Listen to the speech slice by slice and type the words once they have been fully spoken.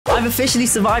I've officially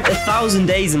survived 1,000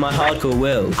 days in my hardcore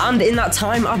world, and in that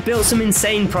time I've built some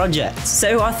insane projects.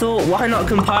 So I thought, why not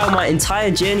compile my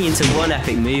entire journey into one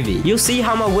epic movie? You'll see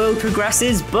how my world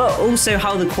progresses, but also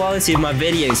how the quality of my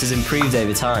videos has improved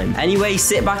over time. Anyway,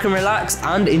 sit back and relax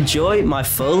and enjoy my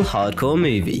full hardcore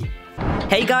movie.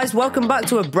 Hey guys, welcome back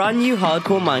to a brand new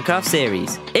hardcore Minecraft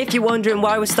series. If you're wondering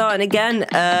why we're starting again,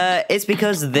 it's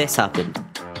because this happened.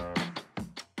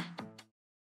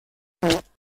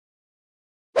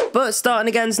 But starting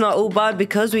again's not all bad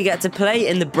because we get to play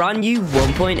in the brand new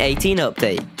 1.18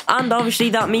 update. And obviously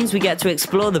that means we get to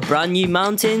explore the brand new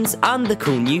mountains and the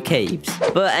cool new caves.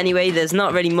 But anyway, there's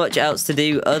not really much else to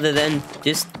do other than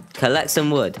just collect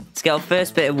some wood. Let's get our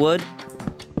first bit of wood.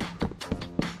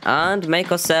 And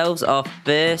make ourselves our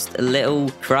first little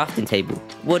crafting table.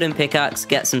 Wooden pickaxe,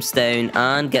 get some stone,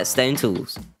 and get stone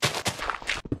tools.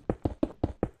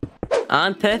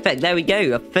 And perfect, there we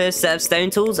go, our first set of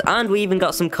stone tools, and we even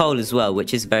got some coal as well,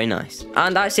 which is very nice.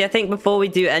 And actually, I think before we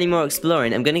do any more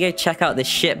exploring, I'm gonna go check out this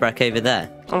shipwreck over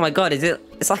there. Oh my god,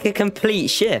 it's like a complete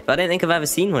ship. I don't think I've ever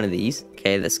seen one of these.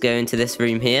 Okay, let's go into this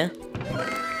room here.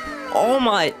 Oh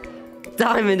my,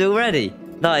 diamond already.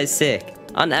 That is sick.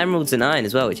 And emeralds and iron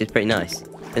as well, which is pretty nice.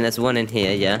 And there's one in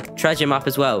here, yeah. Treasure map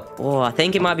as well. Oh, I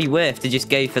think it might be worth to just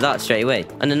go for that straight away.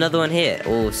 And another one here.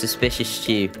 Oh, suspicious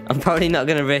stew. I'm probably not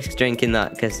going to risk drinking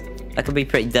that because that could be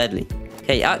pretty deadly.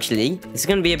 Okay, actually, this is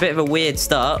going to be a bit of a weird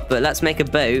start, but let's make a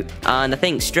boat. And I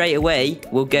think straight away,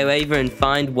 we'll go over and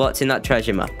find what's in that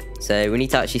treasure map. So we need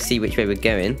to actually see which way we're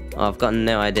going. Oh, I've got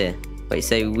no idea. Wait,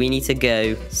 so we need to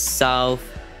go south,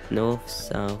 north,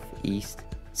 south, east,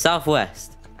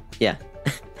 southwest. Yeah.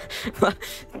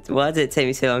 Why did it take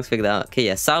me so long to figure that out? Okay,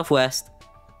 yeah, southwest,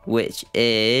 which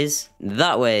is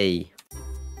that way.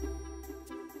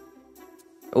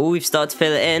 Oh, we've started to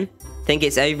fill it in. I think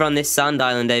it's over on this sand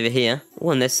island over here.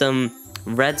 Oh, and there's some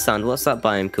red sand. What's that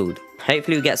biome called?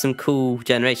 Hopefully we get some cool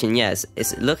generation. Yes,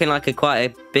 it's looking like quite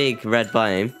a big red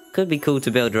biome. Could be cool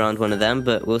to build around one of them,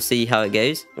 but we'll see how it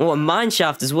goes. Oh, a mine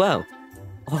shaft as well.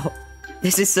 Oh,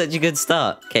 this is such a good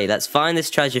start. Okay, let's find this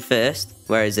treasure first.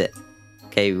 Where is it?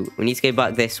 Okay, we need to go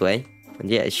back this way. And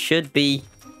yeah, it should be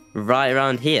right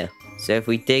around here. So if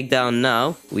we dig down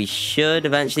now, we should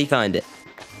eventually find it.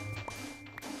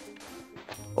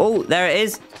 Oh, there it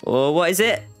is. Oh, what is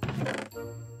it?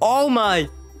 Oh my!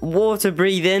 Water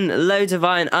breathing, loads of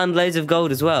iron, and loads of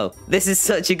gold as well. This is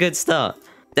such a good start.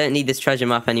 Don't need this treasure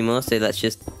map anymore, so let's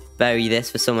just bury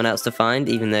this for someone else to find,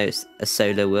 even though it's a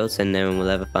solo world, so no one will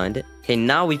ever find it. Okay,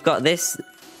 now we've got this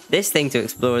thing to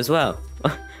explore as well.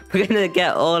 We're gonna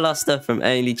get all our stuff from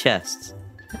only chests.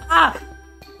 Ah!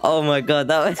 Oh my god,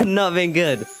 that would have not been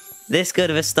good. This good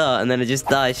of a start, and then I just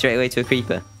die straight away to a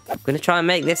creeper. I'm gonna try and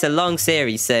make this a long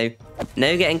series, so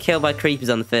no getting killed by creepers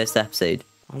on the first episode.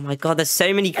 Oh my god, there's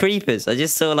so many creepers. I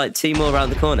just saw like 2 more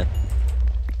around the corner.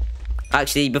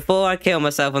 Actually, before I kill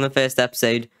myself on the first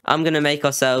episode, I'm gonna make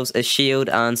ourselves a shield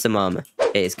and some armor.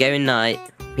 Okay, it's going night.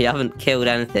 We haven't killed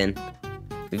anything.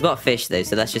 We've got fish though,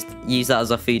 so let's just use that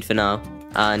as our food for now.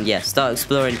 And yeah, start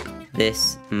exploring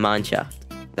this mine shaft.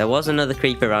 There was another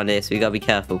creeper around here, so we gotta be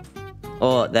careful.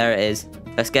 Oh, there it is.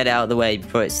 Let's get it out of the way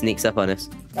before it sneaks up on us.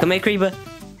 Come here, creeper.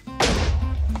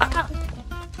 Ah!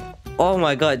 Oh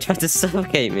my god, it tried to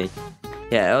suffocate me.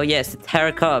 Yeah, oh yeah, it's the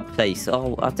terracotta place.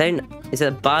 Oh, is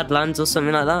it Badlands or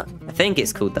something like that? I think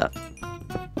it's called that.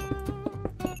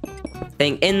 I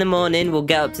think in the morning, we'll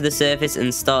get up to the surface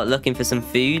and start looking for some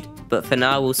food. But for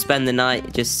now, we'll spend the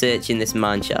night just searching this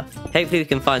mine shaft. Hopefully we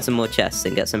can find some more chests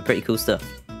and get some pretty cool stuff.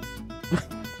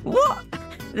 What?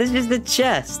 There's just a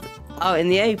chest out in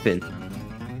the open.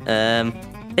 I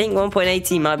think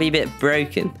 1.18 might be a bit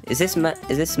broken. Is this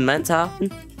meant to happen?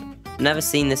 Never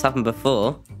seen this happen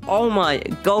before. Oh my,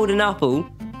 golden apple.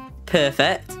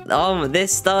 Perfect. Oh,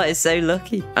 this start is so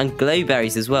lucky. And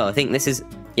glowberries as well. I think this is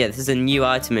a new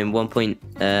item in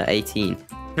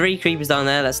 1.18. 3 creepers down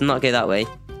there. Let's not go that way.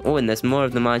 Oh, and there's more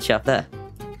of the mine shaft there.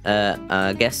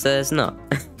 I guess there's not.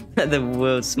 The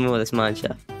world's smallest mine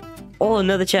shaft. Oh,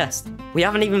 another chest. We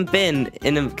haven't even been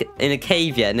in a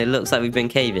cave yet, and it looks like we've been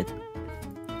caving.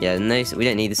 Yeah, no, we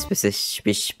don't need the suspicious.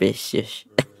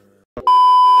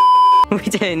 We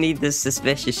don't need the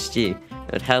suspicious stew.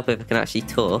 It would help if I can actually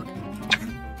talk.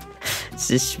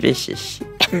 Suspicious.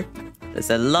 There's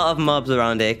a lot of mobs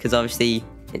around here, because obviously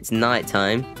it's night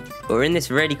time. But we're in this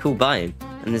really cool biome.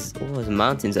 And there's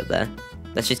mountains up there.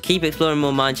 Let's just keep exploring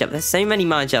more mine shafts. There's so many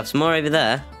mine shafts. More over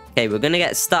there. Okay, we're going to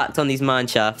get stacked on these mine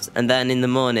shafts. And then in the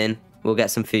morning, we'll get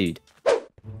some food.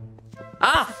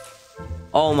 Ah!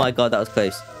 Oh my god, that was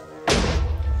close.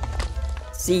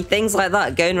 See, things like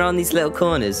that going around these little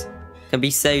corners can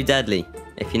be so deadly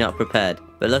if you're not prepared.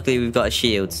 But luckily we've got a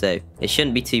shield, so it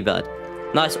shouldn't be too bad.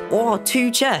 Nice. Oh,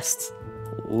 2 chests.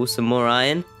 Oh, some more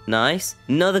iron. Nice.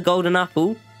 Another golden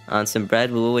apple. And some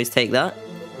bread. We'll always take that.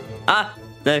 Ah!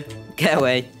 No. Get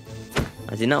away.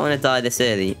 I did not want to die this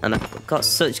early. And I've got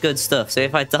such good stuff. So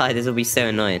if I die, this will be so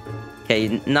annoying.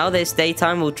 Okay, now that it's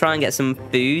daytime, we'll try and get some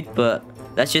food. But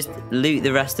let's just loot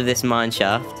the rest of this mine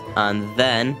shaft. And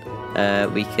then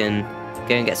we can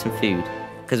go and get some food.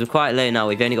 Because we're quite low now.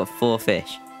 We've only got 4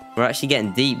 fish. We're actually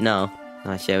getting deep now.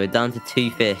 Nice, yeah. We're down to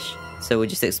 2 fish. So we'll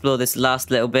just explore this last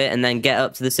little bit and then get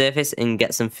up to the surface and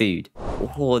get some food.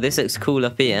 Oh, this looks cool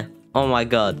up here. Oh my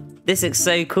god. This looks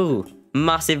so cool.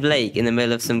 Massive lake in the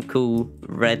middle of some cool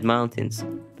red mountains.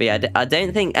 But yeah, I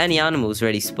don't think any animals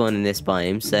really spawn in this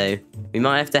biome, so we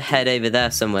might have to head over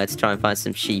there somewhere to try and find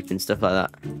some sheep and stuff like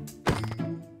that.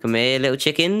 Come here, little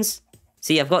chickens.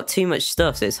 See, I've got too much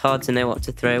stuff, so it's hard to know what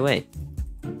to throw away.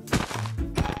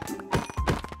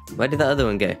 Where did that other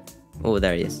one go? Oh,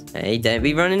 there he is. Hey, don't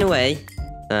be running away.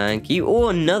 Thank you. Oh,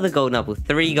 another golden apple.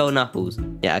 3 golden apples.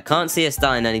 Yeah, I can't see us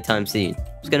dying anytime soon.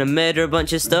 Just gonna murder a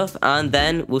bunch of stuff, and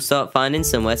then we'll start finding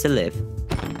somewhere to live.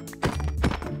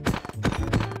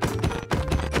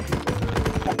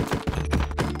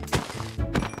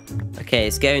 Okay,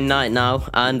 it's going night now,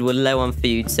 and we're low on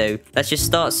food, so let's just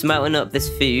start smelting up this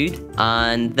food,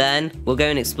 and then we'll go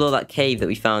and explore that cave that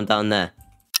we found down there.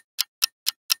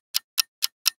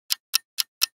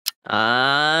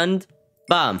 And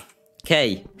bam.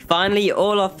 Okay, finally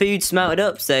all our food smelted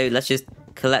up, so let's just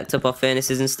collect up our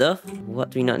furnaces and stuff.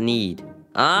 What do we not need?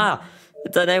 Ah, I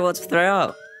don't know what to throw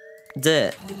out.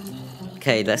 Dirt.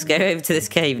 Okay, let's go over to this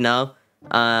cave now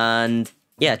and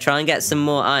yeah, try and get some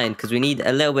more iron because we need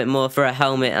a little bit more for a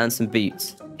helmet and some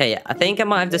boots. Okay, I think I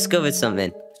might have discovered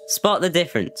something. Spot the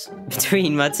difference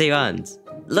between my 2 hands.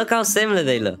 Look how similar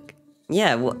they look.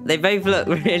 Yeah, they both look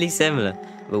really similar.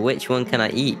 But which one can I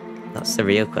eat? That's the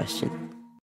real question.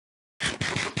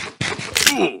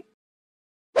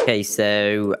 Okay,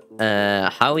 so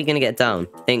how are we gonna get down?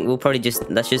 I think we'll probably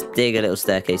let's just dig a little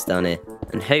staircase down here,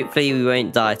 and hopefully we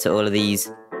won't die to all of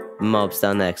these mobs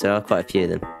down there because there are quite a few of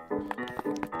them.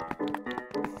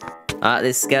 Ah,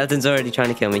 this skeleton's already trying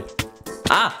to kill me.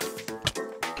 Ah,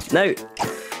 no!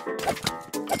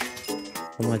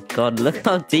 Oh my god, look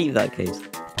how deep that goes.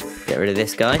 Get rid of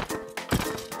this guy.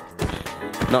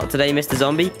 Not today, Mr.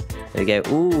 Zombie. There we go.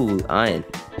 Ooh, iron.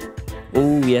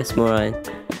 Ooh, yes, more iron.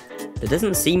 There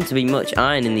doesn't seem to be much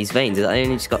iron in these veins. I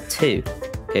only just got 2.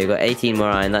 Okay, we've got 18 more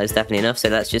iron. That is definitely enough. So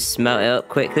let's just smelt it up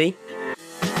quickly.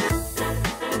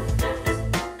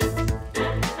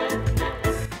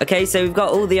 Okay, so we've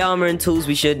got all the armor and tools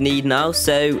we should need now.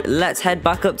 So let's head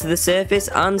back up to the surface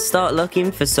and start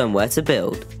looking for somewhere to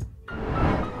build.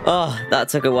 Oh, that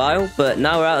took a while, but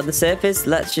now we're out of the surface,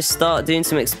 let's just start doing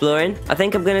some exploring. I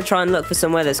think I'm going to try and look for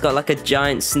somewhere that's got like a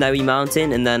giant snowy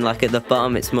mountain, and then like at the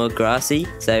bottom it's more grassy.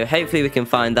 So hopefully we can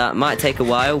find that. Might take a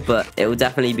while, but it will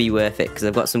definitely be worth it, because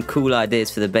I've got some cool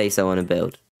ideas for the base I want to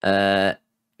build.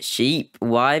 Sheep,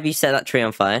 why have you set that tree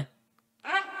on fire?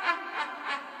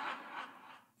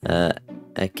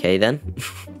 Okay then.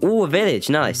 Ooh, a village,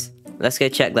 nice. Let's go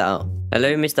check that out.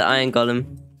 Hello, Mr. Iron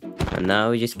Golem. And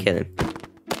now we just kill him.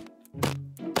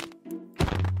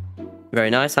 Very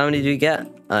nice. How many do we get?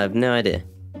 I have no idea.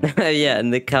 Yeah,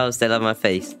 and the cows still have my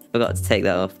face. Forgot to take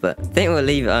that off, but I think we'll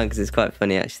leave it on because it's quite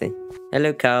funny, actually.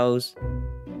 Hello, cows.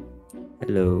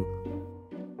 Hello.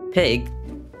 Pig?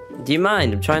 Do you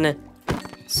mind? I'm trying to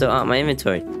sort out my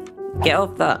inventory. Get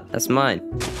off that. That's mine.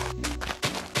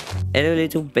 Hello,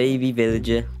 little baby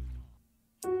villager.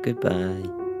 Goodbye.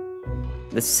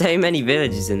 There's so many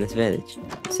villages in this village.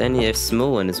 It's only a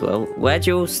small one as well. Where'd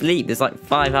you all sleep? There's like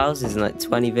 5 houses and like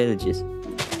 20 villages.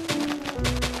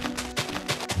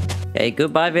 Okay,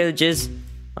 goodbye villagers.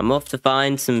 I'm off to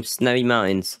find some snowy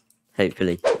mountains,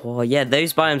 hopefully. Oh yeah,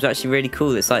 those biomes are actually really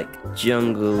cool. It's like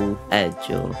jungle edge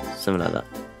or something like that.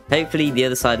 Hopefully the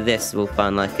other side of this we'll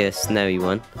find like a snowy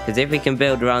one. Because if we can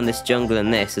build around this jungle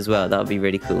and this as well, that would be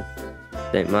really cool.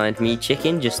 Don't mind me,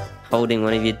 chicken, just holding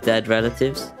one of your dead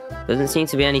relatives. Doesn't seem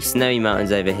to be any snowy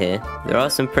mountains over here. There are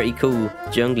some pretty cool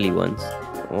jungly ones.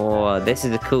 Oh, this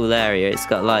is a cool area. It's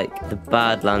got like the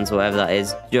Badlands, whatever that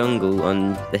is, jungle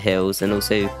on the hills, and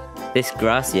also this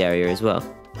grassy area as well.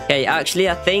 Okay, actually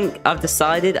I think I've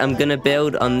decided I'm gonna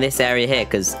build on this area here,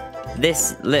 because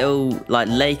this little like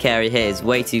lake area here is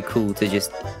way too cool to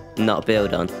just not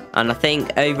build on. And I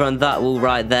think over on that wall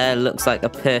right there looks like a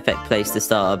perfect place to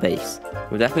start our base.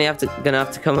 We're definitely gonna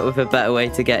have to come up with a better way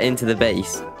to get into the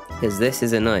base, because this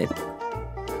is annoying.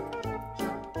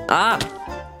 Ah!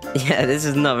 Yeah, this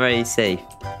is not very safe.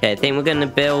 Okay, I think we're gonna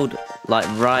build like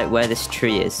right where this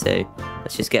tree is, so let's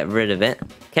Let's just get rid of it.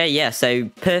 Okay, yeah, so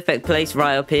perfect place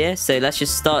right up here. So let's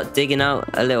just start digging out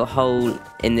a little hole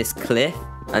in this cliff.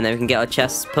 And then we can get our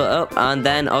chests put up. And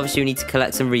then obviously we need to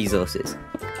collect some resources.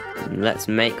 And let's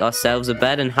make ourselves a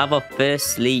bed and have our first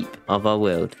sleep of our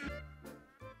world.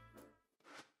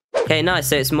 Okay, nice.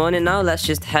 So it's morning now. Let's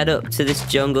just head up to this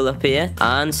jungle up here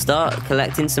and start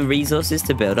collecting some resources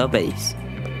to build our base.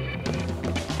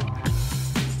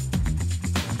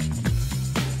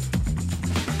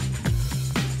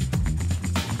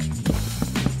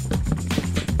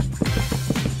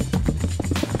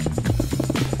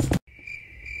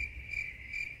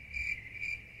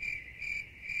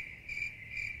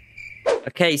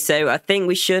 Okay, so I think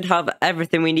we should have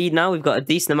everything we need now. We've got a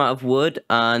decent amount of wood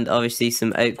and obviously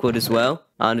some oak wood as well.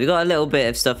 And we've got a little bit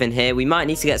of stuff in here. We might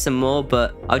need to get some more,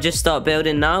 but I'll just start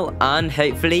building now and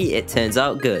hopefully it turns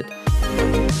out good.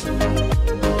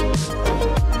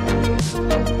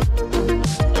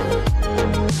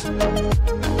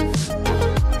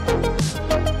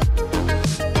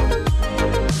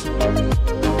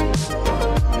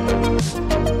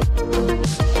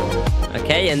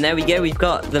 Okay, and there we go. We've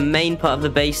got the main part of the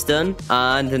base done.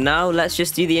 And now let's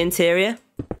just do the interior.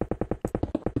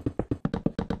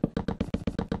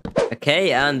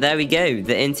 Okay, and there we go.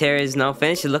 The interior is now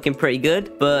finished. It's looking pretty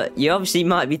good. But you obviously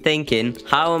might be thinking,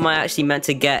 how am I actually meant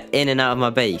to get in and out of my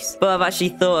base? But I've actually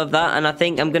thought of that, and I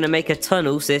think I'm going to make a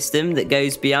tunnel system that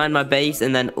goes behind my base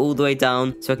and then all the way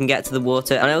down so I can get to the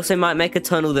water. And I also might make a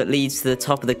tunnel that leads to the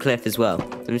top of the cliff as well.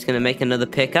 So I'm just going to make another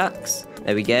pickaxe.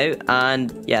 There we go.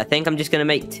 And yeah, I think I'm just going to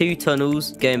make 2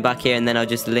 tunnels going back here and then I'll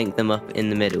just link them up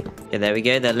in the middle. Yeah, there we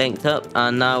go. They're linked up.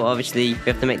 And now obviously we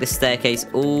have to make the staircase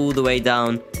all the way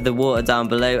down to the water down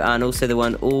below and also the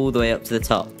one all the way up to the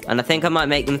top. And I think I might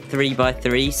make them 3 by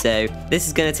 3. So this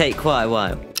is going to take quite a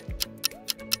while.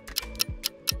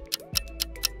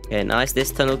 Okay, nice.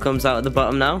 This tunnel comes out at the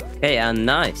bottom now. Okay, and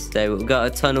nice. So we've got a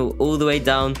tunnel all the way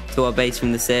down to our base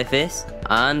from the surface.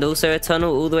 And also a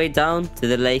tunnel all the way down to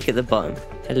the lake at the bottom.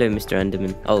 Hello, Mr.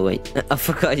 Enderman. Oh, wait. I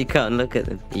forgot you can't look at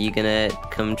them. Are you gonna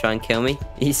come try and kill me?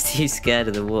 He's too scared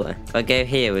of the water. If I go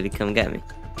here, will he come get me?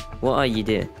 What are you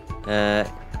doing? Can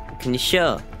you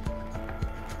shut up?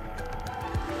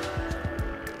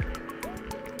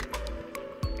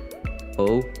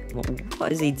 Oh, what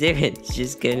is he doing? He's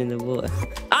just going in the water.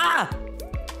 Ah!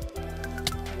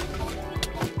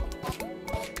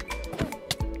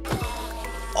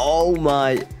 Oh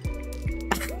my!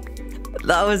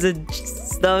 that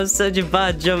was such a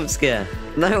bad jump scare.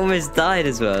 I almost died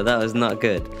as well. That was not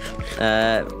good.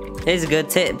 Here's a good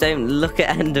tip: don't look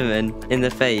at Enderman in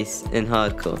the face in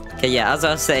hardcore. Okay, yeah. As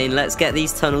I was saying, let's get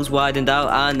these tunnels widened out,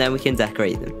 and then we can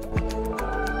decorate them.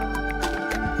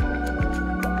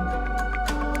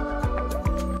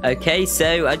 Okay,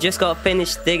 so I just got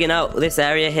finished digging out this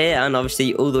area here and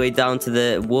obviously all the way down to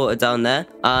the water down there.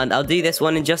 And I'll do this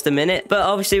one in just a minute. But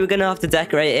obviously we're going to have to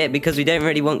decorate it because we don't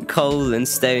really want coal and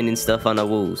stone and stuff on our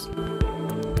walls.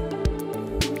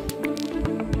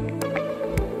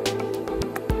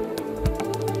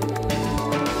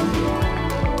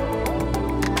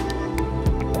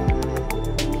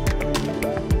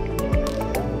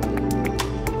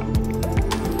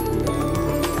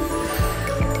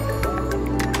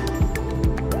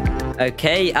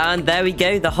 Okay, and there we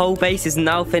go. The whole base is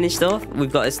now finished off.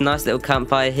 We've got this nice little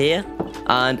campfire here.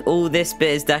 And all this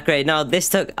bit is decorated. Now, this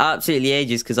took absolutely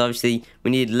ages because obviously we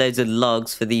need loads of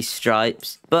logs for these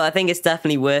stripes. But I think it's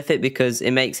definitely worth it because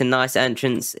it makes a nice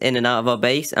entrance in and out of our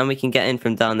base. And we can get in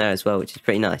from down there as well, which is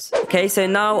pretty nice. Okay, so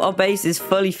now our base is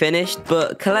fully finished.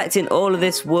 But collecting all of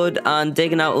this wood and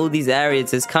digging out all these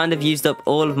areas has kind of used up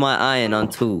all of my iron on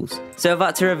tools. So I've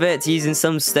had to revert to using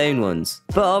some stone ones.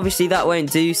 But obviously that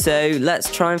won't do, so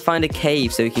let's try and find a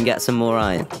cave so we can get some more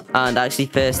iron. And actually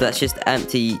first, let's just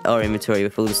empty our inventory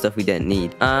with all the stuff we don't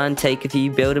need. And take a few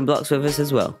building blocks with us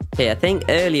as well. Okay, I think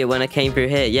earlier when I came through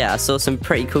here, yeah, I saw some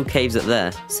pretty cool caves up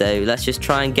there. So let's just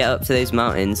try and get up to those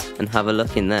mountains and have a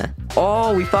look in there.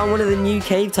 Oh, we found one of the new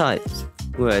cave types.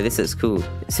 Whoa, this looks cool.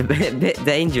 It's a bit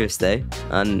dangerous though.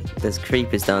 And there's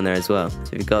creepers down there as well.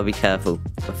 So we've got to be careful.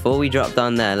 Before we drop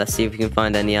down there, let's see if we can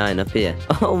find any iron up here.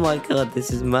 Oh my god,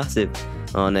 this is massive.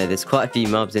 Oh no, there's quite a few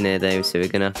mobs in here though, so we're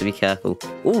going to have to be careful.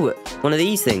 Ooh, one of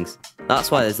these things.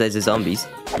 That's why there's loads of zombies.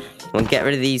 We'll get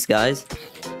rid of these guys.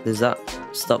 Does that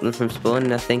stop them from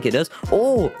spawning? I think it does.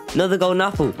 Oh, another golden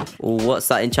apple. Oh, what's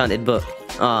that enchanted book?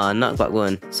 Ah, knockback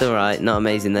one. It's alright, not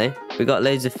amazing though. We got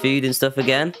loads of food and stuff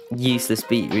again. Useless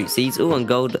beetroot seeds. Oh, and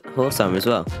gold horse armor as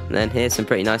well. And then here's some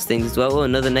pretty nice things as well. Oh,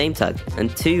 another name tag.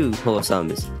 And 2 horse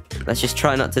armors. Let's just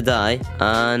try not to die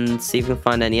and see if we can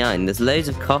find any iron. There's loads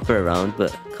of copper around,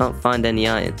 but can't find any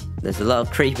iron. There's a lot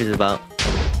of creepers about.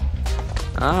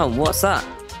 Ah, what's that?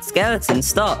 Skeleton,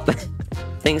 stop. I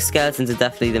think skeletons are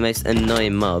definitely the most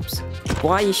annoying mobs.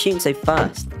 Why are you shooting so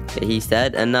fast? Okay, he's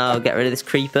dead. And now I'll get rid of this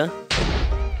creeper.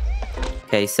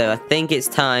 Okay, so I think it's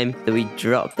time that we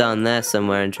drop down there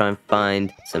somewhere and try and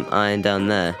find some iron down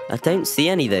there. I don't see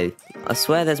any though. I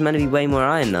swear there's meant to be way more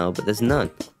iron now, but there's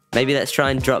none. Maybe let's try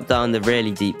and drop down the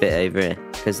really deep bit over here,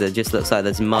 because it just looks like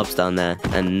there's mobs down there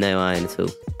and no iron at all.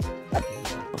 Oh,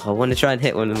 I want to try and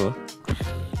hit one of them.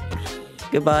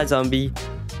 Goodbye, zombie.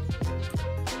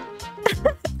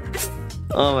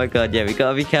 Oh my god, yeah, we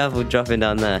gotta be careful dropping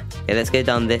down there. Okay, let's go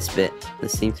down this bit. There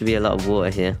seems to be a lot of water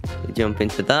here. We jump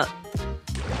into that.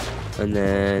 And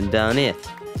then down here.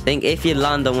 I think if you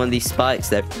land on one of these spikes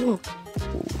there...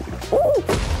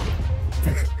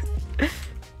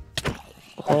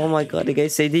 Oh my god, it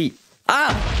goes so deep.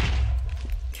 Ah!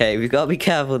 Okay, we've got to be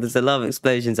careful. There's a lot of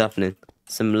explosions happening.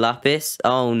 Some lapis.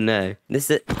 Oh no.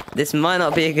 This might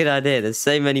not be a good idea. There's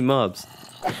so many mobs.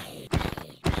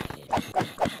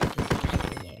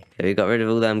 Okay, we got rid of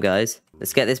all them guys.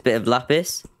 Let's get this bit of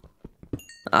lapis.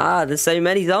 Ah, there's so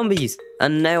many zombies.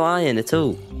 And no iron at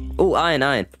all. Oh,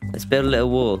 iron. Let's build a little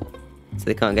wall so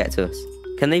they can't get to us.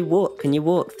 Can they walk? Can you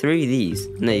walk through these?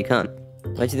 No, you can't.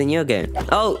 Where do you think you're going?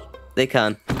 Oh, they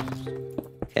can.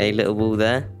 Okay, little wall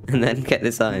there. And then get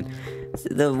this iron. It's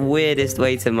the weirdest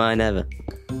way to mine ever.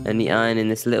 Any iron in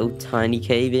this little tiny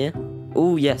cave here?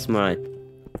 Oh, yes, more iron.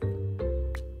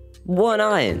 1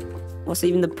 iron. What's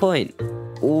even the point?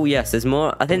 Oh, yes, there's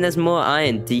more. I think there's more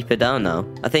iron deeper down now.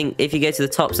 I think if you go to the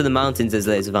tops of the mountains, there's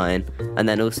loads of iron. And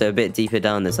then also a bit deeper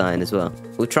down, there's iron as well.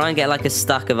 We'll try and get like a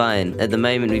stack of iron. At the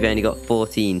moment, we've only got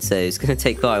 14, so it's going to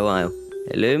take quite a while.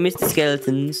 Hello, Mr.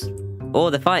 Skeletons. Oh,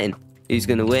 they're fighting. Who's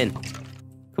going to win?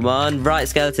 Come on, right,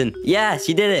 skeleton. Yes,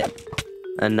 you did it.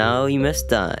 And now you must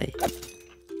die.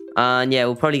 And yeah,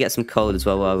 we'll probably get some coal as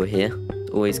well while we're here.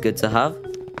 Always good to have.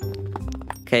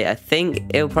 Okay, I think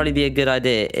it'll probably be a good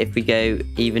idea if we go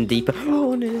even deeper.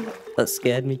 Oh no, that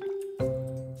scared me.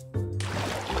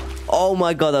 Oh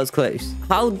my god, that was close.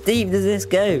 How deep does this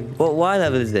go? What Y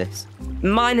level is this?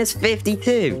 Minus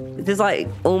 52. This is like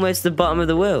almost the bottom of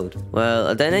the world. Well,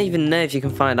 I don't even know if you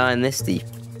can find iron this deep.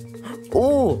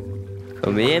 Oh,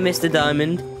 come here, Mr.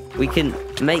 Diamond. We can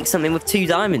make something with 2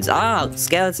 diamonds. Ah,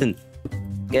 skeleton.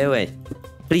 Go away.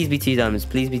 Please be 2 diamonds.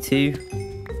 Please be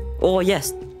 2. Oh,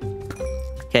 yes.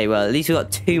 Okay, well, at least we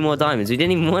got 2 more diamonds. We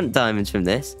didn't even want diamonds from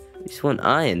this. We just want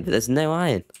iron, but there's no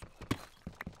iron.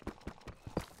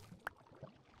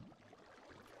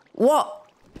 What?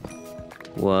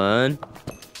 1,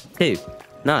 2.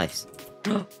 Nice.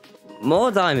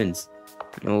 More diamonds.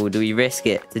 Oh, do we risk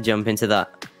it to jump into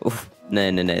that? Oof. No,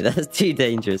 that's too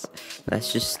dangerous.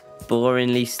 Let's just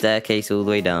boringly staircase all the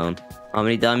way down. How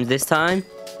many diamonds this time?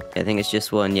 Okay, I think it's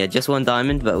just 1. Yeah, just 1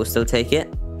 diamond, but we'll still take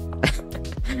it.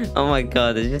 Oh my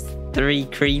god, there's just 3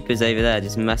 creepers over there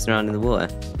just messing around in the water.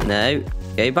 No,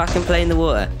 go back and play in the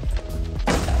water.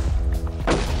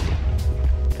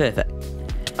 Perfect.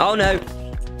 Oh no.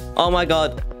 Oh my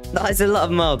god, that is a lot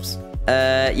of mobs.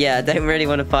 Yeah, I don't really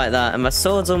want to fight that. And my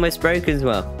sword's almost broken as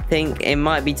well. I think it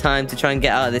might be time to try and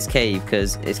get out of this cave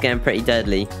because it's getting pretty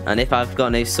deadly. And if I've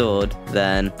got no sword,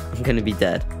 then I'm going to be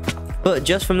dead. But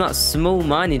just from that small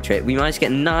mining trip, we managed to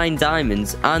get 9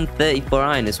 diamonds and 34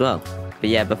 iron as well. But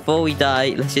yeah, before we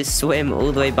die, let's just swim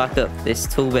all the way back up this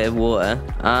tall bit of water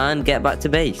and get back to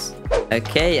base.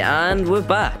 Okay, and we're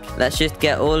back. Let's just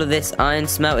get all of this iron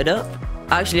smelted up.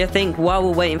 Actually, I think while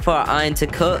we're waiting for our iron to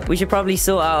cook, we should probably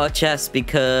sort out our chests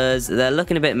because they're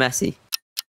looking a bit messy.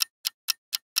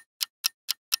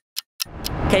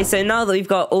 Okay, so now that we've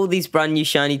got all these brand new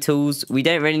shiny tools, we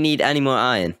don't really need any more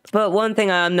iron. But one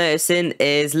thing I am noticing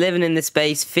is living in this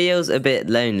space feels a bit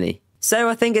lonely. So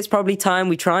I think it's probably time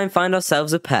we try and find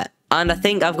ourselves a pet. And I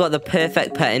think I've got the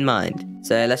perfect pet in mind.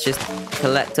 So let's just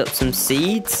collect up some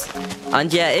seeds.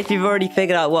 And yeah, if you've already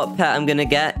figured out what pet I'm going to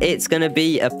get, it's going to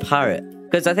be a parrot.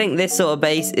 Because I think this sort of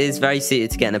base is very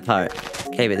suited to getting a parrot.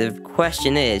 Okay, but the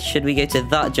question is, should we go to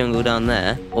that jungle down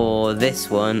there? Or this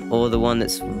one? Or the one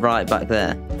that's right back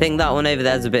there? I think that one over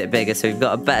there is a bit bigger, so we've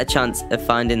got a better chance of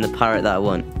finding the parrot that I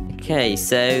want. Okay,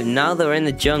 so now that we're in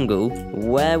the jungle,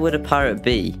 where would a parrot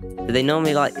be? Do they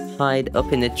normally, like, hide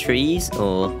up in the trees?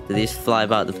 Or do they just fly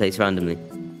about the place randomly?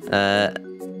 That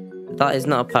is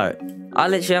not a parrot. I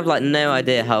literally have, like, no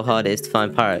idea how hard it is to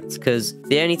find parrots. Because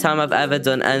the only time I've ever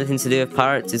done anything to do with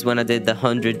parrots is when I did the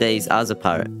 100 days as a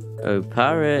parrot. Oh,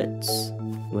 parrots.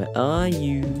 Where are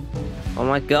you? Oh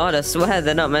my god, I swear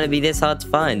they're not meant to be this hard to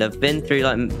find. I've been through,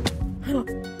 like...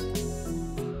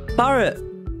 Parrot!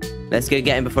 Let's go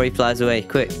get him before he flies away.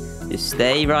 Quick. Just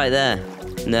stay right there.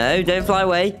 No, don't fly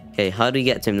away. Okay, Okay, how do we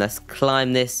get to him? Let's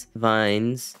climb this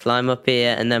vines. Climb up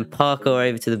here and then parkour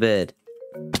over to the bird.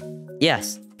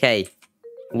 Yes. Okay.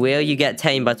 Will you get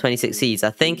tamed by 26 seeds?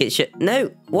 I think it should... No!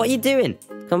 What are you doing?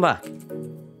 Come back.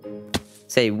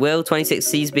 Say, will 26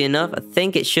 seeds be enough? I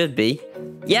think it should be.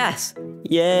 Yes!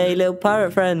 Yay, little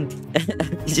parrot friend.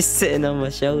 He's just sitting on my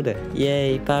shoulder.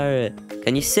 Yay, parrot.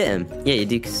 Can you sit him? Yeah, you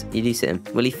do sit him.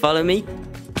 Will he follow me?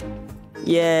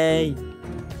 Yay.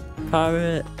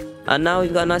 Parrot. And now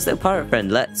we've got a nice little parrot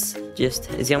friend. Let's just...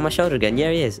 Is he on my shoulder again?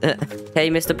 Yeah, he is. Hey,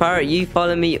 Mr. Parrot, you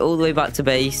follow me all the way back to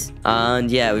base.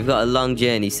 And yeah, we've got a long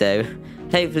journey, so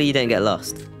hopefully you don't get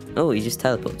lost. Oh, he just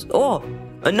teleports. Oh,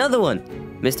 another one.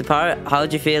 Mr. Parrot, how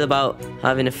do you feel about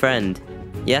having a friend?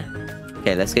 Yeah?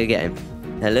 Okay, let's go get him.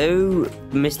 Hello,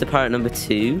 Mr. Parrot number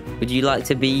 2. Would you like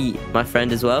to be my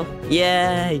friend as well?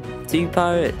 Yay! 2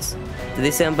 parrots. Do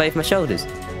they sit on both my shoulders?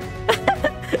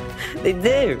 They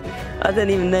do! I didn't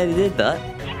even know they did that.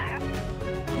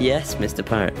 Yes, Mr.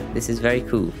 Parrot. This is very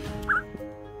cool.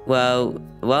 Well,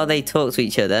 while they talk to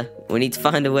each other, we need to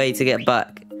find a way to get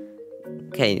back.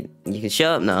 Okay, you can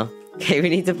shut up now. Okay, we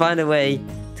need to find a way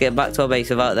to get back to our base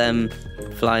without them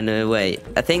flying away.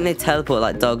 I think they teleport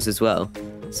like dogs as well.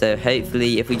 So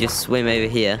hopefully if we just swim over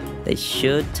here, they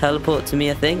should teleport to me,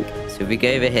 I think. So if we go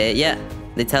over here, yeah,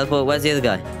 they teleport. Where's the other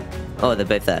guy? Oh, they're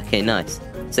both there. Okay, nice.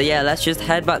 So yeah, let's just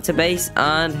head back to base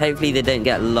and hopefully they don't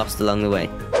get lost along the way.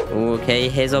 Okay,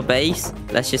 here's our base.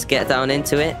 Let's just get down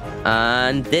into it.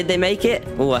 And did they make it?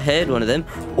 Oh, I heard one of them.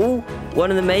 Oh, one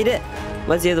of them made it.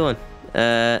 Where's the other one?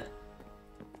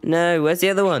 No, where's the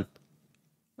other one?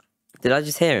 Did I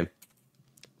just hear him?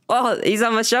 Oh, he's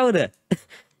on my shoulder.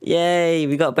 Yay,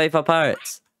 we got both our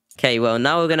parrots. Okay, well,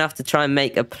 now we're going to have to try and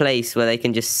make a place where they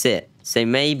can just sit. So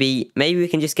maybe we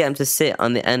can just get them to sit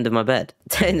on the end of my bed.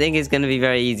 Don't think it's going to be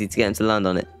very easy to get them to land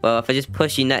on it. Well, if I just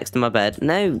push you next to my bed.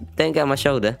 No, don't get on my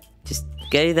shoulder. Just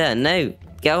go there. No,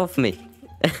 get off me.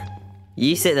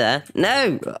 You sit there.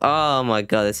 No! Oh my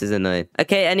god, this is annoying.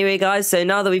 Okay, anyway, guys, so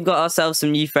now that we've got ourselves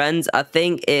some new friends, I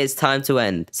think it's time to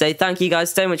end. So thank you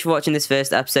guys so much for watching this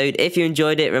first episode. If you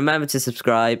enjoyed it, remember to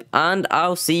subscribe, and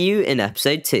I'll see you in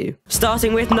episode 2.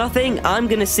 Starting with nothing, I'm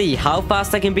gonna see how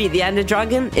fast I can beat the Ender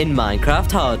Dragon in Minecraft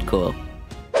Hardcore.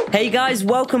 Hey guys,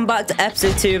 welcome back to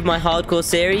episode 2 of my hardcore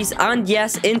series, and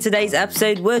yes, in today's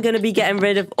episode we're going to be getting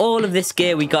rid of all of this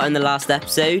gear we got in the last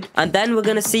episode, and then we're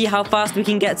going to see how fast we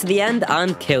can get to the end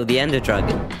and kill the Ender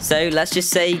Dragon. So let's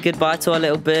just say goodbye to our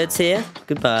little birds here,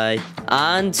 goodbye,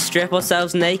 and strip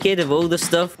ourselves naked of all the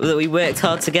stuff that we worked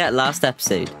hard to get last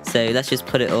episode. So let's just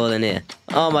put it all in here.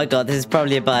 Oh my god, this is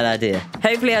probably a bad idea.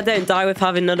 Hopefully I don't die with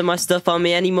having none of my stuff on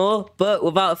me anymore, but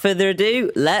without further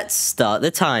ado, let's start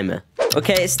the timer.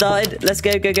 Okay, it started. Let's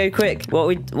go quick.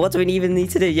 What do we even need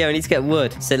to do? Yeah, we need to get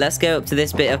wood. So let's go up to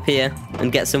this bit up here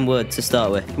and get some wood to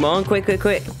start with. Come on,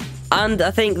 quick. And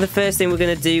I think the first thing we're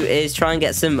going to do is try and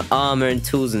get some armor and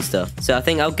tools and stuff. So I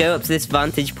think I'll go up to this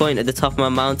vantage point at the top of my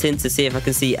mountain to see if I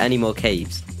can see any more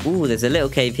caves. Ooh, there's a little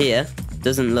cave here.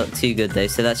 Doesn't look too good though,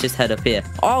 so let's just head up here.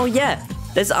 Oh yeah,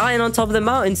 there's iron on top of the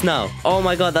mountains now. Oh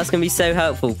my god, that's going to be so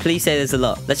helpful. Please say there's a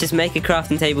lot. Let's just make a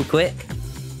crafting table quick.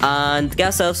 And get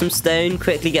ourselves some stone,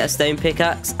 quickly get a stone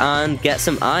pickaxe, and get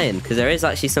some iron, because there is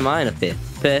actually some iron up here.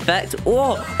 Perfect.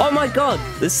 Oh my god,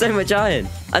 there's so much iron.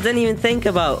 I didn't even think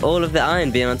about all of the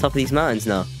iron being on top of these mountains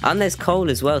now. And there's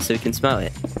coal as well, so we can smelt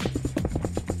it.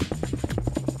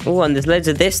 Oh, and there's loads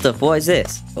of this stuff. What is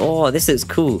this? Oh, this looks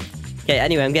cool. Okay,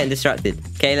 anyway, I'm getting distracted.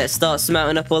 Okay, let's start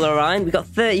smelting up all our iron. We got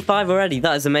 35 already.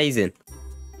 That is amazing.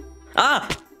 Ah!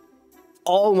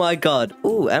 Oh my god.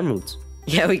 Oh, emeralds.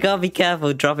 Yeah, we gotta be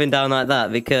careful dropping down like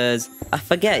that because I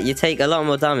forget you take a lot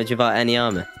more damage without any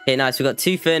armor. Okay, nice. We've got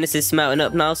 2 furnaces smelting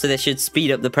up now, so this should speed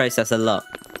up the process a lot.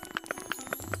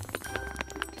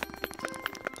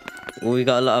 Oh, we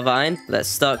got a lot of iron. Let's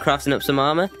start crafting up some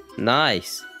armor.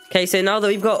 Nice. Okay, so now that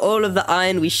we've got all of the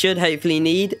iron we should hopefully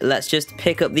need, let's just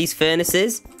pick up these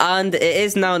furnaces. And it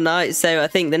is now night, so I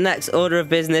think the next order of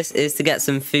business is to get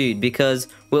some food because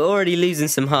we're already losing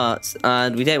some hearts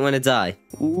and we don't want to die.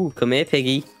 Ooh, come here,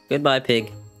 piggy. Goodbye,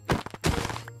 pig.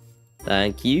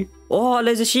 Thank you. Oh,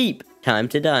 loads of sheep. Time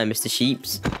to die, Mr.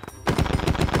 Sheeps.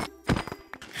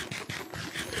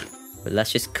 But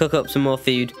let's just cook up some more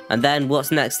food. And then what's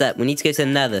the next step? We need to go to the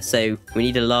nether, so we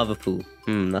need a lava pool.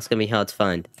 That's going to be hard to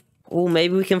find. Oh,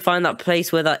 maybe we can find that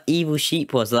place where that evil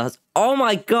sheep was. Oh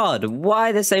my god, why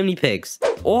are there so many pigs?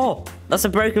 Oh, that's a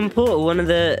broken portal, one of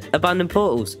the abandoned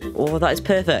portals. Oh, that is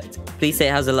perfect. Please say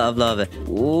it has a lot of lava.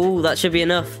 Oh, that should be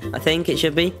enough. I think it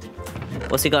should be.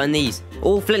 What's it got in these?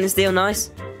 Oh, flint and steel,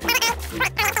 nice.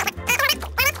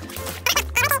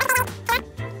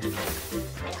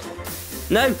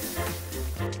 No.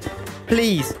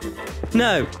 Please.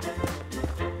 No.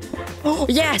 Oh,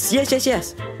 yes. Yes, yes,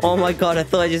 yes. Oh my god, I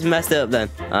thought I just messed it up then.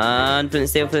 And flint and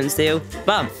steel, flint and steel.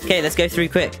 Bam. Okay, let's go through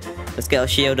quick. Let's get our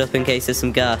shield up in case there's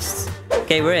some ghasts.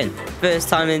 Okay, we're in. First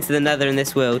time into the nether in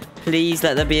this world. Please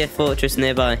let there be a fortress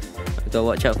nearby. I've got to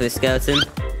watch out for this skeleton.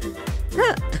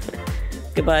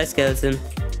 Goodbye, skeleton.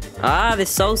 Ah, this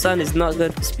soul sand is not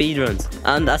good for speedruns.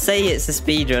 And I say it's a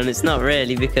speedrun, it's not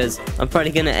really, because I'm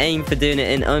probably going to aim for doing it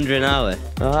in under an hour.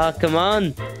 Ah, come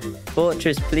on.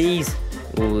 Fortress, please.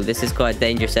 Oh, this is quite a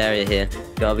dangerous area here.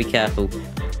 Gotta be careful.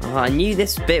 Oh, I knew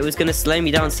this bit was going to slow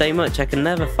me down so much. I can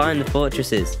never find the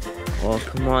fortresses. Oh,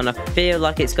 come on. I feel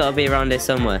like it's got to be around here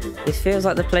somewhere. This feels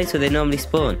like the place where they normally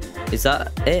spawn. Is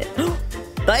that it?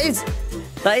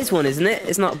 That is one, isn't it?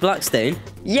 It's not Blackstone.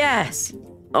 Yes!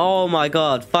 Oh my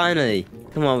god, finally.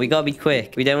 Come on, we gotta be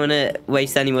quick. We don't want to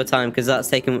waste any more time because that's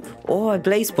taken... Oh, a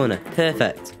blaze spawner.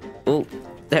 Perfect. Oh,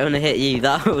 don't want to hit you.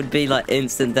 That would be like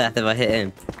instant death if I hit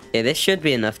him. Yeah, this should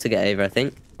be enough to get over, I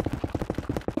think.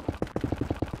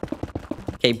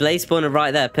 Okay, blaze spawner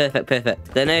right there. Perfect,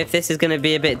 perfect. Don't know if this is going to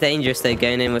be a bit dangerous though,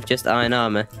 going in with just iron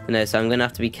armor. No, so I'm going to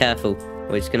have to be careful.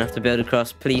 We're just going to have to build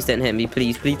across. Please don't hit me.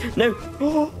 Please, please. No.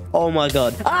 Oh my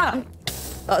god. Ah!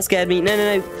 That scared me. No,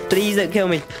 no, no. Please don't kill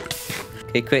me.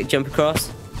 Okay, quick, jump across.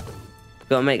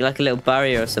 Got to make like a little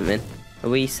barrier or something. Are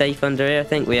we safe under here? I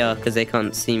think we are, because they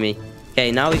can't see me.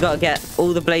 Okay, now we got to get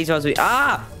all the blaze rods.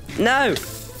 Ah! No!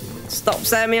 Stop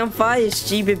setting me on fire,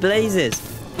 stupid blazes.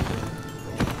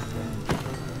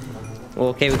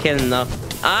 Okay, we're killing them now.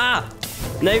 Ah!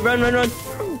 No, run, run, run.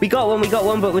 We got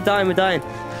one, but we're dying, we're dying.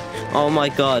 Oh my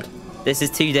god. This is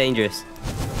too dangerous.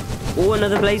 Oh,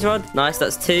 another blaze rod. Nice,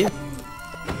 that's 2.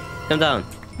 Come down.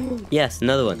 Yes,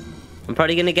 another one. I'm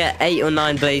probably going to get 8 or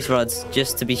 9 blaze rods,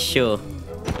 just to be sure.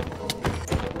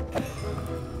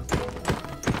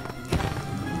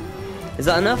 Is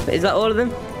that enough? Is that all of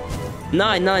them?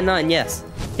 9, 9, 9, yes.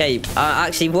 Okay,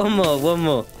 actually, one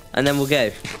more. And then we'll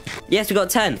go. Yes, we got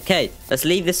 10. Okay, let's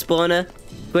leave this spawner.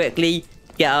 Quickly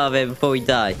get out of here before we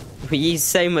die. We use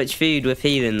so much food with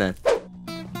healing then.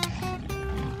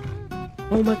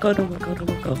 Oh my god, oh my god, oh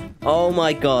my god. Oh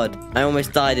my god. I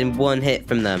almost died in one hit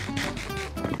from them.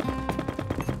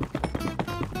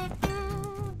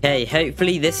 Okay,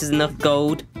 hopefully this is enough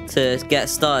gold to get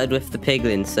started with the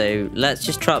piglins. So let's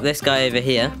just trap this guy over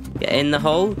here. Get in the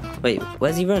hole. Wait,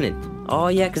 where's he running? Oh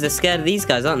yeah, because they're scared of these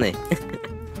guys, aren't they?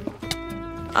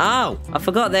 Ow! I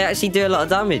forgot they actually do a lot of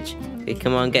damage. Okay,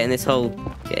 come on, get in this hole.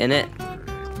 Get in it.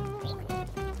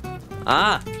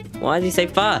 Ah! Why is he so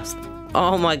fast?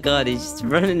 Oh my god, he's just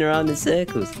running around in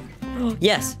circles.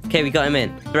 Yes! Okay, we got him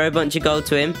in. Throw a bunch of gold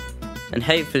to him. And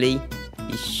hopefully,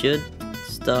 he should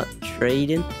start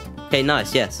trading. Okay,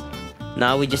 nice, yes.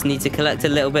 Now we just need to collect a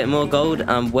little bit more gold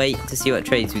and wait to see what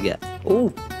trades we get.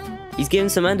 Oh! He's giving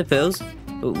some ender pearls.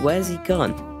 But where's he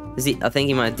gone? Is he? I think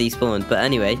he might have despawned. But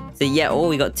anyway. So yeah, oh,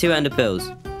 we got 2 ender pearls.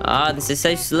 Ah, this is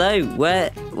so slow.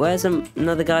 Where's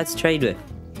another guy to trade with?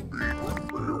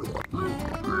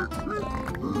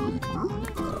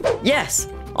 Yes!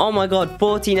 Oh my god,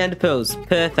 14 ender pearls.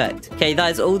 Perfect. Okay,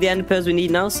 that is all the ender pearls we need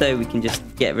now, so we can just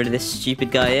get rid of this stupid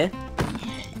guy here.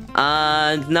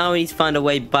 And now we need to find a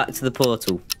way back to the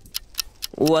portal.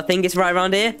 Oh, I think it's right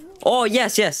around here. Oh,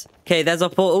 yes, yes. Okay, there's our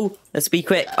portal. Let's be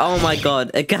quick. Oh my god,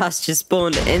 a ghast just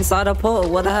spawned inside our portal.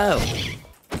 What the hell?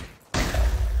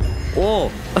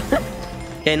 Oh.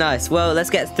 Okay, nice. Well,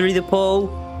 let's get through the portal.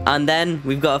 And then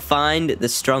we've got to find the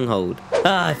stronghold.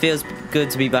 Ah, it feels good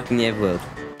to be back in the overworld.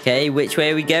 Okay, which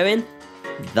way are we going?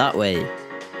 That way.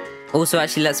 Also,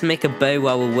 actually, let's make a bow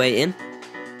while we're waiting.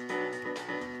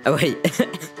 Oh, wait.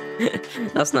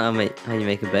 That's not how you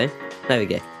make a bow. There we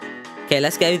go. Okay,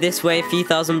 let's go this way a few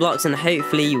thousand blocks and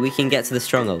hopefully we can get to the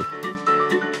stronghold.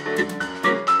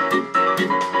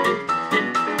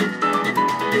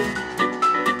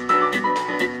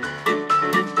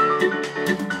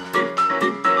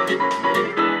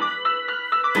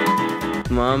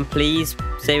 Come on, please.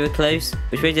 Say we're close.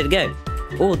 Which way did it go?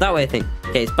 Oh, that way, I think.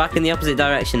 Okay, it's back in the opposite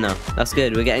direction now. That's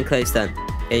good. We're getting close then.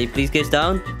 Okay, please go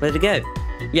down. Where did it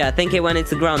go? Yeah, I think it went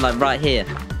into the ground, like right here.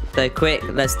 So quick,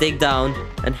 let's dig down.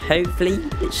 And hopefully,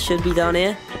 it should be down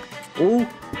here. Oh,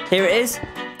 here it is.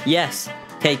 Yes.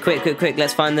 Okay, quick.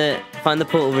 Let's find the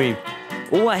portal room.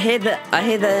 Oh, I hear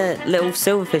the little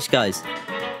silverfish guys.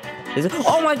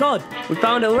 Oh my god, we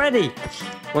found it already.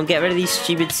 Want to get rid of these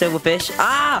stupid silverfish.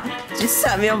 Ah! Just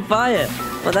set me on fire.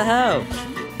 What the hell?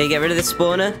 Okay, get rid of the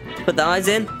spawner. Put the eyes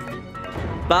in.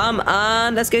 Bam,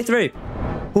 and let's go through.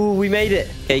 Oh, we made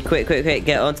it. Okay, quick.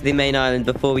 Get onto the main island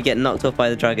before we get knocked off by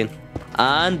the dragon.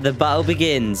 And the battle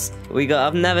begins.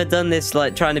 I've never done this,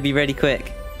 like, trying to be really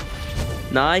quick.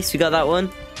 Nice, we got that one.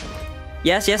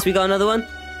 Yes, yes, we got another one.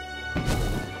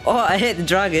 Oh, I hit the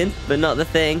dragon, but not the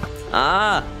thing.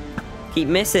 Ah, keep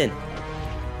missing.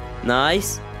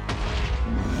 Nice.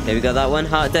 Okay, we got that one.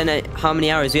 Don't know how many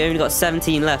arrows. We only got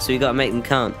 17 left, so we got to make them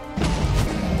count.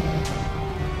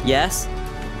 Yes.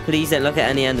 Please don't look at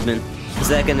any Endermen, because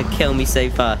they're going to kill me so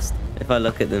fast if I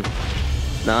look at them.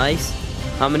 Nice.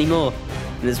 How many more?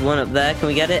 There's one up there. Can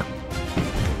we get it?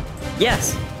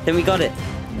 Yes. Then we got it.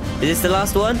 Is this the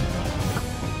last one?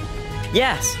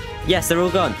 Yes. Yes, they're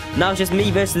all gone. Now it's just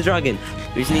me versus the dragon.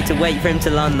 We just need to wait for him to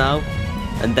land now,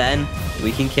 and then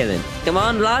we can kill him. Come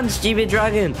on, land, stupid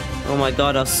dragon. Oh my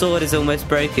god, our sword is almost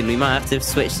broken. We might have to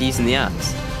switch to using the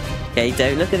axe. Okay,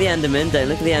 don't look at the Enderman. Don't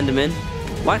look at the Enderman.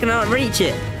 Why can I not reach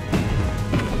it?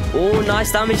 Oh,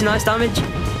 nice damage, nice damage.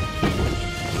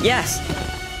 Yes.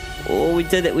 Oh, we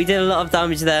did it. We did a lot of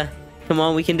damage there. Come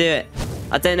on, we can do it.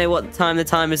 I don't know what time the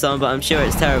timer's on, but I'm sure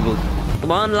it's terrible.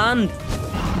 Come on, land.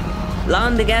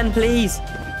 Land again, please.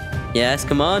 Yes,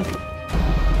 come on.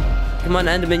 Come on,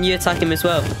 Enderman, you attack him as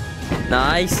well.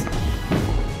 Nice.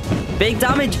 Big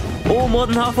damage. Oh, more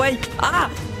than halfway. Ah!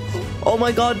 Oh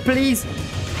my god, please.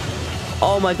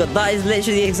 Oh my god, that is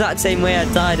literally the exact same way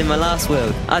I died in my last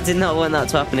world. I did not want that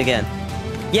to happen again.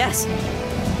 Yes.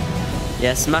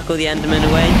 Yes, smack all the Endermen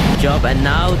away. Good job, and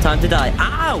now time to die.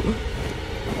 Ow!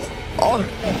 Oh.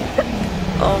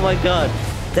 Oh my god.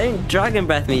 Don't dragon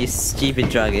breath me, you stupid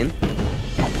dragon.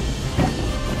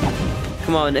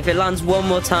 Come on, if it lands one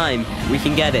more time, we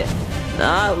can get it.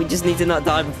 Ah, we just need to not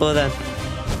die before then.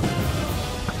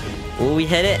 Oh, we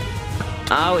hit it.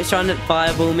 Ow, it's trying to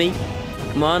fireball me.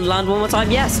 Come on, land one more time.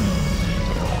 Yes!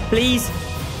 Please,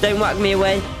 don't whack me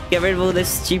away. Get rid of all this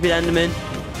stupid Enderman.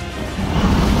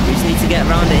 We just need to get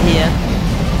around it here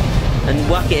and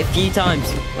whack it a few times.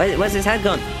 Where's his head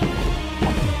gone?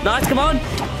 Nice, come on!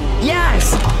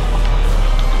 Yes!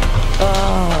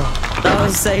 Oh, that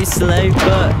was so slow,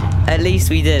 but at least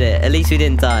we did it. At least we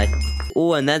didn't die.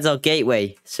 Oh, and there's our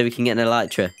gateway, so we can get an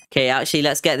elytra. Okay, actually,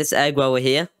 let's get this egg while we're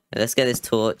here. Let's get this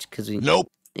torch, because we...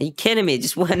 Nope. Are you kidding me? It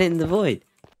just went in the void.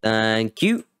 Thank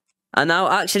you. And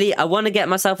now, actually, I want to get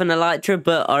myself an elytra,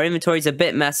 but our inventory's a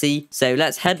bit messy. So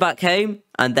let's head back home,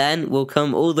 and then we'll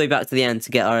come all the way back to the end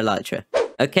to get our elytra.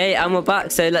 Okay, and we're back,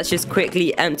 so let's just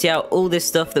quickly empty out all this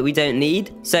stuff that we don't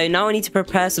need. So now I need to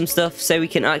prepare some stuff so we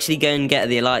can actually go and get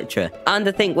the elytra. And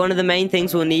I think one of the main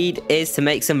things we'll need is to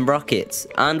make some rockets.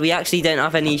 And we actually don't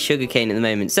have any sugarcane at the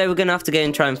moment, so we're going to have to go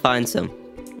and try and find some.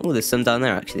 Oh, there's some down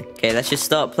there, actually. Okay, let's just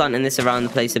start planting this around the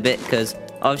place a bit, because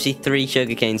obviously 3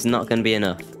 sugarcanes is not going to be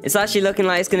enough. It's actually looking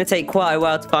like it's going to take quite a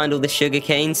while to find all the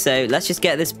sugarcane, so let's just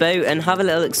get this boat and have a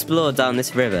little explore down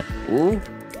this river. Ooh,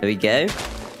 there we go.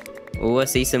 Oh, I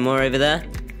see some more over there.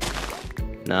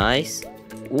 Nice.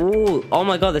 Ooh, oh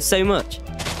my god, there's so much.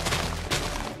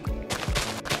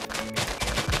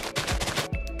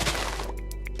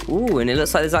 Ooh, and it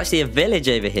looks like there's actually a village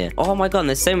over here. Oh my god, and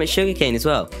there's so much sugarcane as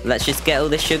well. Let's just get all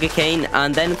this sugarcane,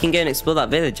 and then we can go and explore that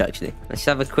village, actually. Let's just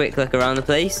have a quick look around the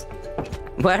place.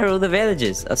 Where are all the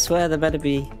villagers? I swear they better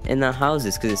be in their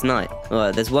houses, because it's night.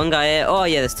 Oh, there's one guy here. Oh,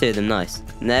 yeah, there's 2 of them. Nice.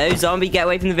 No, zombie, get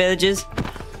away from the villagers.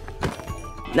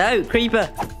 No,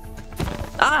 creeper.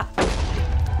 Ah!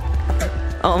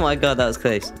 Oh my god, that was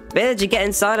close. Villager, get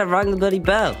inside. I rang the bloody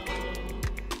bell.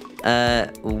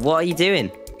 What are you doing?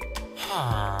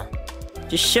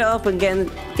 Just shut up and get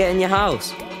in your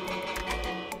house.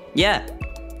 Yeah,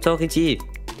 talking to you.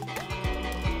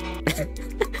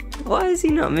 Why is he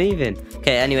not moving?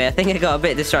 Okay, anyway, I think I got a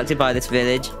bit distracted by this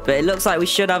village, but it looks like we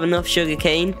should have enough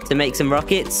sugarcane to make some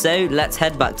rockets, so let's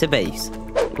head back to base.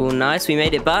 Oh, nice, we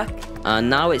made it back.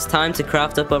 And now it's time to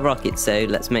craft up our rockets, so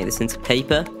let's make this into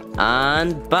paper.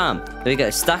 And bam, there we go,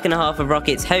 stack and a half of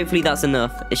rockets. Hopefully that's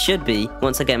enough. It should be.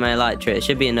 Once I get my elytra, it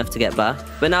should be enough to get back.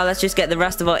 But now let's just get the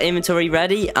rest of our inventory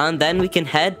ready, and then we can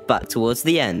head back towards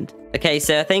the end. Okay,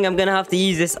 so I think I'm gonna have to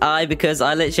use this eye, because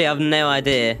I literally have no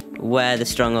idea where the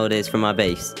stronghold is from our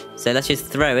base. So let's just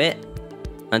throw it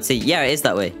and see. Yeah, it is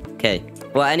that way. Okay,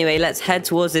 well anyway, let's head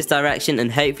towards this direction,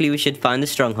 and hopefully we should find the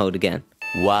stronghold again.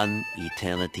 1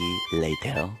 eternity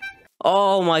later.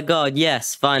 Oh my god,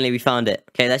 yes, finally we found it.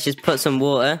 Okay, let's just put some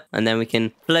water, and then we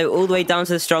can float all the way down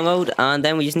to the stronghold, and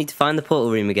then we just need to find the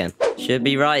portal room again. Should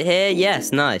be right here.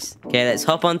 Yes, nice. Okay, let's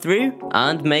hop on through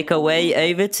and make our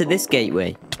way over to this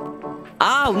gateway.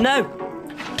 Ow, no!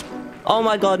 Oh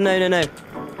my god, no, no, no.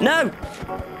 No!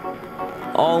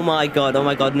 Oh my god,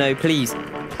 no, please.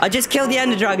 I just killed the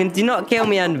ender dragon. Do not kill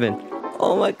me, Enderman.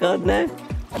 Oh my god, no.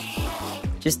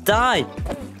 Just die.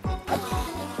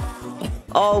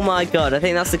 Oh my god, I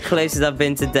think that's the closest I've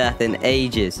been to death in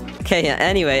ages. Okay,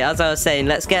 anyway, as I was saying,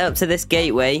 let's get up to this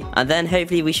gateway, and then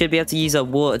hopefully we should be able to use our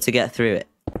water to get through it.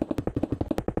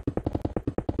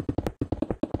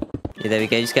 Yeah, there we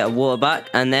go, just get our water back,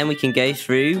 and then we can go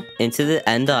through into the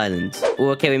End Islands. Oh,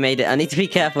 okay, we made it. I need to be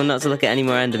careful not to look at any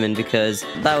more Endermen, because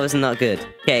that was not good.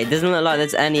 Okay, it doesn't look like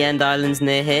there's any End Islands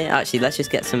near here. Actually, let's just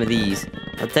get some of these.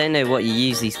 I don't know what you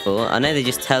use these for. I know they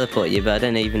just teleport you, but I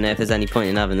don't even know if there's any point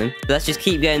in having them. Let's just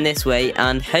keep going this way,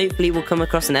 and hopefully we'll come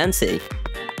across an end city.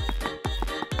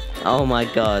 Oh my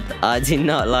god, I do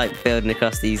not like building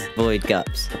across these void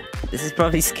gaps. This is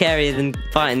probably scarier than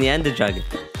fighting the Ender Dragon.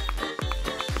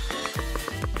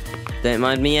 Don't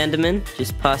mind me, Enderman,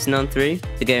 just passing on through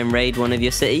to go and raid one of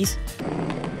your cities.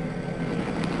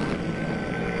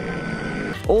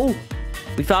 Oh,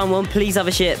 we found one. Please have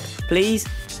a ship, please.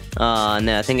 Oh,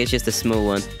 no, I think it's just a small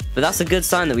one. But that's a good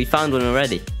sign that we found one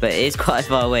already. But it is quite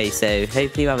far away, so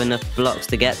hopefully you have enough blocks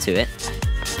to get to it.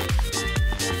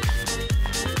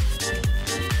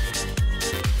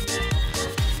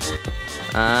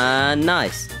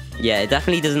 Nice. Yeah, it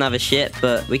definitely doesn't have a ship,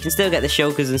 but we can still get the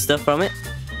shulkers and stuff from it.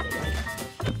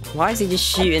 Why is he just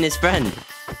shooting his friend?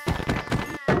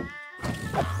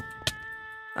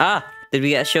 Ah, did we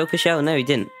get a shulker shell? No, we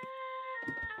didn't.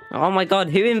 Oh my god,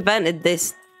 who invented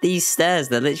these stairs?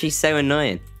 They're literally so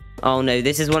annoying. Oh no,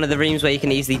 this is one of the rooms where you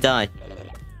can easily die.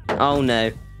 Oh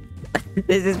no.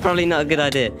 This is probably not a good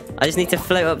idea. I just need to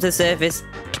float up to the surface.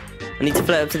 I need to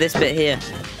float up to this bit here.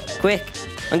 Quick,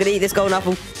 I'm gonna eat this golden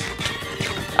apple.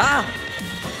 Ah!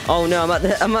 Oh no, I'm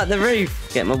at the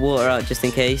roof. Get my water out just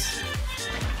in case.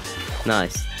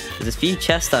 Nice. There's a few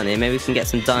chests down here. Maybe we can get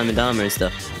some diamond armor and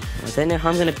stuff. I don't know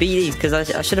how I'm gonna beat these because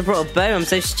I should have brought a bow. I'm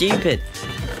so stupid.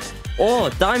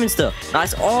 Oh, diamond stuff.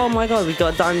 Nice. Oh my god, we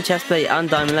got a diamond chest plate and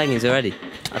diamond leggings already.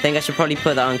 I think I should probably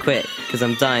put that on quick because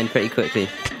I'm dying pretty quickly.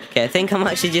 Okay, I think I'm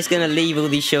actually just gonna leave all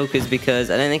these shulkers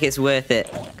because I don't think it's worth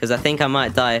it. Because I think I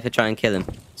might die if I try and kill him.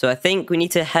 So I think we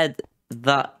need to head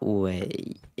that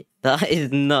way. That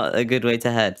is not a good way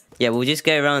to head. Yeah, we'll just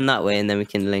go around that way and then we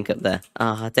can link up there.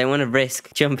 Ah, I don't want to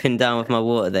risk jumping down with my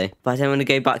water though. But I don't want to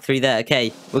go back through there.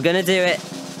 Okay, we're gonna do it.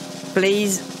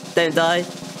 Please, don't die.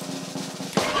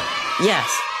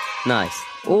 Yes. Nice.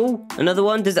 Oh, another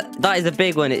one. That is a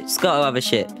big one. It's got to have a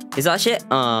ship. Is that a ship?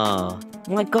 Oh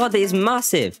my god, that is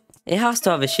massive. It has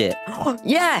to have a ship.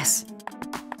 Yes!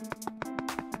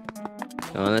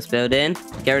 Come on, let's build in.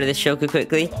 Get rid of this shulker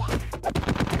quickly.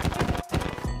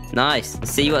 Nice.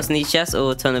 Let's see what's in these chests. Oh,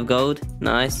 a ton of gold.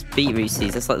 Nice. Beetroot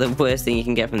seeds. That's like the worst thing you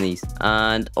can get from these.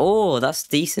 And, oh, that's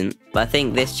decent. But I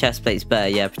think this chest plate's better.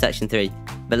 Yeah, protection 3.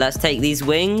 But let's take these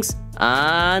wings.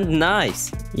 And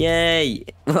nice. Yay.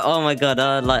 Oh my god,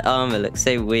 our like armor looks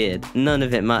so weird. None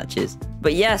of it matches.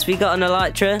 But yes, we got an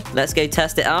elytra. Let's go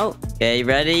test it out. Okay,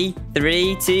 ready?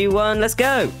 3, 2, 1, let's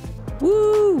go.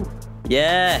 Woo!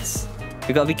 Yes.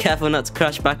 We've got to be careful not to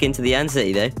crash back into the end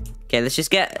city though. Okay, let's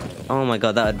just get... Oh my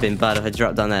god, that would have been bad if I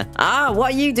dropped down there. Ah,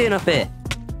 what are you doing up here?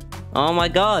 Oh my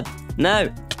god.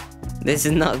 No. This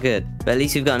is not good. But at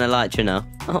least we've got an elytra now.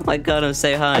 Oh my god, I'm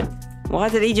so high. Why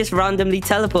did he just randomly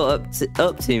teleport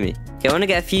up to me? Okay, I want to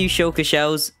get a few shulker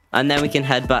shells. And then we can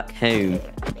head back home.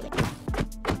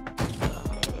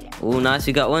 Oh, nice,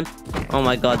 we got one. Oh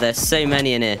my god, there's so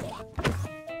many in here.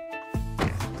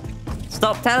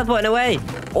 Stop teleporting away.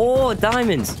 Oh,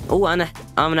 diamonds. Oh, and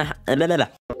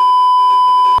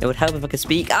it would help if I could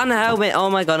speak. And a helmet. Oh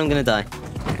my god, I'm gonna die.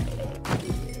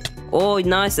 Oh,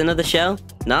 nice. Another shell.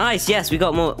 Nice. Yes, we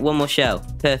got one more shell.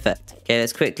 Perfect. Okay,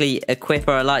 let's quickly equip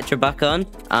our elytra back on.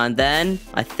 And then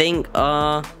I think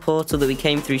our portal that we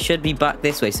came through should be back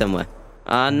this way somewhere.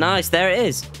 Nice. There it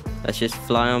is. Let's just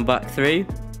fly on back through.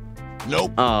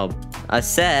 Nope. Oh, I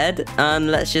said, and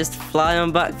let's just fly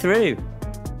on back through.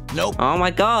 Nope. Oh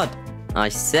my god. I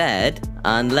said,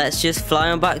 and let's just fly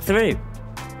on back through.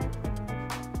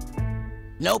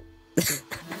 Nope.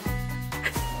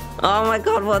 Oh my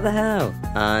god, what the hell?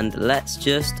 And let's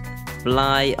just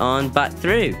fly on back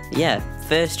through. Yeah,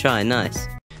 first try, nice.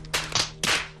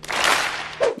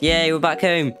 Yay, we're back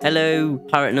home. Hello,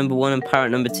 parrot number 1 and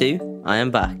parrot number 2. I am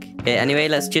back. Okay, anyway,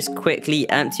 let's just quickly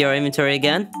empty our inventory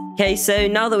again. Okay, so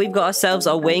now that we've got ourselves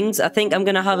our wings, I think I'm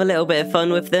going to have a little bit of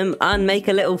fun with them and make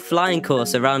a little flying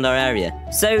course around our area.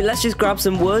 So let's just grab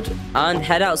some wood and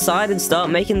head outside and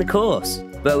start making the course.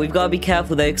 But we've got to be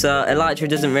careful though, because our elytra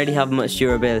doesn't really have much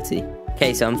durability.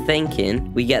 Okay, so I'm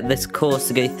thinking we get this course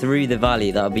to go through the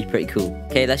valley. That would be pretty cool.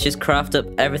 Okay, let's just craft up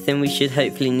everything we should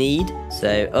hopefully need.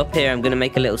 So up here, I'm going to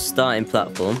make a little starting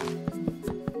platform.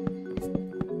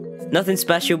 Nothing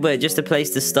special, but just a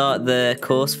place to start the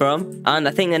course from. And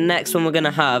I think the next one we're going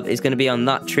to have is going to be on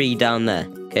that tree down there.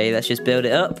 Okay, let's just build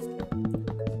it up.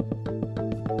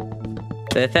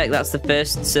 Perfect, that's the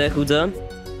first circle done.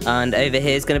 And over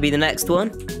here is going to be the next one.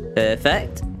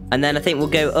 Perfect. And then I think we'll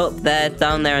go up there,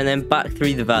 down there, and then back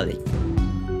through the valley.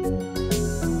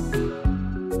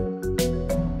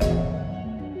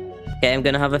 Okay, I'm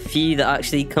going to have a few that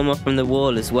actually come up from the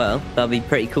wall as well. That'll be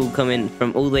pretty cool coming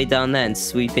from all the way down there and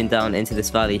swooping down into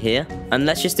this valley here. And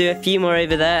let's just do a few more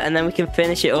over there, and then we can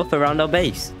finish it up around our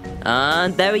base.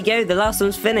 And there we go, the last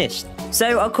one's finished.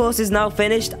 So our course is now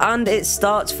finished, and it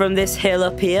starts from this hill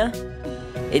up here.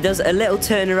 It does a little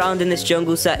turn around in this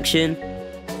jungle section,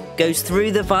 goes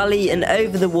through the valley and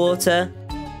over the water,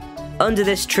 under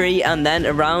this tree, and then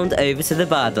around over to the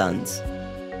Badlands.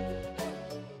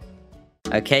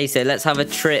 Okay, so let's have a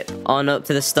trip on up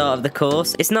to the start of the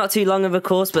course. It's not too long of a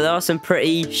course, but there are some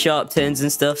pretty sharp turns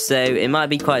and stuff, so it might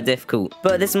be quite difficult.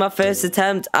 But this is my first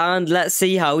attempt, and let's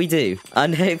see how we do.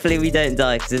 And hopefully we don't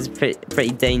die, because it's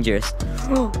pretty dangerous.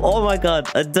 Oh my god,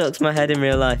 I ducked my head in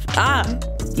real life. Ah!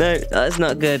 No, that's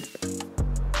not good.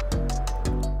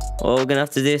 Oh, we're gonna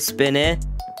have to do a spin here.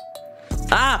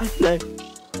 Ah! No.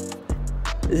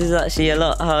 This is actually a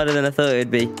lot harder than I thought it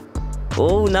would be.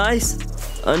 Oh, nice.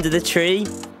 Under the tree.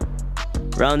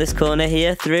 Round this corner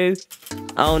here, through.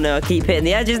 Oh no, I keep hitting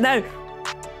the edges. No!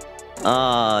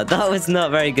 Ah, that was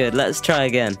not very good. Let's try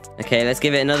again. Okay, let's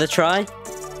give it another try.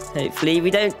 Hopefully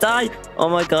we don't die. Oh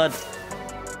my god.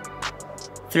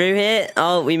 Through here.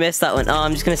 Oh, we missed that one. Oh,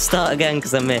 I'm just going to start again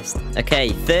because I missed. Okay,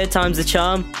 third time's the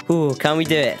charm. Ooh, can we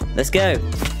do it? Let's go.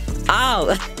 Ow!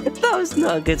 That was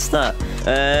not a good start.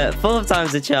 Fourth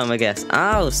time's the charm, I guess.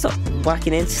 Ow, stop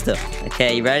whacking into stuff.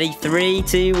 Okay, ready? 3,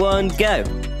 2, 1, go.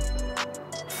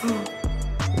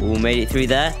 Ooh, made it through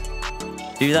there.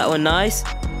 Do that one nice.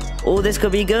 Oh, this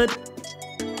could be good.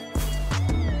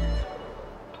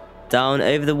 Down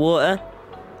over the water.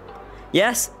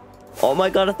 Yes. Oh my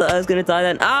god, I thought I was going to die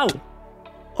then. Ow!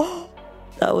 Oh,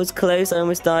 that was close. I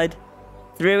almost died.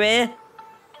 Through here.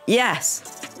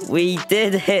 Yes. We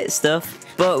did hit stuff,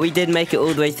 but we did make it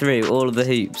all the way through, all of the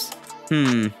hoops.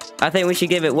 I think we should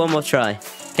give it one more try.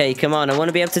 Okay, come on. I want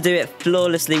to be able to do it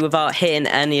flawlessly without hitting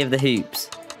any of the hoops.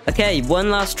 Okay, one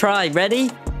last try.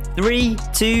 Ready? 3,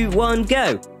 2, 1,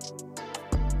 go.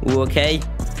 Ooh, okay.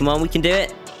 Come on, we can do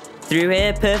it. Through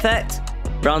here, perfect.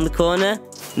 Round the corner.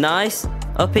 Nice.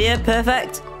 Up here,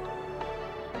 perfect.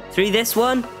 Through this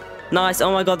one. Nice.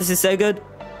 Oh my god, this is so good.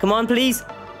 Come on, please.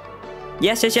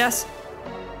 Yes, yes, yes.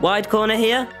 Wide corner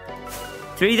here.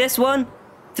 Through this one.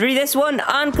 Through this one.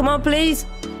 And come on, please.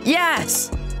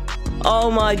 Yes. Oh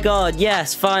my god,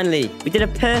 yes, finally. We did a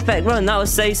perfect run. That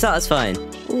was so satisfying.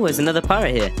 Oh, there's another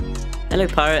parrot here. Hello,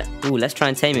 parrot. Oh, let's try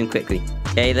and tame him quickly.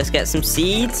 Okay, let's get some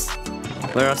seeds.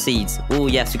 Where are seeds? Oh,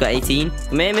 yes, we got 18.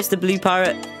 Come here, Mr. Blue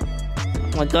Parrot.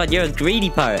 Oh my god, you're a greedy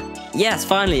parrot. Yes,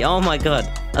 finally. Oh my god.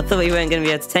 I thought we weren't going to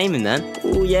be able to tame him then.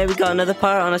 Oh, yeah, we got another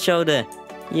parrot on our shoulder.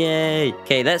 Yay.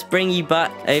 Okay, let's bring you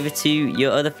back over to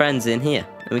your other friends in here.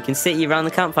 And we can sit you around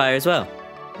the campfire as well.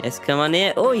 Yes, come on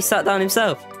here. Oh, he sat down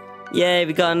himself. Yay,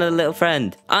 we got another little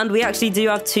friend. And we actually do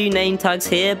have 2 name tags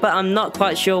here, but I'm not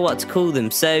quite sure what to call them.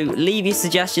 So leave your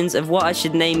suggestions of what I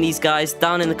should name these guys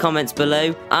down in the comments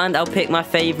below, and I'll pick my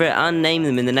favourite and name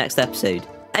them in the next episode.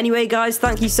 Anyway, guys,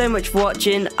 thank you so much for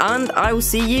watching, and I will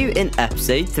see you in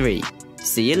episode 3.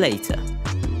 See you later.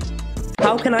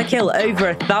 How can I kill over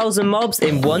 1,000 mobs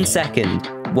in 1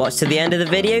 second? Watch to the end of the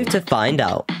video to find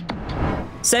out.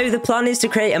 So the plan is to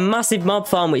create a massive mob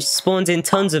farm which spawns in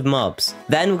tons of mobs.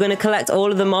 Then we're going to collect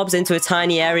all of the mobs into a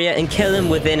tiny area and kill them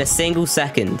within a single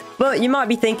second. But you might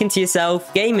be thinking to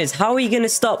yourself, gamers, how are you going to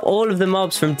stop all of the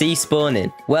mobs from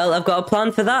despawning? Well, I've got a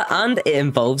plan for that, and it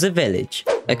involves a village.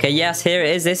 Okay, yes, here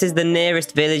it is. This is the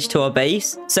nearest village to our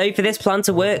base. So for this plan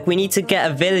to work, we need to get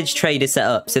a village trader set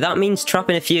up. So that means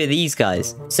trapping a few of these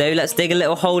guys. So let's dig a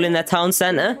little hole in their town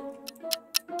center.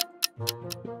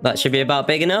 That should be about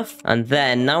big enough. And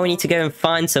then now we need to go and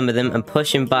find some of them and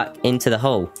push them back into the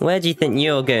hole. Where do you think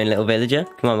you're going, little villager?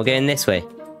 Come on, we're going this way.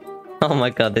 Oh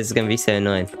my god, this is going to be so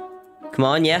annoying. Come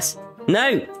on, yes.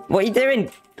 No! What are you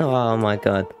doing? Oh my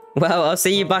god. Well, I'll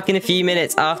see you back in a few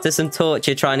minutes after some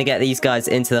torture trying to get these guys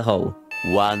into the hole.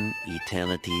 1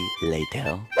 eternity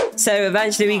later. So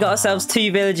eventually we got ourselves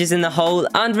 2 villages in the hole,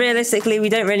 and realistically we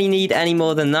don't really need any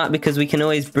more than that because we can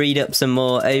always breed up some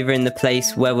more over in the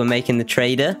place where we're making the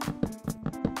trader.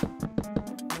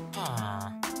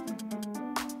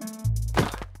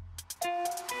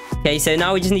 Okay, so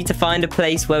now we just need to find a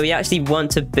place where we actually want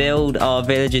to build our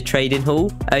villager trading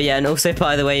hall. Oh yeah, and also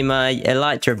by the way, my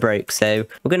elytra broke, so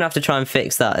we're gonna have to try and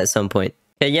fix that at some point.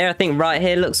 Okay, yeah, I think right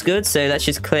here looks good. So let's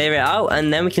just clear it out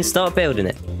and then we can start building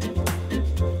it.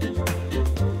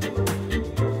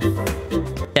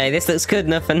 Okay, this looks good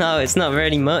enough for now. It's not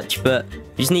really much, but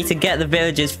we just need to get the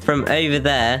villagers from over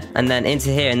there and then into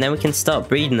here, and then we can start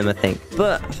breeding them, I think.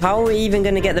 But how are we even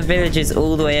going to get the villagers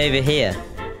all the way over here?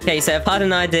 Okay, so I've had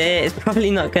an idea. It's probably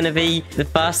not going to be the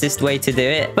fastest way to do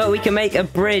it, but we can make a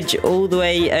bridge all the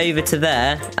way over to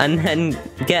there and then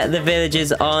get the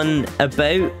villagers on a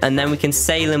boat, and then we can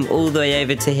sail them all the way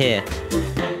over to here.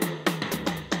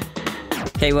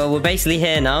 Okay, well, we're basically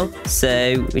here now,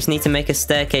 so we just need to make a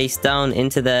staircase down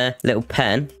into their little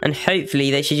pen, and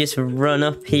hopefully they should just run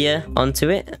up here onto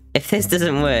it. If this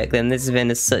doesn't work, then this has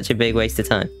been such a big waste of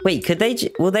time. Wait,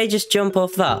 will they just jump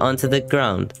off that onto the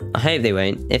ground? I hope they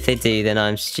won't. If they do, then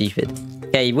I'm stupid.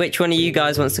 Okay, which one of you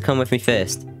guys wants to come with me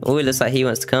first? Oh, it looks like he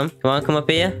wants to come. Come on, come up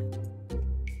here.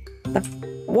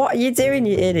 What are you doing,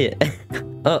 you idiot?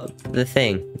 Up the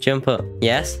thing. Jump up.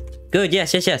 Yes? Good,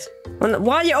 yes, yes, yes.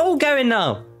 Why are you all going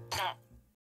now?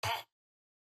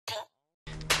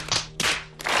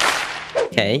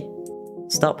 Okay.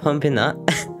 Stop pumping that.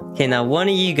 Okay, now one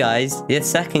of you guys, the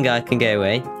second guy can go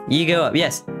away. You go up,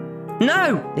 yes.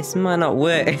 No! This might not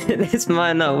work. This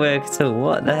might not work at all.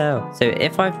 What the hell? So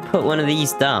if I put one of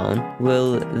these down,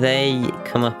 will they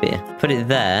come up here? Put it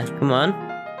there. Come on.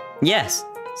 Yes.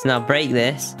 So now break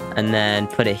this and then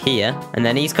put it here. And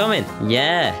then he's coming.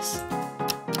 Yes.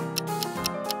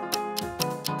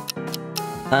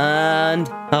 And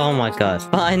oh my god,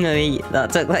 finally, that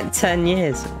took like 10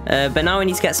 years. But now we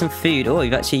need to get some food. Oh,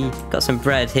 we've actually got some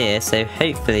bread here, so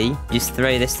hopefully just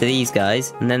throw this to these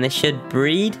guys and then they should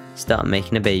breed, start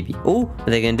making a baby. Oh, are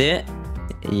they gonna do it?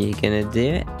 Are you gonna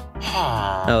do it?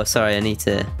 Oh, sorry, I need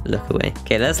to look away.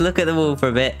 Okay, let's look at the wall for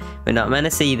a bit. We're not meant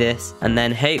to see this. And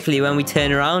then hopefully when we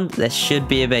turn around, there should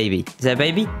be a baby. Is there a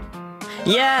baby?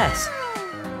 Yes!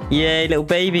 Yay, little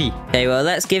baby. Okay, well,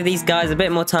 let's give these guys a bit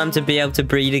more time to be able to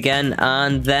breed again,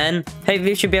 and then hopefully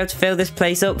we should be able to fill this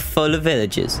place up full of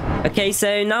villagers. Okay,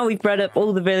 so now we've bred up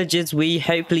all the villagers we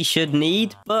hopefully should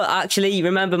need, but actually,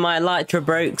 remember my elytra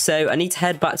broke, so I need to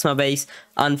head back to my base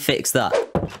and fix that.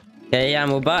 Okay,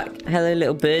 and we're back. Hello,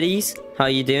 little birdies. How are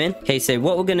you doing? Okay, so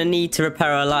what we're going to need to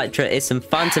repair our elytra is some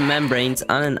phantom membranes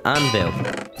and an anvil.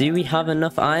 Do we have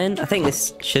enough iron? I think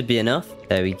this should be enough.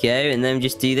 There we go. And then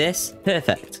just do this.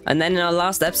 Perfect. And then in our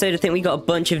last episode, I think we got a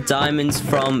bunch of diamonds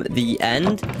from the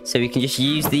end. So we can just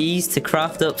use these to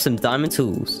craft up some diamond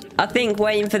tools. I think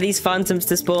waiting for these phantoms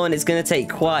to spawn is going to take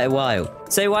quite a while.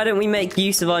 So why don't we make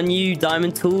use of our new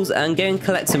diamond tools and go and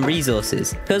collect some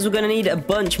resources? Because we're going to need a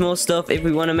bunch more stuff if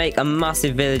we want to make a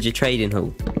massive villager trading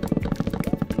hall.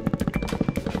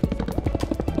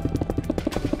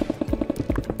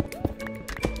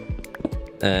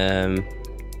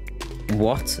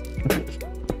 What?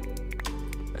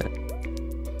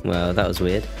 Well, that was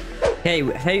weird. Okay,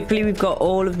 hopefully we've got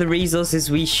all of the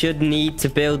resources we should need to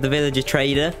build the villager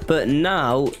trader. But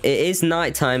now it is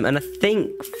nighttime and I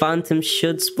think phantoms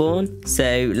should spawn.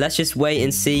 So let's just wait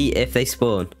and see if they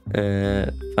spawn.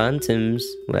 Phantoms?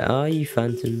 Where are you,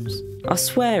 phantoms? I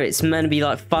swear it's meant to be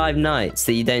like 5 nights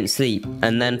that you don't sleep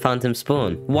and then phantoms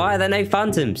spawn. Why are there no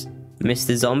phantoms?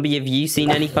 Mr. Zombie, have you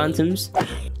seen any phantoms?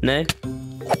 No?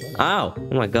 Ow!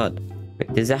 Oh my god.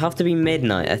 Does it have to be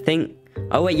midnight? I think...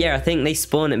 Oh wait, yeah, I think they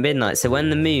spawn at midnight. So when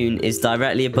the moon is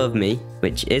directly above me,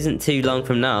 which isn't too long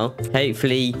from now,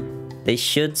 hopefully they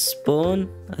should spawn,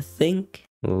 I think.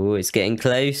 Oh, it's getting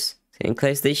close. It's getting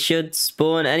close. They should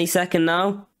spawn any second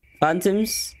now.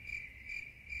 Phantoms?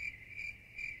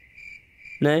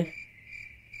 No?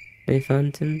 No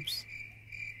phantoms?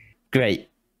 Great.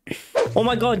 Oh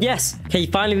my god, yes! Okay,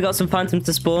 finally we got some phantoms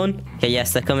to spawn. Okay,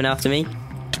 yes, they're coming after me.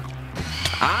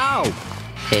 Ow!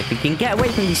 Okay, if we can get away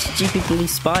from these stupid bloody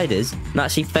spiders and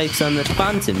actually focus on the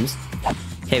phantoms.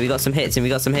 Okay, we got some hits in, we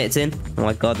got some hits in. Oh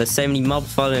my god, there's so many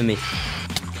mobs following me.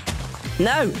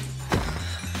 No!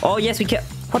 Oh yes, we can.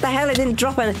 What the hell? It didn't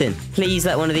drop anything. Please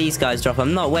let one of these guys drop.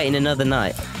 I'm not waiting another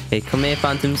night. Okay, come here,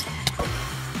 phantoms.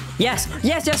 Yes!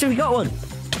 Yes, yes, we got one!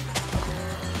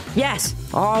 Yes!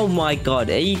 Oh my god,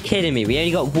 are you kidding me? We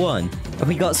only got one.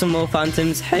 We got some more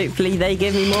phantoms. Hopefully they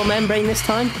give me more membrane this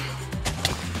time.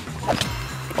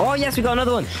 Oh yes, we got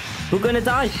another one. We're gonna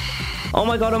die. Oh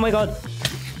my god, oh my god.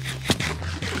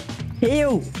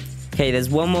 Heal. Okay, there's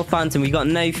one more phantom. We got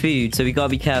no food, so we gotta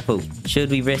be careful. Should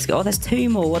we risk it? Oh, there's 2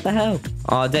 more. What the hell?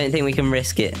 Oh, I don't think we can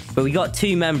risk it. But we got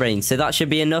 2 membranes, so that should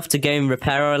be enough to go and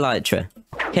repair our elytra.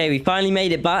 Okay, we finally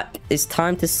made it back. It's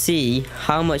time to see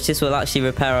how much this will actually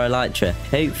repair our elytra.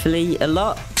 Hopefully a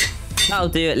lot. That'll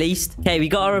do at least. Okay, we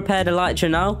got to repair the elytra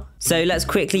now. So let's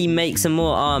quickly make some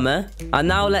more armor. And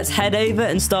now let's head over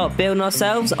and start building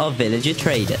ourselves our villager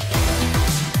trader.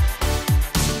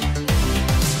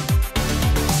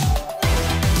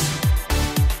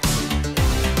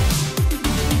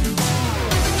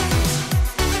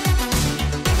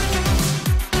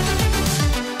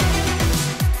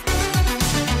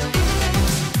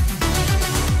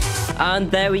 And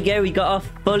there we go, we got our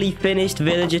fully finished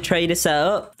villager trader set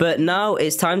up. But now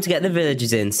it's time to get the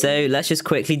villagers in, so let's just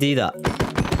quickly do that.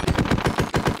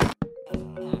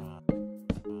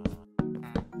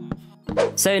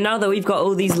 So now that we've got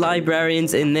all these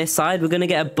librarians in this side, we're going to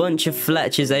get a bunch of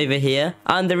Fletchers over here.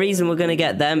 And the reason we're going to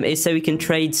get them is so we can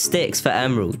trade sticks for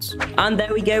emeralds. And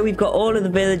there we go, we've got all of the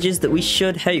villagers that we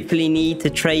should hopefully need to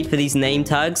trade for these name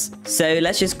tags. So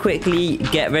let's just quickly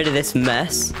get rid of this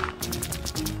mess.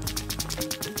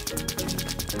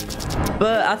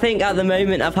 But I think at the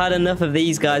moment I've had enough of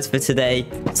these guys for today.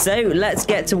 So let's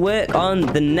get to work on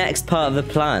the next part of the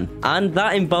plan. And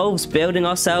that involves building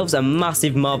ourselves a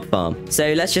massive mob farm.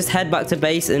 So let's just head back to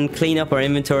base and clean up our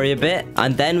inventory a bit.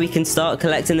 And then we can start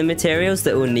collecting the materials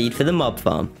that we'll need for the mob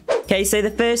farm. Okay, so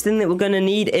the first thing that we're going to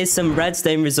need is some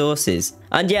redstone resources.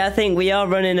 And yeah, I think we are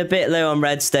running a bit low on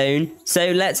redstone.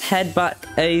 So let's head back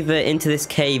over into this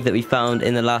cave that we found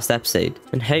in the last episode.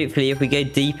 And hopefully if we go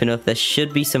deep enough, there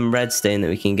should be some redstone that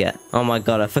we can get. Oh my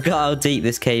god, I forgot how deep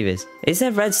this cave is. Is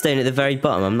there redstone at the very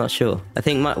bottom? I'm not sure. I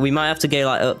think we might have to go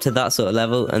like up to that sort of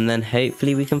level and then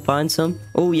hopefully we can find some.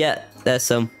 Oh yeah, there's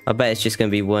some. I bet it's just going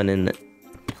to be one, isn't it?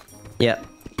 Yep.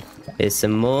 Here's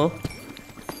some more.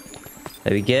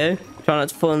 There we go. Try not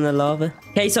to fall in the lava.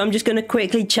 Okay, so I'm just going to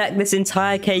quickly check this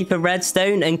entire cave for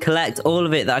redstone and collect all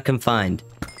of it that I can find.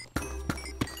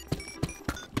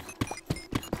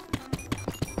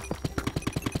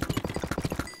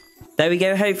 There we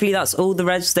go. Hopefully that's all the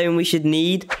redstone we should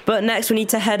need. But next we need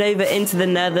to head over into the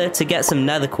nether to get some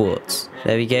nether quartz.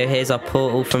 There we go. Here's our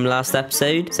portal from last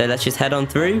episode. So let's just head on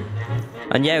through.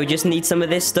 And yeah, we just need some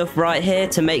of this stuff right here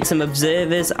to make some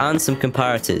observers and some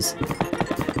comparators.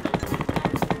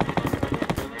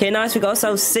 Okay, nice, we got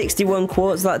ourselves 61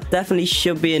 quartz, that definitely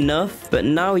should be enough. But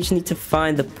now we just need to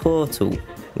find the portal.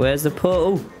 Where's the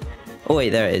portal? Oh wait,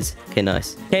 there it is. Okay,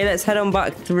 nice. Okay, let's head on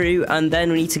back through and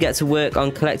then we need to get to work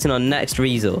on collecting our next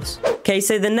resource. Okay,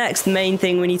 so the next main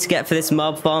thing we need to get for this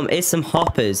mob farm is some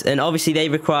hoppers. And obviously they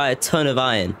require a ton of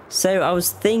iron. So I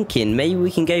was thinking maybe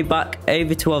we can go back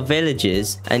over to our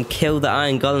villagers and kill the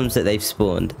iron golems that they've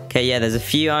spawned. Okay, yeah, there's a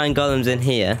few iron golems in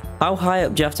here. How high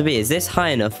up do you have to be? Is this high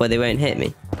enough where they won't hit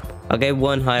me? I'll go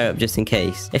one higher up just in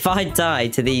case. If I die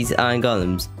to these iron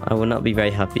golems, I will not be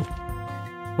very happy.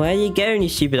 Where are you going, you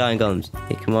stupid iron golems?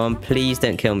 Okay, come on, please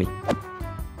don't kill me.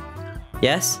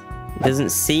 Yes? It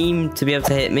doesn't seem to be able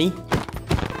to hit me.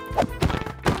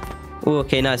 Oh,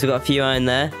 okay, nice. We've got a few iron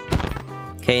there.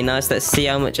 Okay, nice. Let's see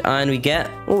how much iron we get.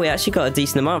 Oh, we actually got a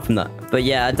decent amount from that. But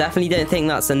yeah, I definitely don't think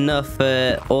that's enough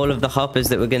for all of the hoppers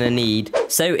that we're going to need.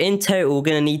 So in total, we're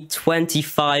going to need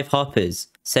 25 hoppers.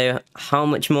 So how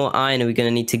much more iron are we going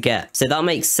to need to get? So that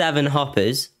makes 7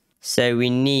 hoppers. So we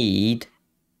need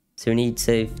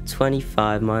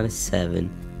 25 minus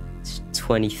 7. It's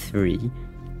 23.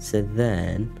 So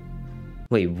then...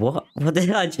 Wait, what? What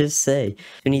did I just say?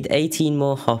 We need 18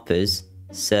 more hoppers.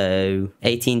 So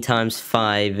 18 times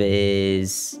 5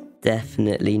 is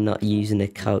definitely not using a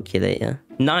calculator.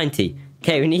 90.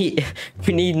 Okay, we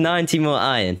need 90 more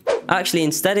iron. Actually,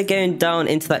 instead of going down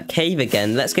into that cave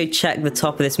again, let's go check the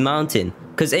top of this mountain.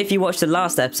 Because if you watched the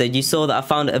last episode, you saw that I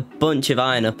found a bunch of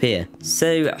iron up here.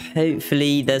 So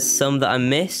hopefully there's some that I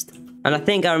missed. And I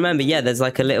think I remember, yeah, there's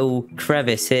like a little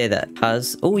crevice here that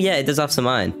has... Oh yeah, it does have some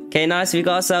iron. Okay, nice. We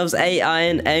got ourselves 8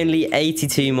 iron, only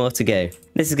 82 more to go.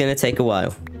 This is going to take a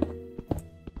while.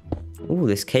 Oh,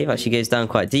 this cave actually goes down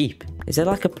quite deep. Is there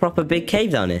like a proper big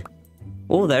cave down here?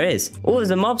 Oh, there is. Oh,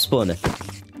 there's a mob spawner.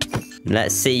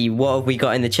 Let's see, what have we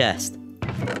got in the chest?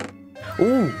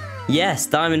 Oh, yes,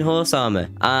 diamond horse armor.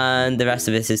 And the rest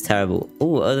of this is terrible.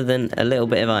 Oh, other than a little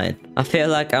bit of iron. I feel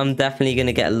like I'm definitely going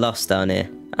to get lost down here.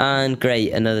 And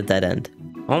great, another dead end.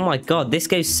 Oh my god, this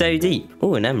goes so deep.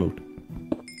 Oh, an emerald.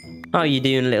 How are you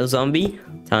doing, little zombie?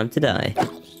 Time to die.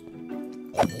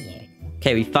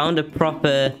 Okay, we found a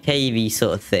proper cavey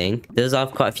sort of thing. It does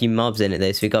have quite a few mobs in it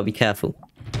though, so we gotta be careful.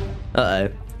 Uh-oh.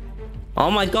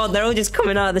 Oh my god, they're all just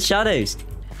coming out of the shadows.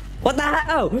 What the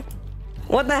hell?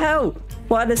 What the hell?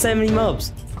 Why are there so many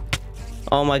mobs?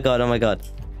 Oh my god, oh my god.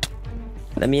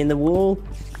 Let me in the wall.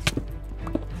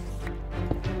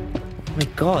 Oh my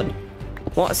god.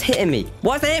 What's hitting me?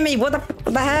 What's hitting me? What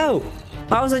the hell?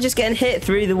 How was I just getting hit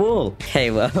through the wall?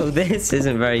 Okay, well, this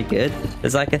isn't very good.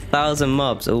 There's like 1,000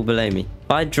 mobs all below me.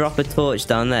 If I drop a torch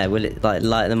down there, will it like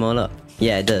light them all up?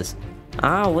 Yeah, it does.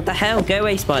 Ow, what the hell? Go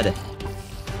away, spider.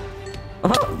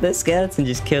 Oh, the skeleton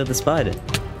just killed the spider.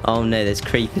 Oh no, there's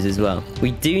creepers as well.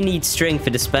 We do need string for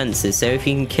dispensers, so if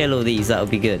you can kill all these, that'll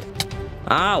be good.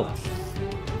 Ow!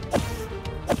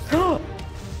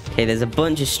 Okay, there's a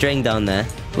bunch of string down there.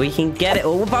 We can get it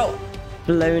all about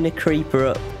blowing a creeper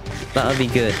up. That'll be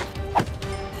good.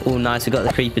 Oh, nice. We got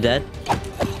the creeper dead.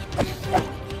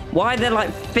 Why are there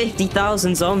like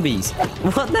 50,000 zombies?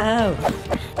 What the hell?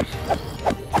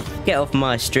 Get off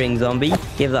my string, zombie.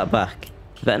 Give that back.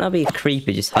 Better not be a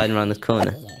creeper just hiding around the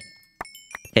corner.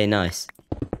 Okay, nice.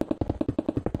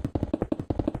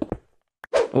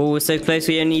 Oh, we're so close.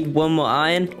 We only need one more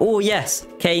iron. Oh, yes.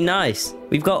 Okay, nice.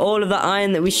 We've got all of the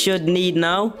iron that we should need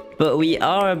now, but we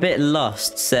are a bit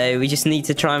lost, so we just need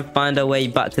to try and find our way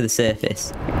back to the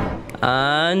surface.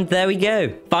 And there we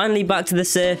go. Finally back to the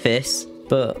surface,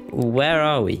 but where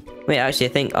are we? Wait, actually, I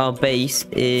think our base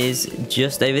is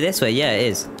just over this way. Yeah, it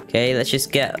is. Okay, let's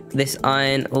just get this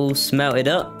iron all smelted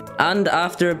up. And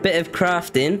after a bit of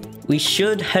crafting, we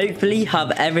should hopefully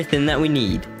have everything that we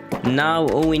need. Now,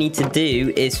 all we need to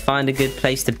do is find a good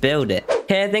place to build it.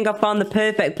 Okay, I think I found the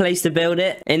perfect place to build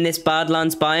it in this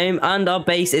Badlands biome. And our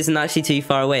base isn't actually too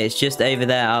far away. It's just over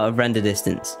there out of render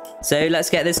distance. So let's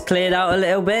get this cleared out a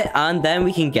little bit and then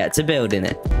we can get to building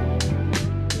it.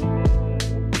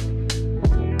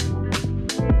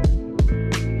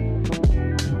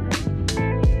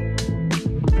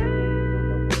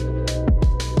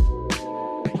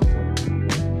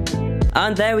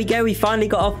 And there we go, we finally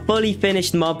got our fully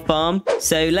finished mob farm.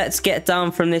 So let's get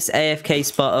down from this AFK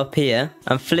spot up here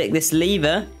and flick this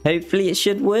lever. Hopefully it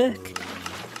should work.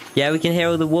 Yeah, we can hear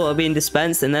all the water being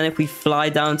dispensed. And then if we fly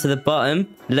down to the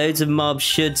bottom, loads of mobs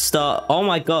should start. Oh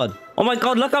my god. Oh my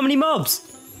god, look how many mobs.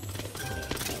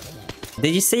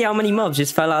 Did you see how many mobs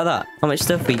just fell out of that? How much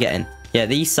stuff are we getting? Yeah,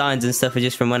 these signs and stuff are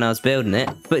just from when I was building it.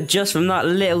 But just from that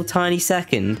little tiny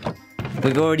second,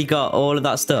 we've already got all of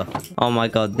that stuff. Oh my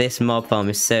god, this mob farm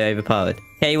is so overpowered.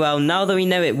 Okay, well, now that we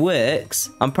know it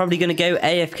works, I'm probably going to go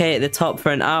AFK at the top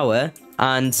for an hour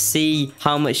and see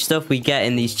how much stuff we get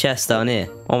in these chests down here.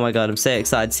 Oh my god, I'm so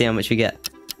excited to see how much we get.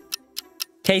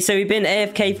 Okay, so we've been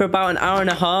AFK for about an hour and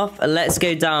a half. Let's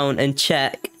go down and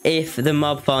check if the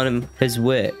mob farm has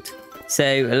worked.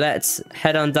 So let's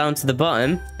head on down to the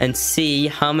bottom and see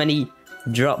how many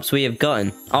drops we have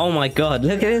gotten. Oh my god,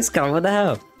 look at this guy. What the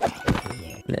hell?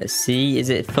 Let's see, is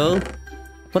it full?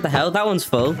 What the hell? That one's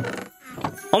full.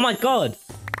 Oh my god!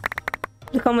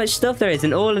 Look how much stuff there is,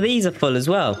 and all of these are full as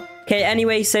well. Okay,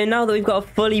 anyway, so now that we've got a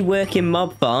fully working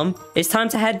mob farm, it's time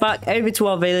to head back over to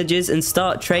our villages and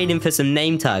start trading for some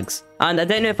name tags. And I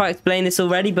don't know if I explained this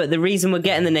already, but the reason we're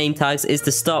getting the name tags is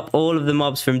to stop all of the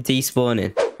mobs from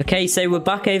despawning. Okay, so we're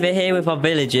back over here with our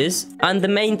villagers, and the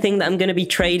main thing that I'm going to be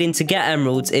trading to get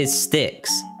emeralds is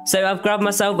sticks. So I've grabbed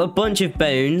myself a bunch of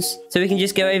bones, so we can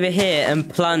just go over here and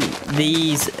plant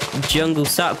these jungle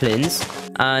saplings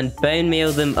and bone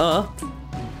meal them up.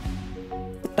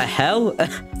 What the hell?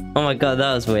 Oh my god,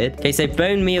 that was weird. Okay, so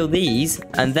bone meal these,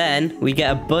 and then we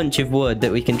get a bunch of wood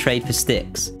that we can trade for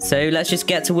sticks. So let's just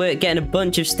get to work getting a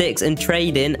bunch of sticks and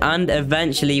trading, and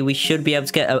eventually we should be able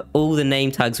to get all the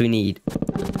name tags we need.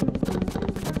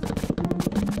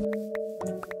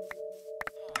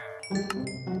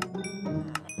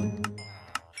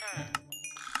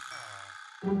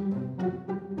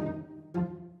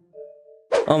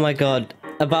 Oh my god,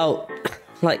 about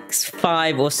like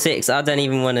 5 or 6, I don't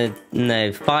even want to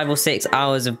know, 5 or 6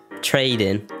 hours of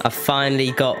trading, I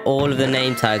finally got all of the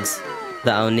name tags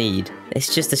that I'll need.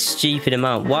 It's just a stupid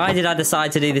amount. Why did I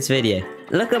decide to do this video?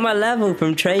 Look at my level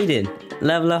from trading.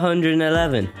 Level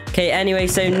 111. Okay, anyway,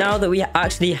 so now that we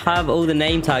actually have all the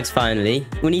name tags finally,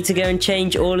 we need to go and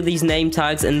change all of these name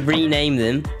tags and rename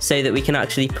them so that we can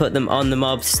actually put them on the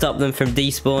mobs, stop them from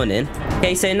despawning.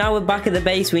 Okay, so now we're back at the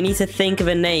base. We need to think of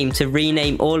a name to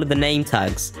rename all of the name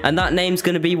tags. And that name's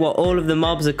going to be what all of the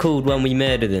mobs are called when we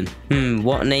murder them.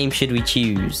 What name should we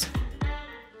choose?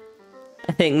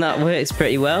 I think that works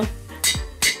pretty well.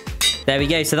 There we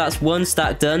go. So that's one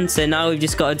stack done. So now we've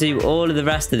just got to do all of the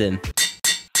rest of them.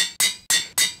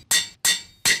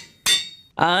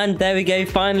 And there we go,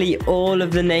 finally all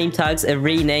of the name tags are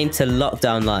renamed to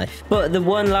LockDownLife. But the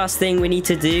one last thing we need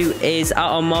to do is, at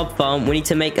our mob farm, we need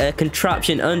to make a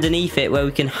contraption underneath it where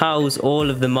we can house all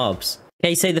of the mobs.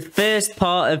 Okay, so the first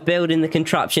part of building the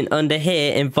contraption under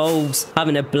here involves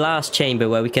having a blast chamber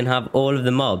where we can have all of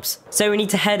the mobs. So we need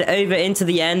to head over into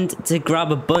the end to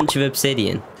grab a bunch of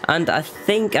obsidian. And I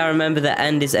think I remember the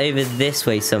end is over this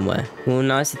way somewhere. Well,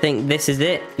 nice. I think this is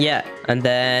it. Yeah. And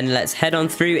then let's head on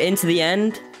through into the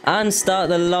end and start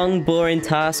the long, boring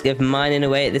task of mining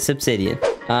away at this obsidian.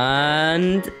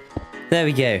 And there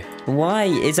we go. Why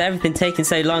is everything taking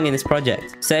so long in this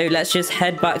project? So let's just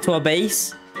head back to our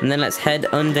base. And then let's head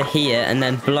under here and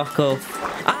then block off.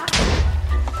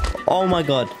 Ah! Oh my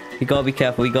god. We gotta be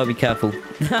careful. We gotta be careful.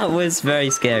 That was very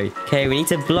scary. Okay, we need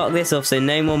to block this off so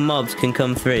no more mobs can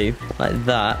come through. Like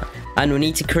that. And we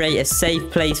need to create a safe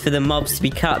place for the mobs to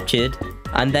be captured.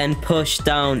 And then push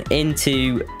down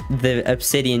into the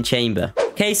obsidian chamber.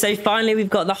 Okay, so finally we've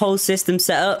got the whole system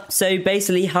set up. So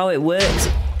basically how it works...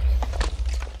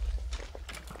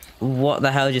 What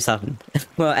the hell just happened?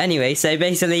 Well, anyway, so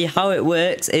basically how it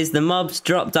works is the mobs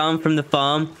drop down from the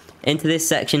farm into this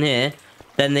section here.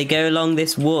 Then they go along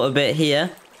this water bit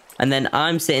here. And then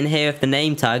I'm sitting here with the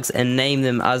name tags and name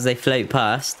them as they float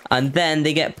past. And then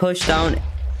they get pushed down.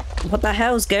 What the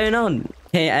hell's going on?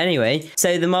 Okay, anyway,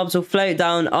 so the mobs will float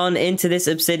down on into this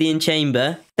obsidian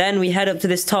chamber. Then we head up to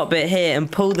this top bit here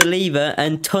and pull the lever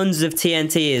and tons of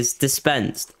TNT is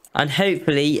dispensed. And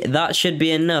hopefully that should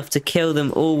be enough to kill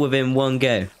them all within one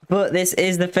go. But this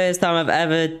is the first time I've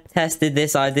ever tested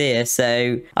this idea,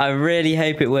 so I really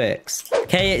hope it works.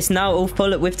 Okay, it's now all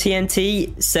full up with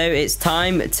TNT, so it's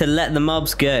time to let the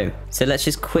mobs go. So let's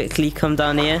just quickly come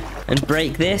down here and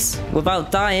break this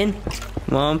without dying.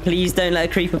 Come on, please don't let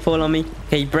a creeper fall on me.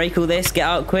 Okay, break all this, get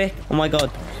out quick. Oh my god.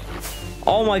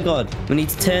 Oh my god. We need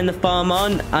to turn the farm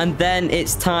on, and then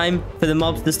it's time for the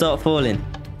mobs to start falling.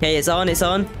 Okay, it's on, it's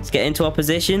on. Let's get into our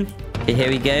position. Okay, here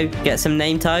we go. Get some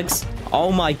name tags.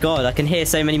 Oh my god, I can hear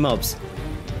so many mobs.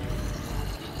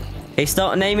 Okay,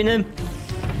 start naming them.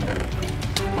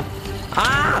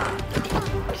 Ah!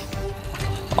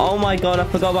 Oh my god, I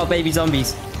forgot about baby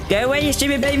zombies. Go away, you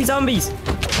stupid baby zombies!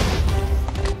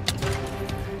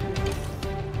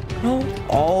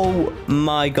 Oh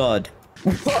my god.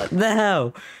 What the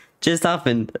hell just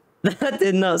happened? That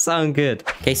did not sound good.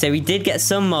 Okay, so we did get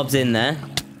some mobs in there.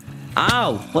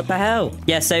 Ow! What the hell?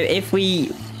 Yeah, so if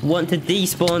we want to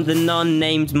despawn the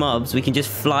non-named mobs, we can just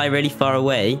fly really far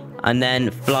away and then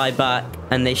fly back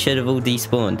and they should have all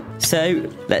despawned.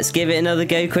 So let's give it another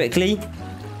go quickly.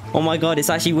 Oh my god, it's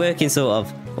actually working sort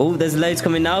of. Oh, there's loads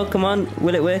coming now. Come on,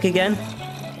 will it work again?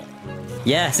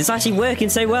 Yes, it's actually working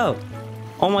so well.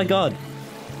 Oh my god.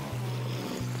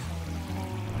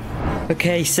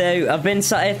 Okay, so I've been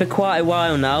sat here for quite a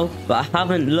while now, but I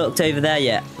haven't looked over there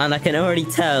yet, and I can already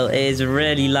tell it is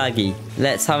really laggy.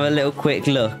 Let's have a little quick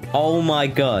look. Oh my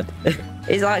god.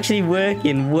 It's actually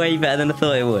working way better than I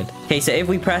thought it would. Okay, so if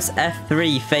we press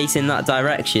F3 facing that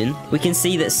direction, we can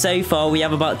see that so far we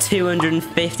have about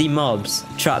 250 mobs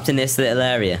trapped in this little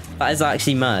area. That is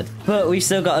actually mad. But we've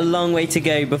still got a long way to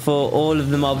go before all of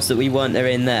the mobs that we want are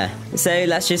in there. So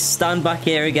let's just stand back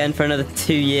here again for another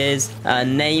 2 years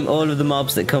and name all of the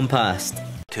mobs that come past.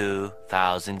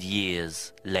 2,000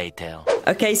 years later.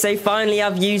 Okay, so finally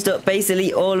I've used up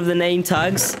basically all of the name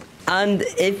tags. And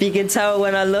if you can tell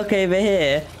when I look over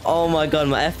here, oh my god,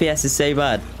 my FPS is so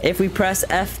bad. If we press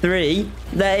F3,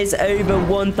 there is over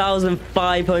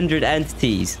 1,500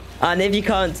 entities. And if you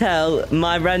can't tell,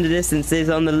 my render distance is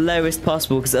on the lowest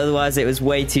possible because otherwise it was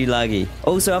way too laggy.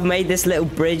 Also, I've made this little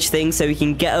bridge thing so we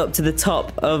can get up to the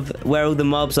top of where all the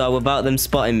mobs are without them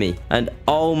spotting me. And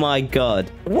oh my god,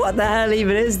 what the hell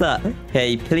even is that?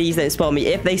 Okay, please don't spot me.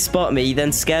 If they spot me,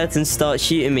 then skeletons start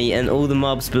shooting me and all the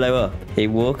mobs blow up. Okay,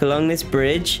 walk along this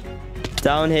bridge,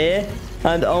 down here.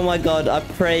 And oh my god, I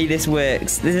pray this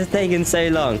works. This is taking so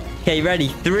long. Okay, ready?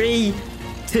 3,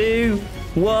 2,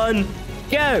 1...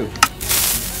 Go!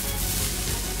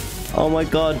 Oh my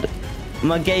god,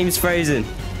 my game's frozen.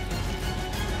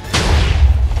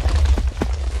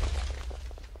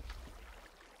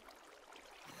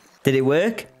 Did it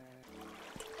work?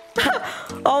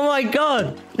 Oh my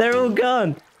god, they're all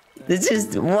gone. It's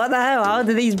just, what the hell? How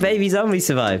do these baby zombies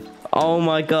survive? Oh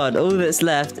my god, all that's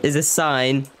left is a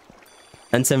sign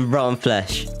and some rotten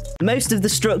flesh. Most of the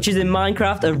structures in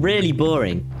Minecraft are really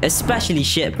boring, especially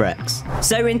shipwrecks.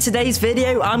 So in today's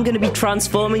video, I'm going to be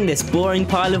transforming this boring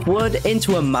pile of wood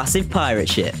into a massive pirate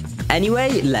ship.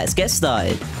 Anyway, let's get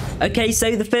started. Okay,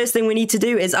 so the first thing we need to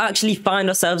do is actually find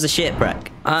ourselves a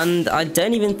shipwreck. And I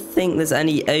don't even think there's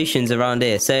any oceans around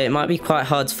here, so it might be quite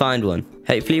hard to find one.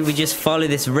 Hopefully, if we just follow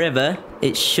this river,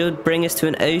 it should bring us to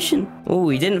an ocean. Oh,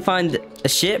 we didn't find a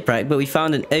shipwreck, but we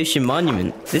found an ocean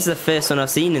monument. This is the first one I've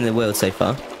seen in the world so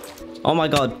far. Oh my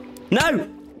god. No!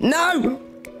 No!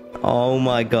 Oh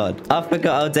my god. I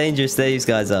forgot how dangerous these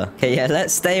guys are. Okay, yeah,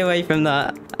 let's stay away from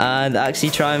that and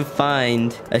actually try and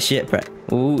find a shipwreck.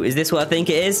 Ooh, is this what I think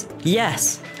it is?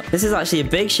 Yes! This is actually a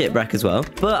big shipwreck as well.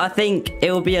 But I think it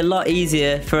will be a lot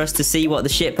easier for us to see what the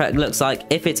shipwreck looks like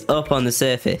if it's up on the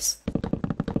surface.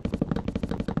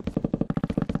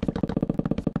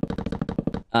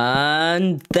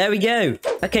 And there we go.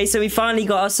 Okay, so we finally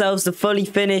got ourselves the fully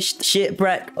finished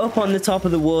shipwreck up on the top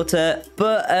of the water.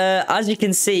 But as you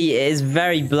can see, it is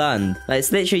very bland. Like,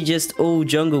 it's literally just all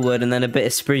jungle wood and then a bit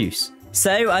of spruce.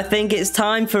 So I think it's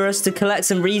time for us to collect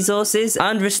some resources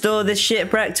and restore this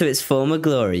shipwreck to its former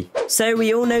glory. So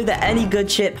we all know that any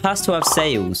good ship has to have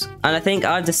sails. And I think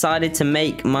I've decided to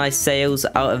make my sails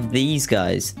out of these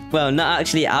guys. Well, not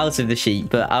actually out of the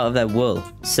sheep, but out of their wool.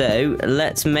 So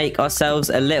let's make ourselves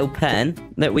a little pen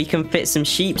that we can fit some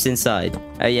sheeps inside.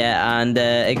 Oh yeah, and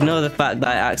ignore the fact that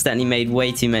I accidentally made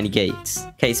way too many gates.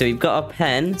 Okay, so we've got our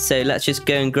pen. So let's just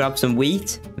go and grab some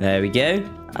wheat. There we go.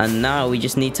 And now we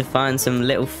just need to find some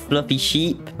little fluffy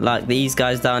sheep like these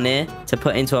guys down here to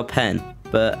put into our pen.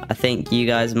 But I think you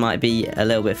guys might be a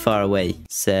little bit far away.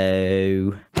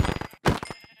 So...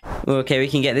 okay, we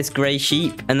can get this grey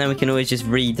sheep and then we can always just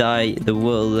re-dye the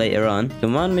wool later on.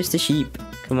 Come on, Mr. Sheep.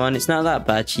 Come on, it's not that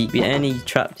bad, sheep. You're only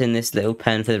trapped in this little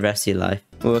pen for the rest of your life.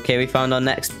 Okay, we found our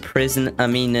next resident.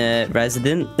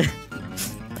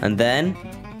 And then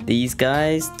these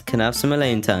guys can have some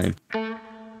alone time.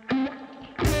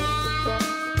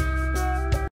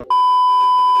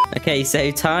 Okay, so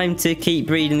time to keep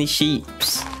breeding these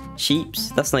sheeps.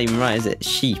 Sheeps? That's not even right, is it?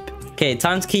 Sheep. Okay,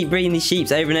 time to keep breeding these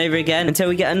sheeps over and over again until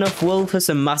we get enough wool for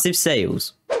some massive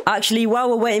sails. Actually, while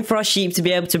we're waiting for our sheep to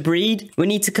be able to breed, we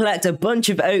need to collect a bunch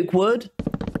of oak wood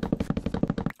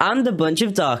and a bunch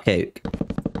of dark oak.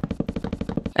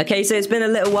 Okay, so it's been a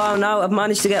little while now. I've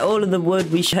managed to get all of the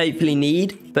wood we should hopefully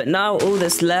need. But now all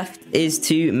that's left is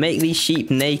to make these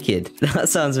sheep naked. That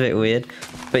sounds a bit weird.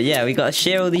 But yeah, we got to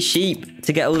shear all these sheep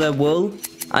to get all their wool.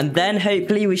 And then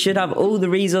hopefully we should have all the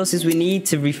resources we need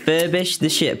to refurbish the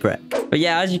shipwreck. But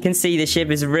yeah, as you can see, the ship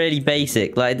is really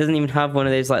basic. Like, it doesn't even have one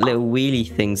of those like little wheelie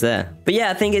things there. But yeah,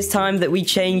 I think it's time that we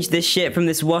change this ship from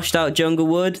this washed out jungle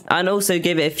wood and also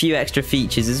give it a few extra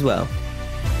features as well.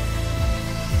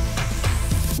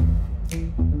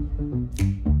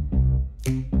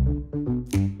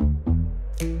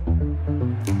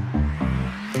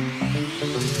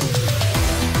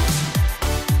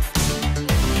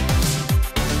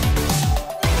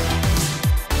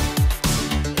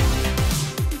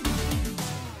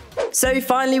 So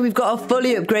finally, we've got a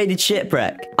fully upgraded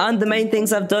shipwreck. And the main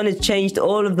things I've done is changed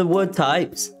all of the wood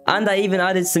types. And I even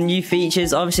added some new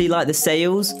features, obviously like the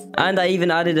sails. And I even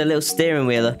added a little steering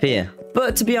wheel up here.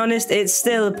 But to be honest, it's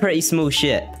still a pretty small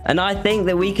ship. And I think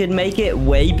that we could make it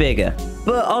way bigger.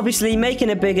 But obviously,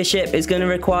 making a bigger ship is going to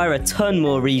require a ton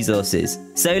more resources.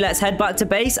 So let's head back to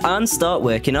base and start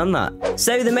working on that.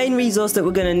 So the main resource that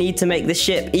we're going to need to make the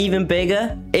ship even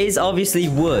bigger is obviously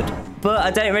wood. But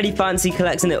I don't really fancy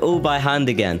collecting it all by hand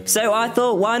again. So I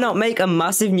thought, why not make a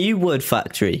massive new wood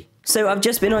factory? So I've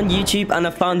just been on YouTube and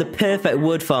I found the perfect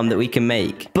wood farm that we can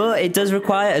make. But it does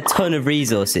require a ton of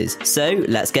resources. So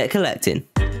let's get collecting.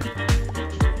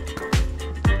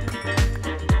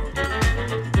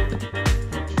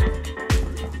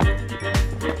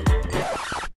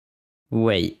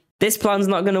 Wait, this plan's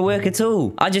not going to work at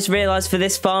all. I just realized for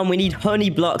this farm we need honey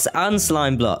blocks and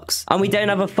slime blocks. And we don't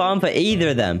have a farm for either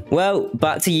of them. Well,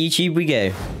 back to YouTube we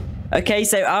go. Okay,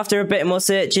 so after a bit more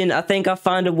searching, I think I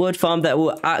found a wood farm that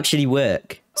will actually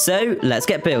work. So, let's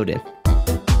get building.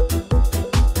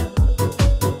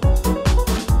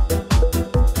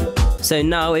 So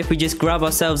now, if we just grab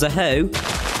ourselves a hoe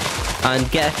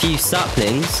and get a few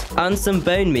saplings and some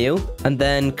bone meal, and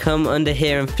then come under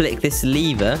here and flick this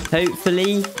lever,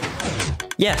 hopefully,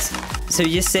 yes. So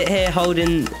you just sit here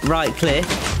holding right click,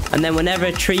 and then whenever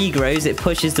a tree grows, it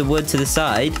pushes the wood to the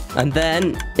side. And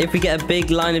then if we get a big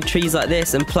line of trees like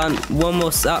this and plant one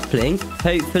more sapling,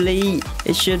 hopefully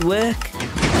it should work.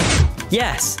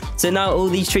 Yes! So now all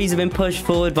these trees have been pushed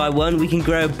forward by one, we can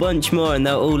grow a bunch more and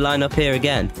they'll all line up here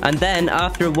again. And then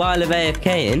after a while of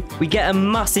AFKing, we get a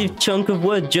massive chunk of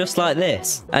wood just like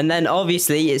this. And then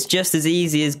obviously it's just as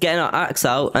easy as getting our axe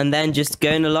out and then just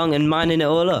going along and mining it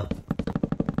all up.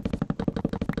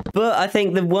 But I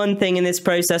think the one thing in this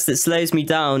process that slows me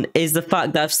down is the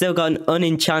fact that I've still got an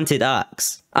unenchanted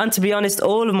axe. And to be honest,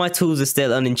 all of my tools are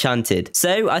still unenchanted.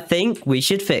 So I think we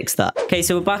should fix that. Okay,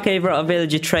 so we're back over at our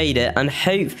villager trader and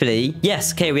hopefully,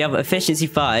 yes, okay, we have efficiency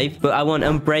 5, but I want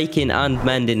unbreaking and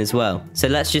mending as well. So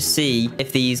let's just see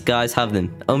if these guys have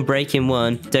them. Unbreaking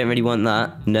 1, don't really want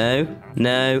that. No,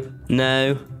 no,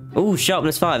 no. Oh,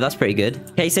 sharpness 5. That's pretty good.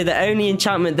 Okay, so the only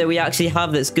enchantment that we actually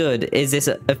have that's good is this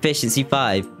efficiency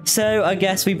 5. So I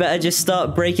guess we better just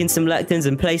start breaking some lectins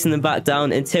and placing them back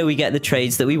down until we get the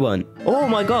trades that we want. Oh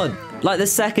my god. Like the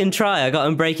second try, I got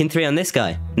unbreaking 3 on this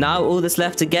guy. Now all that's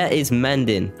left to get is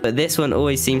mending. But this one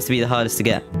always seems to be the hardest to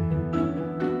get.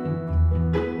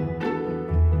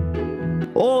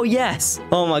 Oh, yes.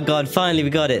 Oh, my God. Finally,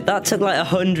 we got it. That took like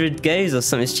 100 goes or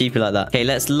something stupid like that. Okay,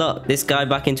 let's lock this guy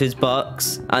back into his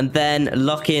box and then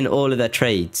lock in all of their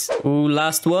trades. Ooh,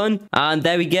 last one. And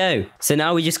there we go. So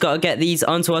now we just got to get these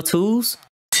onto our tools.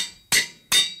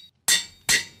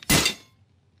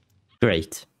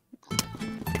 Great.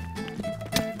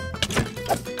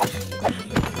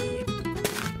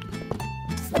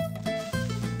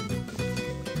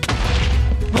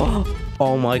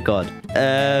 Oh my god.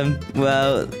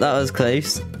 Well, that was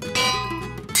close.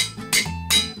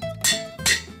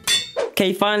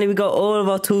 Okay, finally we got all of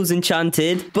our tools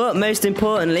enchanted, but most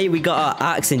importantly, we got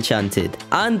our axe enchanted.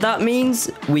 And that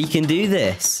means we can do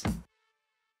this.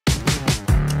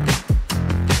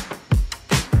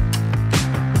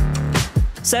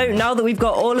 So now that we've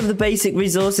got all of the basic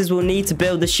resources we'll need to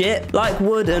build the ship, like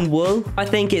wood and wool, I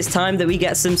think it's time that we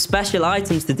get some special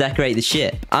items to decorate the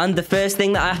ship. And the first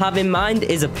thing that I have in mind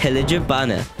is a pillager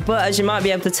banner. But as you might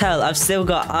be able to tell, I've still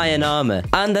got iron armor.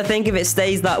 And I think if it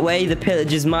stays that way, the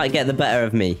pillagers might get the better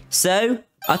of me. So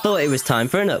I thought it was time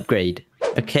for an upgrade.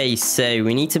 Okay, so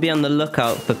we need to be on the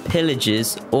lookout for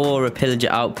pillagers or a pillager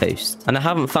outpost. And I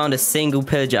haven't found a single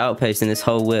pillager outpost in this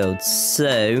whole world.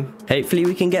 So hopefully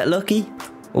we can get lucky.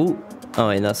 Oh,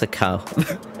 wait, that's a cow.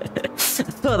 I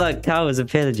thought that cow was a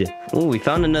pillager. Oh, we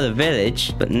found another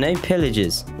village, but no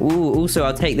pillagers. Oh, also,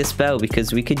 I'll take the spell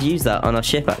because we could use that on our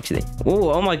ship, actually.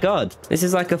 Oh my god. This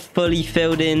is like a fully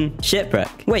filled in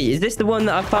shipwreck. Wait, is this the one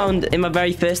that I found in my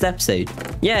very first episode?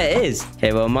 Yeah, it is.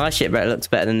 Okay, well, my shipwreck looks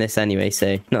better than this anyway,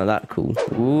 so not that cool.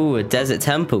 Ooh, a desert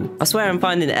temple. I swear I'm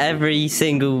finding every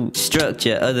single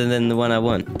structure other than the one I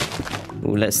want.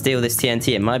 Ooh, let's steal this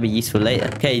TNT. It might be useful later.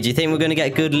 Okay, do you think we're going to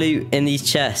get good loot in these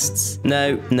chests?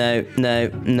 No.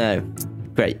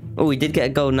 Great. Oh, we did get a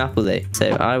golden apple though,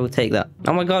 so I will take that.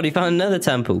 Oh my god, we found another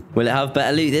temple. Will it have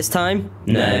better loot this time?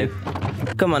 No.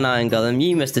 Come on, Iron Golem.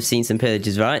 You must have seen some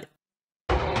pillagers, right?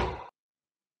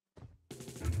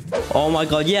 Oh my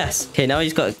god, yes. Okay, now we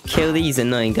just got to kill these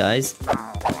annoying guys.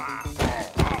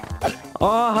 Oh,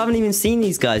 I haven't even seen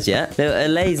these guys yet. They're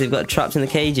lazy. They've got trapped in the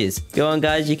cages. Go on,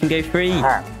 guys. You can go free.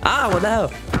 Ah, what the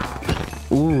hell?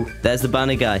 Ooh, there's the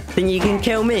banner guy. Think you can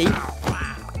kill me?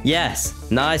 Yes.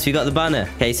 Nice. We got the banner.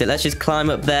 Okay, so let's just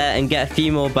climb up there and get a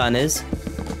few more banners.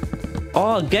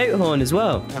 Oh, goat horn as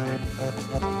well.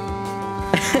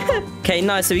 Okay,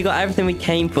 nice. So we got everything we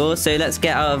came for. So let's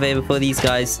get out of here before these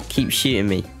guys keep shooting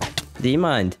me. Do you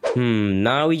mind?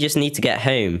 Now we just need to get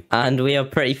home. And we are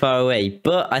pretty far away.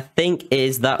 But I think it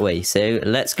is that way. So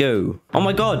let's go. Oh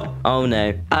my god. Oh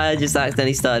no. I just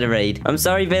accidentally started a raid. I'm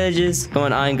sorry, villagers. Come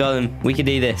on, Iron Golem. We can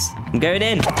do this. I'm going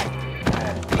in.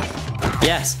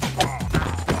 Yes.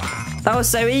 That was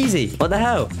so easy. What the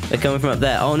hell? They're coming from up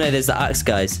there. Oh no, there's the axe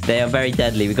guys. They are very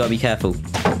deadly. We've got to be careful.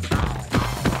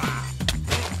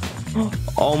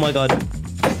 Oh my god.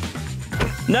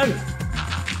 No.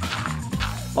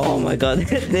 Oh my god,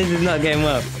 this is not going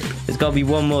well. There's got to be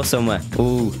one more somewhere.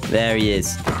 Ooh, there he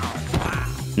is.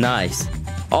 Nice.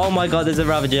 Oh my god, there's a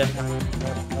Ravager.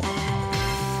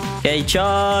 Okay,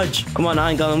 charge. Come on,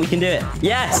 Iron Golem, we can do it.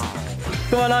 Yes.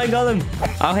 Come on, Iron Golem.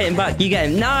 I'll hit him back. You get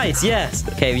him. Nice, yes.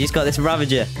 Okay, we just got this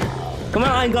Ravager. Come on,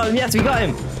 Iron Golem. Yes, we got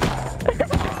him.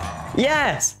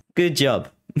 Yes. Good job.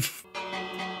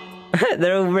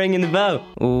 They're all ringing the bell.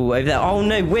 Oh, over there. Oh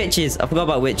no, witches. I forgot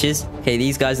about witches. Okay,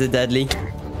 these guys are deadly.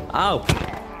 Ow.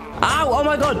 Ow. Oh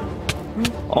my god.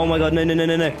 Oh my god.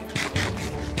 No.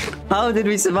 How did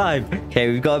we survive? Okay,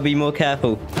 we've got to be more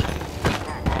careful.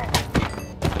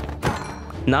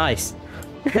 Nice.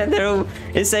 They're all...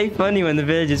 It's so funny when the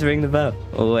villagers ring the bell.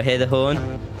 Oh, I hear the horn.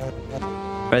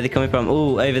 Where are they coming from?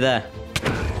 Oh, over there.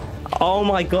 Oh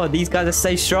my god, these guys are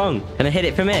so strong. Can I hit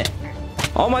it from here?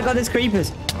 Oh my god, there's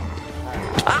creepers.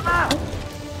 Ah!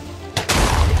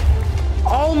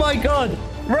 Oh my god!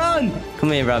 Run!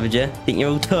 Come here, Ravager. Think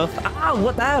you're all tough. Ow,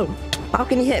 what the hell? How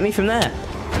can he hit me from there?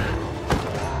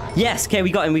 Yes, okay,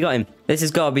 we got him. This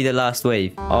has got to be the last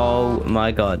wave. Oh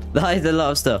my god. That is a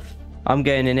lot of stuff. I'm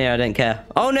going in here, I don't care.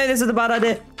 Oh no, this is a bad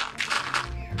idea.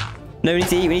 No, we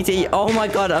need to eat. Oh my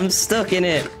god, I'm stuck in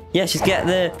here. Yes, just get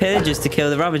the pillagers to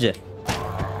kill the Ravager.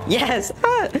 Yes!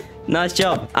 Nice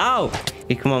job. Ow!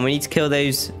 Okay, come on, we need to kill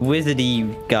those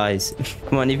wizardy guys.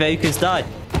 Come on, evokers, die.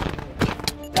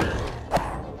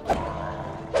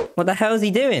 What the hell is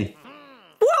he doing?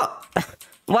 What?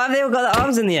 Why have they all got their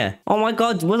arms in the air? Oh my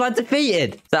god, was I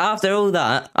defeated? So after all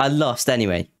that, I lost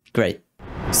anyway. Great.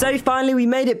 So finally we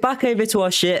made it back over to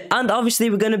our ship, and obviously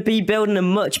we're going to be building a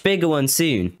much bigger one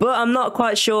soon. But I'm not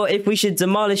quite sure if we should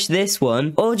demolish this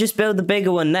one or just build the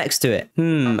bigger one next to it.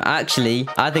 Actually,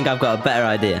 I think I've got a better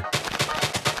idea.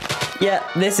 Yeah,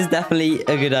 this is definitely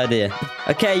a good idea.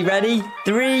 Okay, ready?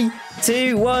 3,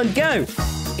 2, 1, go!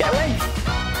 Get away!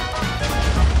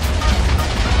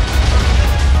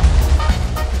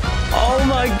 Oh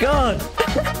my god!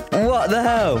 What the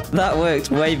hell? That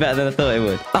worked way better than I thought it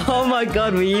would. Oh my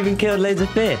god, we even killed loads of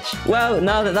fish. Well,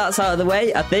 now that that's out of the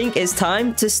way, I think it's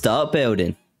time to start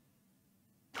building.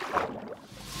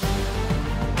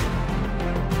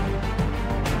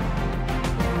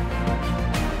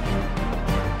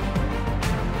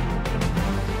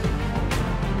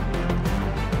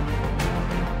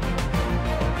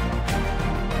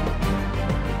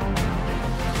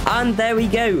 And there we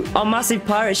go. Our massive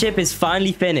pirate ship is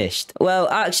finally finished. Well,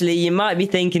 actually, you might be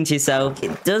thinking to yourself,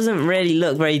 it doesn't really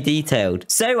look very detailed.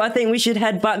 So I think we should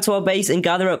head back to our base and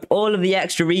gather up all of the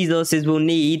extra resources we'll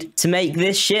need to make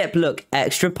this ship look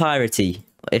extra piratey.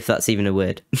 If that's even a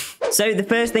word. So the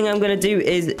first thing I'm going to do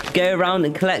is go around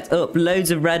and collect up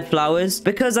loads of red flowers,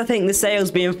 because I think the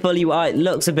sails being fully white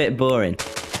looks a bit boring.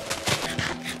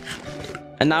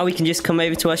 And now we can just come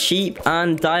over to our sheep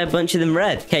and dye a bunch of them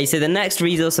red. Okay, so the next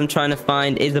resource I'm trying to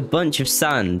find is a bunch of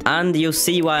sand. And you'll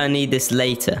see why I need this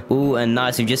later. Ooh, and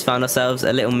nice, we've just found ourselves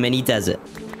a little mini desert.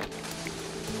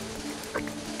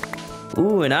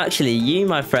 Ooh, and actually, you,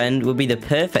 my friend, will be the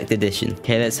perfect addition.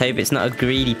 Okay, let's hope it's not a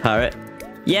greedy parrot.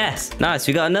 Yes, nice,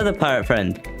 we got another pirate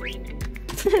friend.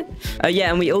 Oh yeah,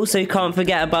 and we also can't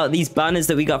forget about these banners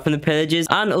that we got from the pillagers,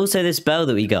 and also this bell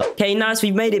that we got. Okay, nice,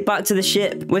 we've made it back to the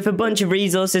ship with a bunch of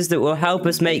resources that will help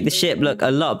us make the ship look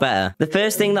a lot better. The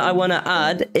first thing that I want to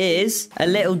add is a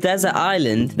little desert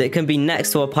island that can be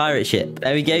next to our pirate ship.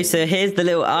 There we go, so here's the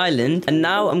little island, and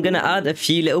now I'm going to add a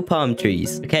few little palm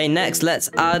trees. Okay, next, let's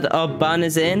add our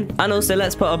banners in, and also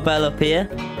let's put our bell up here.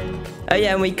 Oh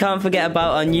yeah, and we can't forget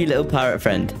about our new little pirate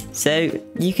friend. So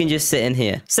you can just sit in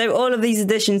here. So all of these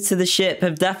additions to the ship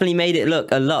have definitely made it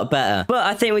look a lot better. But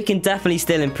I think we can definitely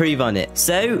still improve on it.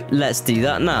 So let's do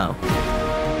that now.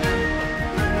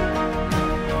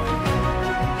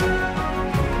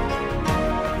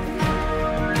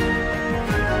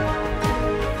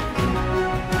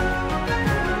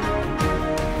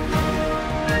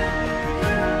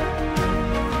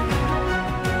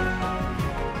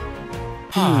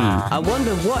 I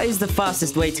wonder what is the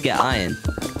fastest way to get iron?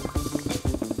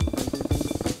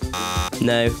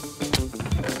 No.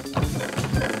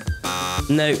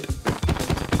 Nope.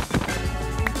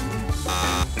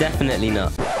 Definitely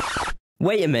not.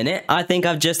 Wait a minute, I think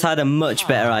I've just had a much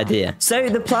better idea. So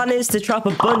the plan is to trap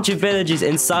a bunch of villagers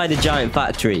inside a giant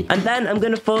factory, and then I'm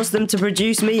going to force them to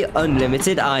produce me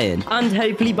unlimited iron. And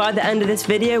hopefully by the end of this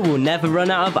video, we'll never run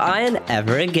out of iron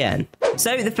ever again.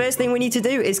 So the first thing we need to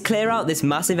do is clear out this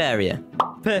massive area.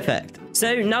 Perfect.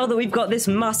 So now that we've got this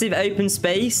massive open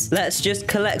space, let's just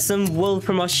collect some wool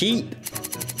from our sheep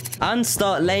and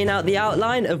start laying out the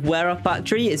outline of where our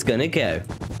factory is going to go.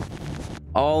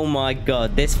 Oh my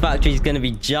god, this factory is going to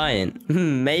be giant.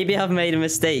 Maybe I've made a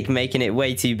mistake making it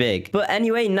way too big. But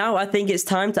anyway, now I think it's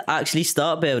time to actually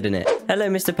start building it. Hello,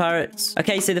 Mr. Parrots.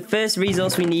 Okay, so the first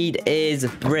resource we need is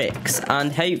bricks,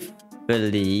 and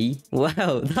hopefully...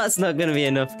 Well, that's not going to be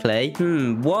enough clay.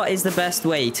 What is the best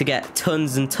way to get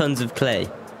tons and tons of clay?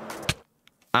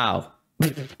 Ow.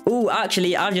 Oh,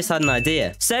 actually, I've just had an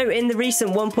idea. So, in the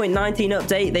recent 1.19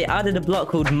 update, they added a block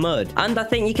called mud. And I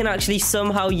think you can actually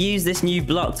somehow use this new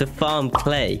block to farm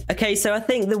clay. Okay, so I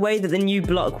think the way that the new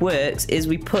block works is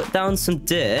we put down some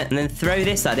dirt and then throw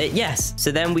this at it. Yes.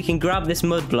 So then we can grab this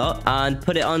mud block and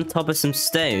put it on top of some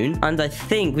stone. And I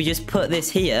think we just put this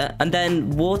here and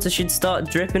then water should start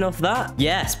dripping off that.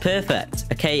 Yes, perfect.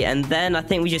 Okay, and then I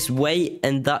think we just wait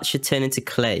and that should turn into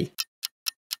clay.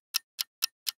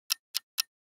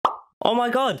 Oh my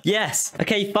god, yes.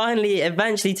 Okay, finally, it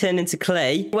eventually turned into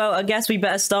clay. Well, I guess we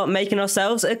better start making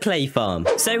ourselves a clay farm.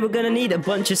 So we're going to need a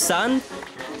bunch of sand,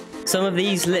 some of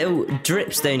these little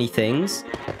dripstony things,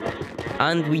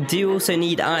 and we do also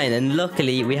need iron, and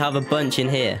luckily we have a bunch in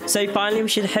here. So finally, we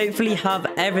should hopefully have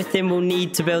everything we'll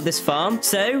need to build this farm.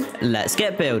 So let's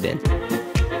get building.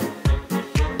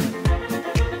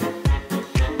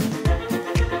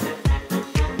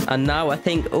 And now I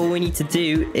think all we need to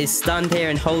do is stand here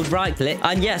and hold right click.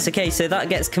 And yes, okay, so that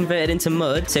gets converted into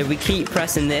mud. So we keep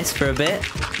pressing this for a bit.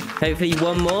 Hopefully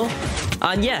one more.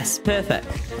 And yes, perfect.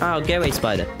 Oh, go away,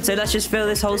 spider. So let's just fill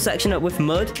this whole section up with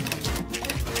mud.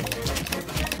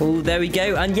 Oh, there we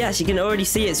go. And yes, you can already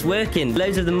see it's working.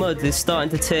 Loads of the mud is starting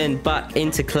to turn back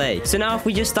into clay. So now if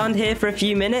we just stand here for a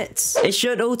few minutes, it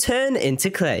should all turn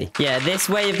into clay. Yeah, this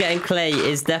way of getting clay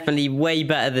is definitely way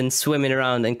better than swimming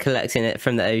around and collecting it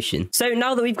from the ocean. So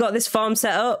now that we've got this farm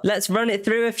set up, let's run it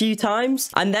through a few times,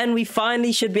 and then we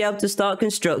finally should be able to start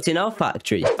constructing our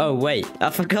factory. Oh, wait. I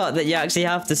forgot that you actually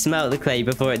have to smelt the clay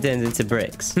before it turns into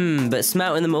bricks. But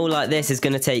smelting them all like this is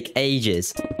going to take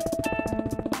ages.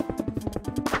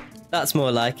 That's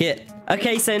more like it.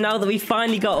 Okay, so now that we've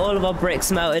finally got all of our bricks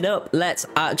smelted up, let's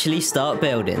actually start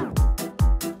building.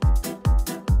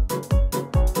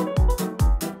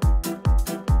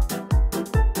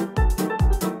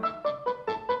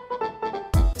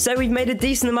 So we've made a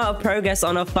decent amount of progress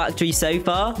on our factory so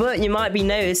far, but you might be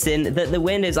noticing that the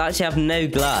windows actually have no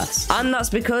glass. And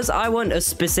that's because I want a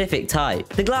specific type.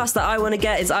 The glass that I want to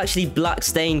get is actually black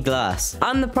stained glass.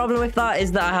 And the problem with that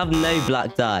is that I have no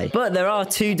black dye. But there are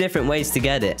two different ways to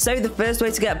get it. So the first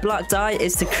way to get black dye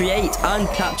is to create and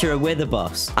capture a wither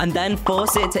boss, and then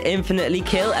force it to infinitely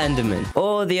kill endermen.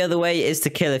 Or the other way is to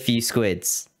kill a few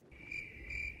squids.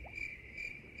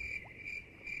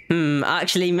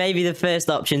 Actually, maybe the first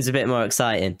option's a bit more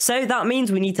exciting. So that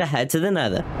means we need to head to the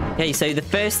nether. Okay, so the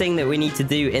first thing that we need to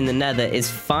do in the nether is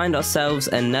find ourselves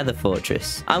a nether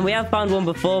fortress. And we have found one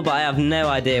before, but I have no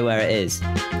idea where it is.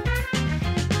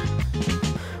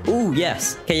 Ooh,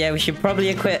 yes. Okay, yeah, we should probably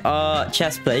equip our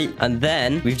chest plate. And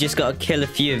then we've just got to kill a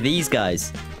few of these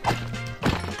guys.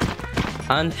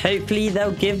 And hopefully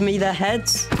they'll give me their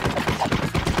heads.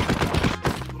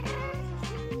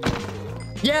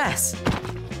 Yes!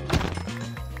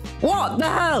 What the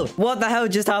hell? What the hell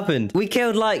just happened? We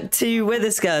killed like 2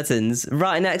 wither skeletons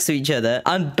right next to each other,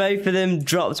 and both of them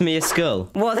dropped me a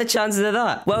skull. What are the chances of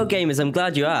that? Well, gamers, I'm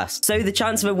glad you asked. So the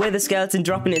chance of a wither skeleton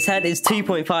dropping its head is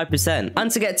 2.5%.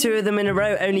 And to get 2 of them in a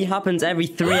row only happens every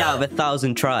 3 out of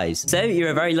 1,000 tries. So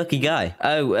you're a very lucky guy.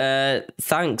 Oh,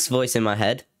 thanks, voice in my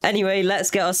head. Anyway,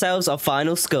 let's get ourselves our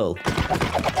final skull.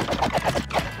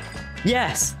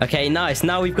 Yes! Okay, nice.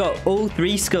 Now we've got all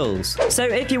 3 skulls. So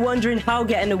if you're wondering how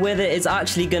getting a wither is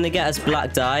actually going to get us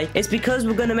black dye, it's because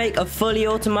we're going to make a fully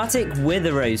automatic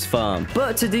wither rose farm.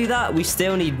 But to do that, we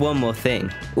still need one more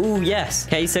thing. Ooh, yes.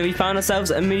 Okay, so we found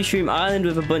ourselves a mushroom island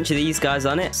with a bunch of these guys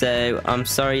on it. So I'm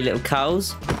sorry, little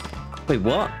cows. Wait,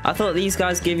 what? I thought these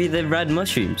guys give you the red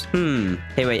mushrooms.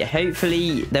 Hey, wait.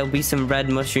 Hopefully there'll be some red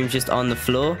mushrooms just on the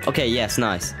floor. Okay, yes,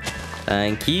 nice.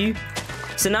 Thank you.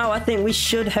 So now I think we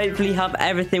should hopefully have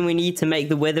everything we need to make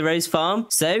the Wither Rose farm.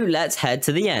 So let's head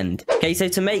to the end. Okay, so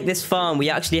to make this farm, we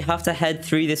actually have to head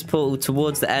through this portal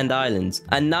towards the end islands.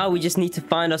 And now we just need to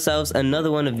find ourselves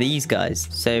another one of these guys.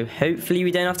 So hopefully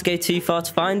we don't have to go too far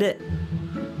to find it.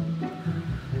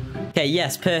 Okay,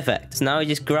 yes, perfect. So now we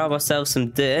just grab ourselves some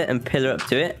dirt and pillar up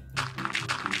to it.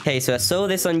 Okay, so I saw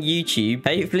this on YouTube.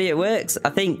 Hopefully it works. I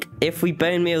think if we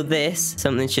bone meal this,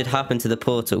 something should happen to the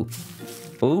portal.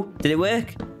 Oh, did it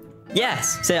work?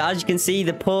 Yes! So as you can see,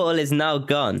 the portal is now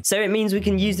gone. So it means we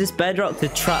can use this bedrock to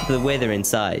trap the wither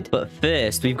inside. But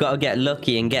first, we've got to get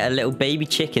lucky and get a little baby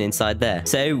chicken inside there.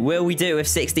 So will we do it with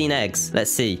 16 eggs? Let's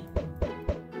see.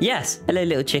 Yes! Hello,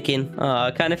 little chicken. Oh,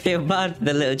 I kind of feel bad for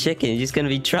the little chicken. He's just going to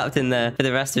be trapped in there for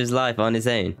the rest of his life on his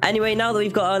own. Anyway, now that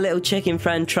we've got our little chicken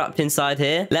friend trapped inside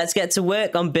here, let's get to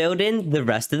work on building the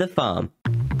rest of the farm.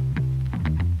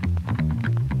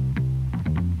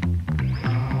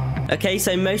 Okay,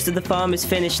 so most of the farm is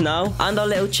finished now, and our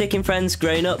little chicken friend's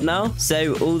grown up now.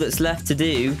 So all that's left to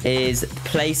do is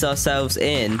place ourselves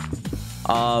in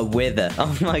our wither.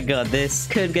 Oh my god, this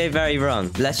could go very wrong.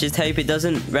 Let's just hope it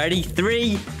doesn't. Ready?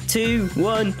 3, 2,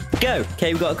 1, go.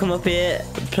 Okay, we've got to come up here,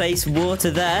 place water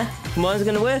there. Come on, is it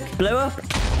going to work? Blow up.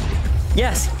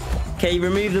 Yes. Okay,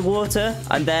 remove the water,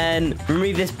 and then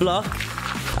remove this block,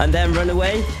 and then run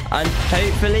away, and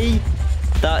hopefully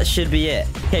that should be it.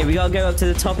 Okay, we gotta go up to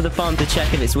the top of the farm to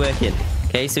check if it's working.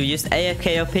 Okay, so we just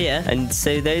AFK up here, and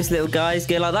so those little guys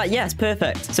go like that. Yes,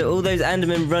 perfect. So all those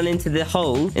endermen run into the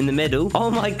hole in the middle. Oh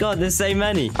my god, there's so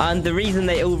many. And the reason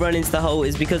they all run into the hole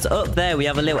is because up there we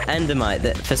have a little endermite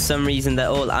that for some reason they're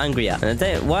all angry at. And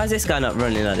I don't, why is this guy not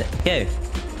running at it? Go.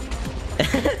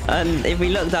 And if we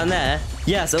look down there,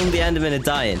 yes, all the endermen are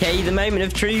dying. Okay, the moment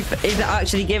of truth. Is it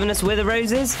actually giving us wither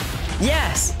roses?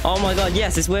 Yes! Oh my god,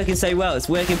 yes, it's working so well. It's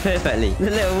working perfectly. The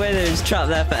little wither is trapped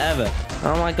there forever.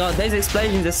 Oh my god, those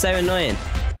explosions are so annoying.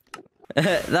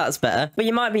 That's better. But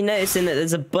you might be noticing that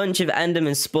there's a bunch of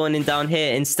endermen spawning down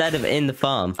here instead of in the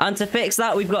farm. And to fix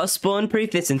that, we've got to spawn-proof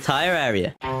this entire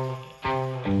area.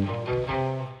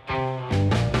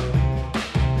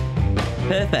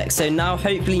 Perfect. So now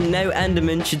hopefully no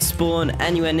Enderman should spawn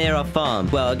anywhere near our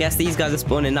farm. Well, I guess these guys are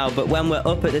spawning now, but when we're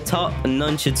up at the top,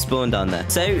 none should spawn down there.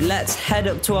 So let's head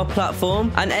up to our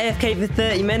platform and AFK for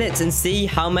 30 minutes and see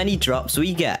how many drops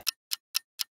we get.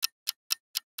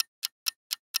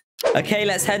 Okay,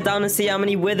 let's head down and see how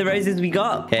many wither roses we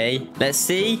got. Okay, let's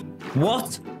see.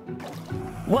 What?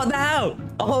 What the hell?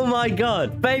 Oh my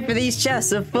god. Both of these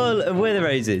chests are full of wither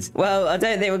roses. Well, I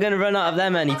don't think we're going to run out of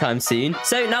them anytime soon.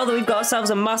 So now that we've got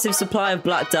ourselves a massive supply of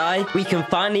black dye, we can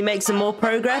finally make some more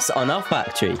progress on our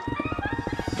factory.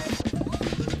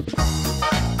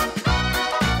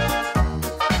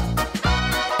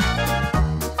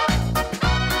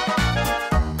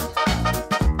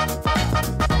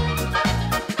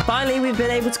 Finally, we've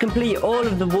been able to complete all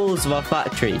of the walls of our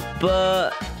factory,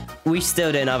 but we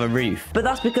still don't have a roof. But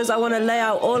that's because I want to lay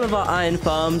out all of our iron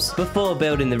farms before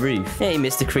building the roof. Hey,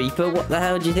 Mr. Creeper, what the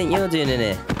hell do you think you're doing in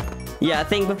here? Yeah, I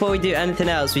think before we do anything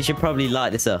else, we should probably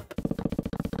light this up.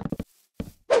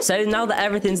 So now that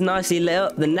everything's nicely lit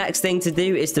up, the next thing to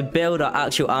do is to build our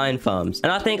actual iron farms.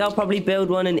 And I think I'll probably build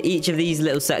one in each of these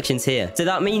little sections here. So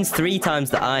that means 3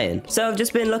 times the iron. So I've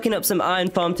just been looking up some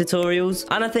iron farm tutorials,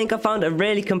 and I think I found a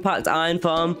really compact iron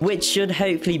farm, which should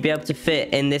hopefully be able to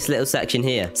fit in this little section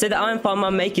here. So the iron farm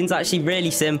I'm making is actually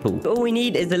really simple. All we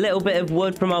need is a little bit of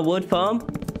wood from our wood farm,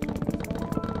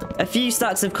 a few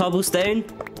stacks of cobblestone,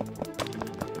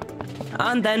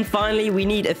 and then finally, we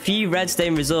need a few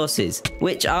redstone resources,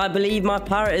 which I believe my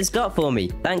parrot has got for me.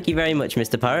 Thank you very much,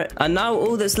 Mr. Parrot. And now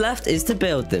all that's left is to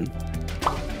build them.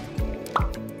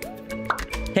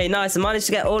 Okay, nice. I managed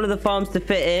to get all of the farms to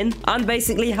fit in. And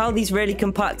basically how these really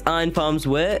compact iron farms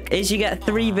work is you get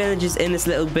 3 villagers in this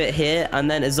little bit here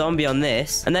and then a zombie on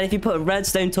this. And then if you put a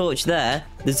redstone torch there,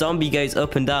 the zombie goes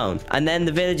up and down. And then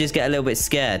the villagers get a little bit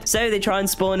scared. So they try and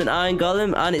spawn an iron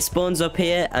golem and it spawns up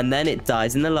here and then it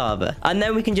dies in the lava. And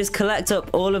then we can just collect up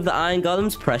all of the iron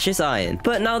golem's precious iron.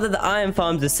 But now that the iron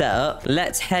farms are set up,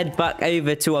 let's head back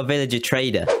over to our villager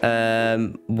trader.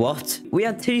 What? We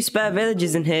had 2 spare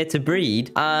villagers in here to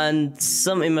breed and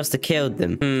something must have killed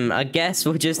them. I guess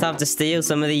we'll just have to steal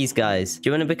some of these guys. Do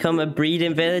you want to become a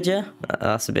breeding villager?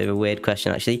 That's a bit of a weird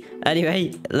question, actually.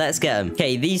 Anyway, let's get them.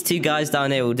 Okay, these 2 guys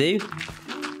down here will do.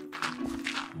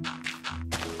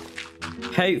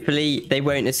 Hopefully, they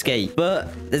won't escape.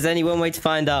 But there's only one way to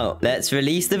find out. Let's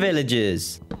release the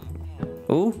villagers.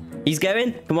 Oh, he's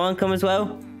going. Come on, come as well.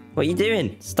 What are you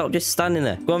doing? Stop just standing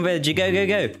there. Go on, villager. Go, go,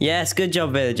 go. Yes, good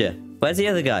job, villager. Where's the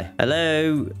other guy?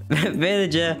 Hello,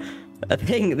 villager. I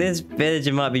think this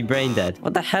villager might be brain dead.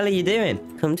 What the hell are you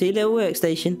doing? Come to your little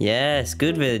workstation. Yes,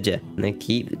 good villager. And then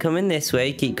keep coming this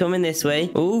way. Keep coming this way.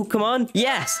 Oh, come on.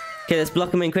 Yes. Okay, let's block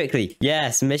them in quickly.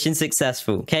 Yes, mission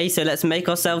successful. Okay, so let's make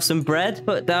ourselves some bread,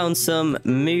 put down some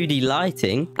moody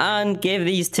lighting, and give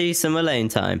these 2 some alone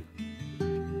time.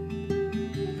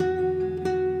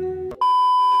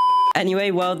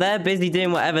 Anyway, while they're busy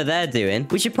doing whatever they're doing,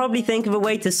 we should probably think of a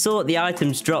way to sort the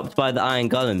items dropped by the iron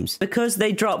golems, because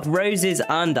they drop roses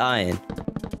and iron.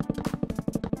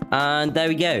 And there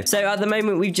we go. So at the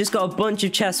moment, we've just got a bunch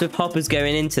of chests with hoppers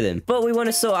going into them. But we want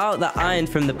to sort out the iron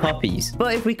from the poppies.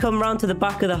 But if we come round to the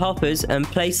back of the hoppers and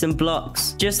place some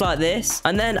blocks just like this,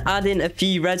 and then add in a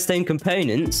few redstone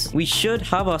components, we should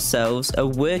have ourselves a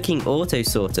working auto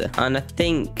sorter. And I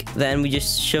think then we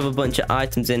just shove a bunch of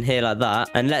items in here like that.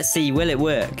 And let's see, will it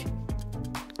work?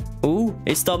 Oh,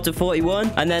 it stopped at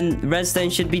 41. And then redstone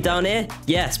should be down here.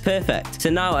 Yes, perfect. So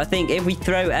now I think if we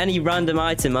throw any random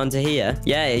item onto here,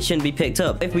 yeah, it shouldn't be picked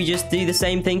up. If we just do the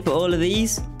same thing for all of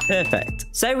these, perfect.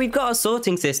 So we've got a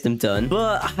sorting system done,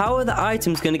 but how are the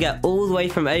items going to get all the way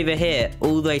from over here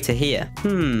all the way to here?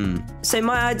 So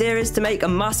my idea is to make a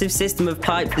massive system of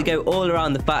pipes that go all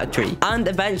around the factory, and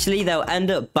eventually they'll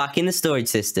end up back in the storage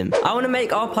system. I want to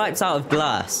make our pipes out of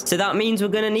glass, so that means we're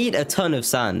going to need a ton of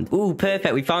sand. Ooh,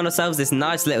 perfect. We found ourselves this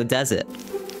nice little desert.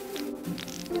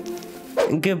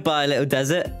 Goodbye, little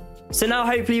desert. So now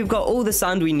hopefully we've got all the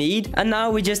sand we need, and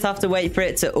now we just have to wait for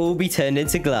it to all be turned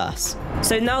into glass.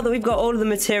 So now that we've got all of the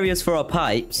materials for our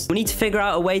pipes, we need to figure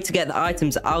out a way to get the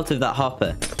items out of that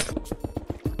hopper.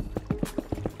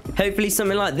 Hopefully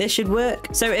something like this should work.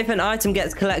 So if an item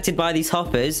gets collected by these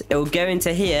hoppers, it will go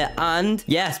into here and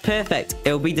yes, perfect.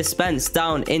 It will be dispensed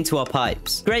down into our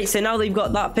pipes. Great, so now that we've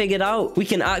got that figured out, we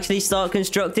can actually start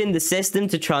constructing the system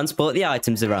to transport the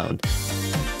items around.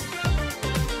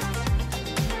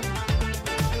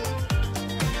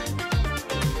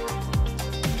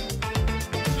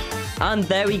 And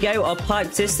there we go, our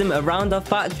pipe system around our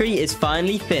factory is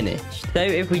finally finished. So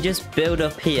if we just build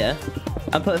up here,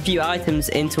 and put a few items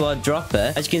into our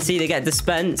dropper. As you can see, they get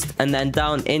dispensed and then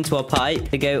down into our pipe.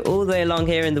 They go all the way along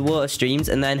here in the water streams,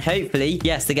 and then hopefully,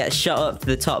 yes, they get shot up to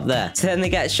the top there. So then they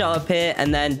get shot up here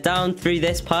and then down through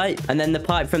this pipe, and then the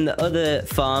pipe from the other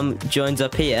farm joins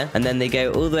up here, and then they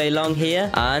go all the way along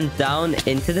here and down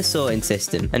into the sorting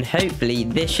system. And hopefully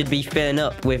this should be filling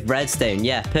up with redstone.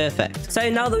 Yeah, perfect. So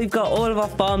now that we've got all of our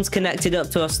farms connected up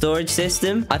to our storage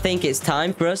system, I think it's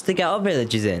time for us to get our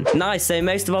villagers in. Nice, so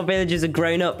most of our villagers are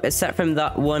grown up except from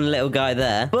that one little guy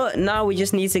there. But now we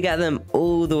just need to get them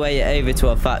all the way over to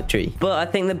our factory. But I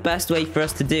think the best way for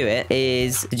us to do it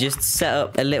is to just set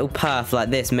up a little path like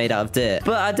this made out of dirt.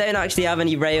 But I don't actually have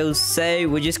any rails, so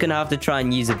we're just gonna have to try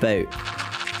and use a boat.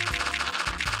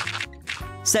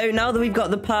 So now that we've got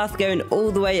the path going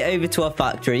all the way over to our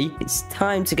factory, it's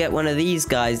time to get one of these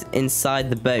guys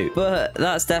inside the boat. But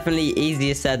that's definitely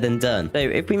easier said than done. So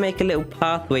if we make a little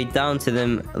pathway down to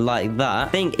them like that, I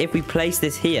think if we place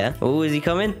this here... Oh, is he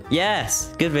coming?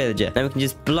 Yes! Good villager. Then we can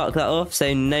just block that off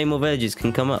so no more villagers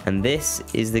can come up. And this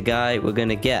is the guy we're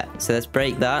gonna get. So let's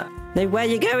break that. No, where are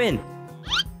you going?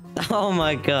 Oh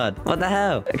my god. What the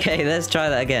hell? Okay, let's try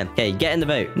that again. Okay, get in the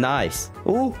boat. Nice.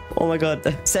 Oh my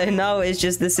god. So now it's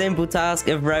just the simple task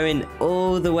of rowing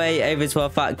all the way over to our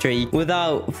factory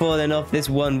without falling off this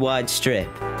one wide strip.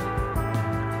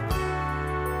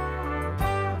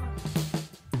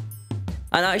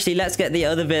 And actually, let's get the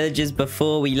other villagers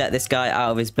before we let this guy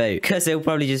out of his boat, because he'll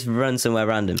probably just run somewhere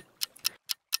random.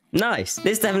 Nice.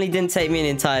 This definitely didn't take me an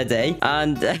entire day,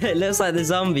 and it looks like the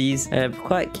zombies are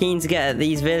quite keen to get at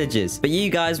these villagers, but you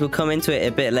guys will come into it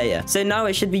a bit later. So now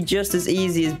it should be just as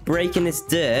easy as breaking this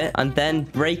dirt and then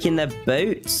breaking their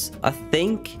boats, I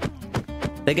think.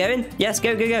 They're going? Yes,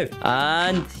 go, go, go.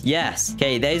 And yes.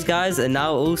 Okay, those guys are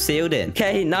now all sealed in.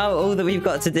 Okay, now all that we've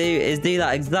got to do is do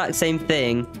that exact same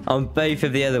thing on both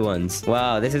of the other ones.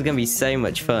 Wow, this is going to be so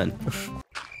much fun.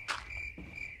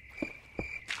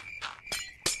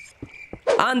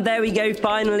 And there we go,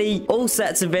 finally. All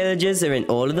sets of villagers are in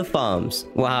all of the farms.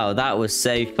 Wow, that was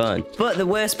so fun. But the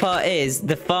worst part is,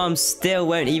 the farms still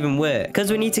won't even work,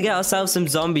 because we need to get ourselves some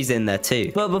zombies in there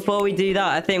too. But before we do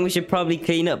that, I think we should probably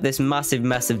clean up this massive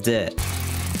mess of dirt.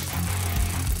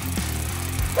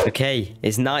 Okay,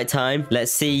 it's night time.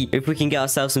 Let's see if we can get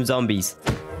ourselves some zombies.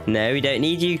 No, we don't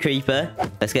need you, creeper.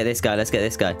 Let's get this guy, let's get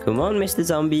this guy. Come on, Mr.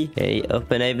 Zombie. Okay,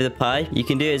 up and over the pipe. You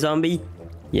can do it, zombie.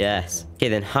 Yes. Okay,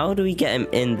 then how do we get him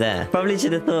in there? Probably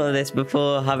should have thought of this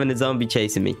before having a zombie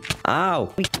chasing me.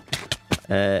 Ow.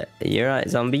 You're right,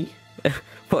 zombie.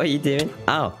 What are you doing?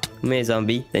 Ow. Come here,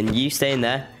 zombie. Then you stay in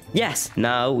there. Yes.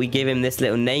 Now we give him this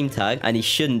little name tag and he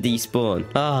shouldn't despawn.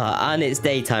 Ah, and it's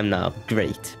daytime now.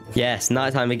 Great. Yes,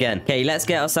 nighttime again. Okay, let's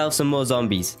get ourselves some more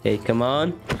zombies. Okay, come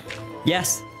on.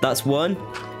 Yes, that's one.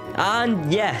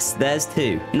 And yes, there's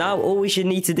two. Now all we should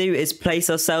need to do is place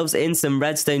ourselves in some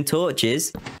redstone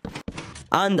torches,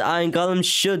 and iron golems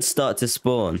should start to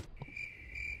spawn.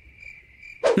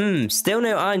 Still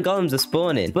no iron golems are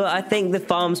spawning, but I think the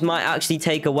farms might actually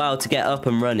take a while to get up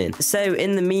and running. So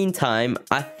in the meantime,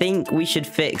 I think we should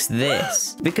fix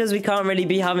this, because we can't really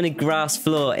be having a grass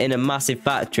floor in a massive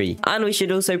factory. And we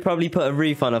should also probably put a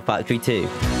roof on our factory too.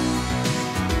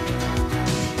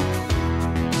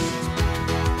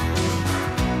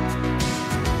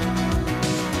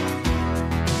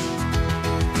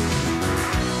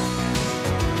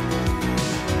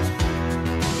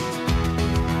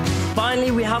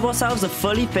 Finally, we have ourselves a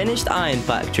fully finished iron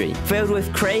factory, filled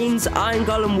with cranes, iron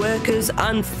golem workers,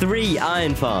 and 3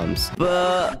 iron farms.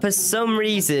 But for some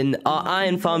reason, our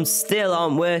iron farms still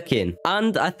aren't working.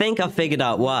 And I think I figured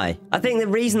out why. I think the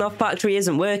reason our factory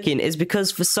isn't working is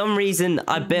because for some reason,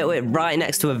 I built it right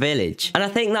next to a village. And I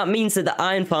think that means that the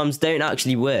iron farms don't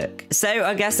actually work. So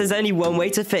I guess there's only one way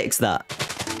to fix that.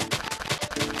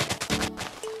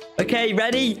 Okay,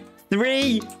 ready?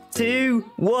 3,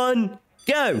 2, 1,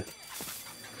 go!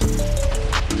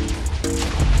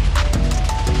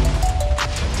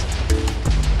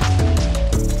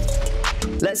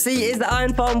 Let's see, is the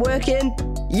iron farm working?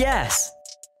 Yes.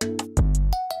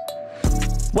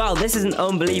 Wow, this is an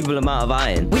unbelievable amount of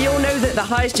iron. We all know that the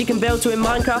highest you can build to in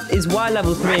Minecraft is Y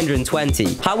level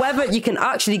 320. However, you can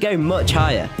actually go much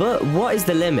higher. But what is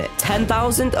the limit?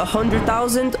 10,000,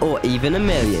 100,000, or even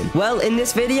 1,000,000? Well, in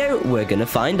this video, we're gonna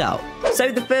find out.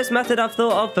 So the first method I've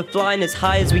thought of for flying as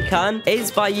high as we can is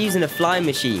by using a flying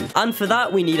machine. And for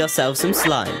that, we need ourselves some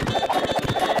slime.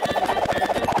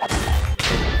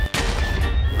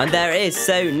 And there it is.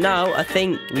 So now I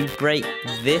think we break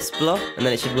this block and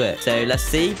then it should work. So let's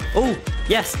see. Oh,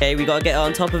 yes. Okay, we got to get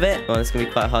on top of it. Oh, it's going to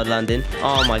be quite hard landing.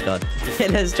 Oh my god. Okay,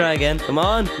 let's try again. Come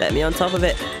on. Let me on top of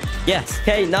it. Yes.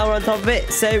 Okay, now we're on top of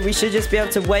it. So we should just be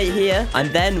able to wait here. And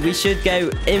then we should go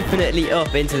infinitely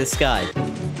up into the sky.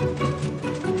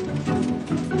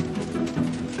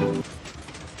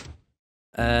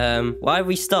 Why have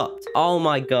we stopped? Oh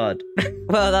my god.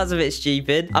 Well, that's a bit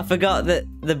stupid. I forgot that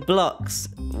the blocks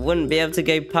wouldn't be able to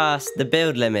go past the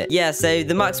build limit. Yeah, so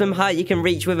the maximum height you can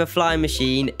reach with a flying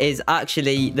machine is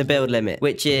actually the build limit,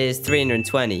 which is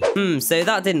 320. So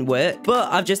that didn't work,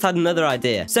 but I've just had another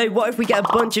idea. So what if we get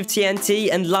a bunch of TNT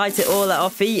and light it all at our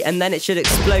feet, and then it should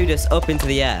explode us up into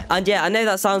the air? And yeah, I know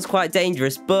that sounds quite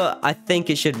dangerous, but I think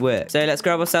it should work. So let's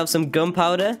grab ourselves some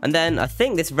gunpowder, and then I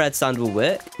think this red sand will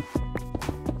work.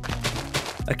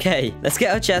 Okay, let's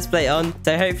get our chest plate on,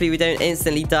 so hopefully we don't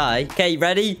instantly die. Okay,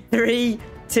 ready? 3,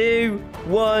 2,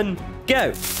 1,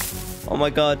 go! Oh my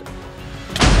god.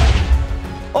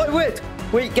 Oh, it worked!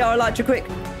 Wait, get our elytra quick.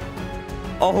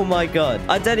 Oh my god.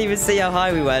 I don't even see how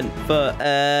high we went, but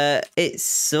it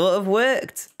sort of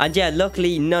worked. And yeah,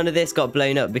 luckily none of this got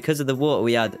blown up because of the water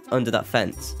we had under that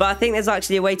fence. But I think there's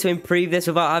actually a way to improve this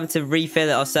without having to refill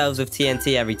it ourselves with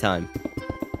TNT every time.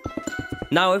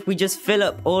 Now, if we just fill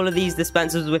up all of these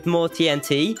dispensers with more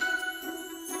TNT,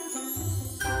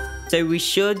 so we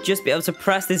should just be able to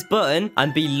press this button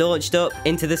and be launched up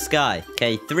into the sky.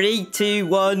 Okay, 3, 2,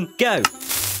 1, go.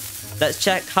 Let's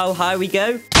check how high we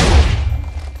go.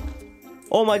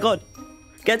 Oh my god.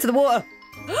 Get to the water.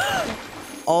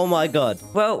 Oh my god.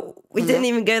 Well, we didn't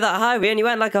even go that high. We only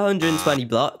went like 120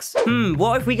 blocks.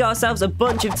 What if we got ourselves a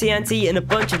bunch of TNT and a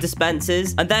bunch of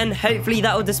dispensers, and then hopefully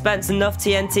that will dispense enough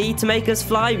TNT to make us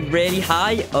fly really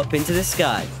high up into the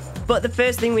sky? But the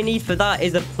first thing we need for that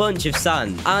is a bunch of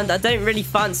sand, and I don't really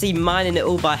fancy mining it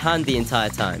all by hand the entire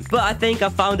time. But I think I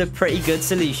found a pretty good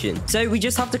solution. So we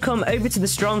just have to come over to the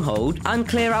stronghold and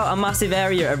clear out a massive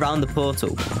area around the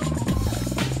portal.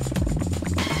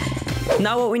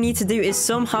 Now what we need to do is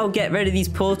somehow get rid of these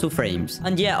portal frames.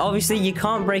 And yeah, obviously you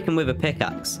can't break them with a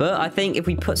pickaxe. But I think if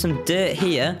we put some dirt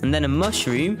here and then a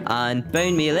mushroom and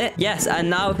bone meal it. Yes, and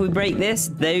now if we break this,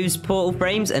 those portal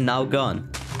frames are now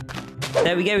gone.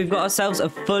 There we go, we've got ourselves a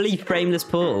fully frameless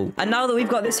portal. And now that we've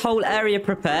got this whole area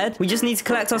prepared, we just need to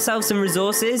collect ourselves some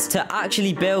resources to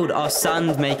actually build our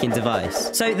sand making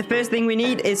device. So the first thing we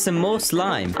need is some more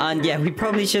slime. And yeah, we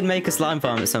probably should make a slime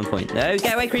farm at some point. No,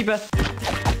 get away, creeper.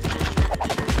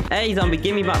 Hey, zombie,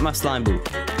 give me back my slime ball.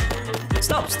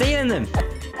 Stop stealing them.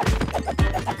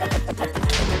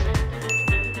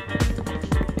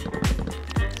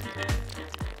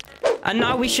 And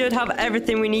now we should have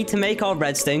everything we need to make our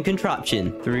redstone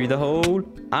contraption. Through the hole.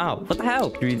 Ow, what the hell?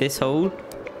 Through this hole.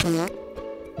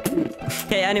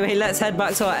 Okay, anyway, let's head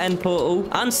back to our end portal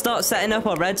and start setting up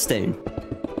our redstone.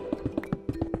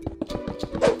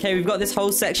 Okay, we've got this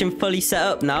whole section fully set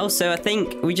up now, so I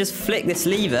think we just flick this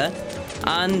lever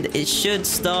and it should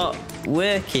start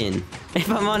working. If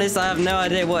I'm honest, I have no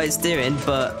idea what it's doing,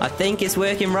 but I think it's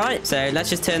working right. So let's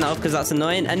just turn that off because that's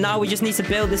annoying. And now we just need to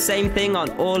build the same thing on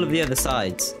all of the other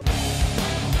sides.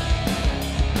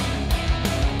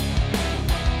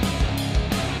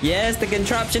 Yes, the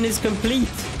contraption is complete.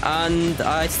 And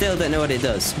I still don't know what it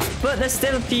does. But there's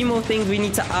still a few more things we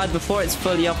need to add before it's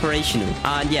fully operational.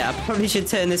 And yeah, I probably should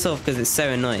turn this off because it's so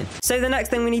annoying. So the next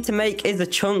thing we need to make is a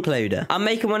chunk loader. And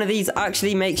making one of these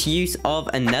actually makes use of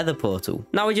a nether portal.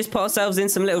 Now we just put ourselves in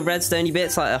some little redstone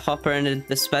bits like a hopper and a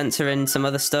dispenser and some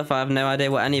other stuff. I have no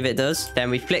idea what any of it does. Then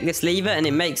we flick this lever and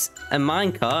it makes a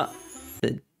minecart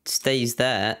that stays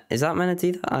there. Is that meant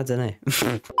to do that? I don't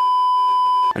know.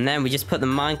 And then we just put the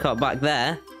minecart back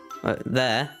there.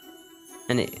 There.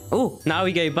 And it... Oh, now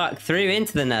we go back through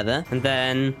into the nether. And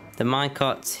then the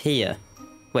minecart's here.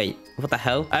 Wait, what the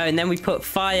hell? Oh, and then we put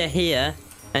fire here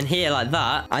and here like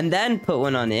that. And then put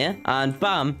one on here. And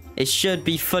bam, it should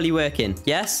be fully working.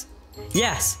 Yes?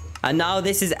 Yes! And now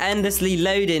this is endlessly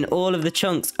loading all of the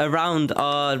chunks around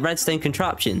our redstone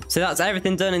contraption. So that's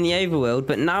everything done in the overworld.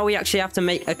 But now we actually have to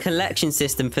make a collection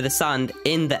system for the sand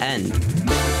in the end.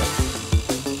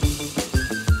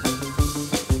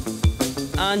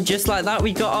 And just like that,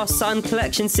 we got our sand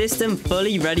collection system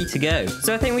fully ready to go.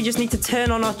 So I think we just need to turn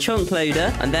on our chunk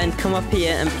loader and then come up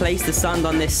here and place the sand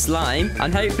on this slime.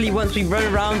 And hopefully once we run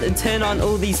around and turn on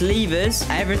all these levers,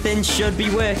 everything should be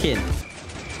working.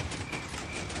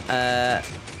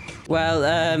 Well,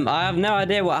 I have no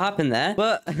idea what happened there,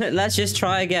 but let's just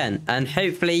try again, and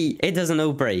hopefully it doesn't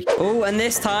all break. Oh, and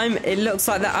this time it looks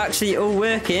like they're actually all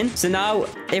working. So now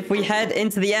if we head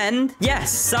into the end,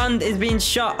 yes, sand is being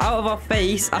shot out of our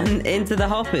face and into the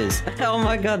hoppers. Oh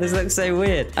my god, this looks so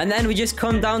weird. And then we just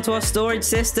come down to our storage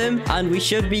system, and we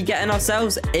should be getting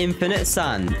ourselves infinite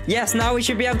sand. Yes, now we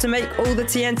should be able to make all the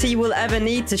TNT we'll ever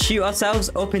need to shoot ourselves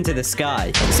up into the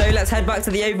sky. So let's head back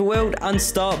to the overworld and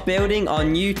start building our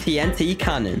new TNT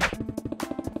cannon.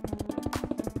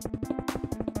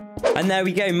 And there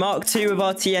we go, Mark II of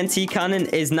our TNT cannon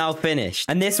is now finished.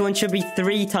 And this one should be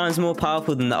 3 times more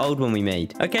powerful than the old one we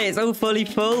made. Okay, it's all fully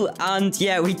full, and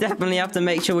yeah, we definitely have to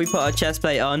make sure we put our chest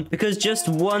plate on, because just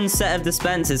one set of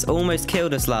dispensers almost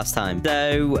killed us last time.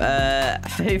 So,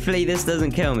 hopefully this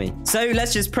doesn't kill me. So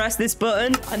let's just press this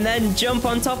button, and then jump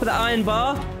on top of the iron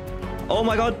bar. Oh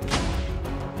my god.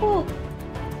 Oh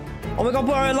my god,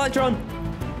 put our elytra on.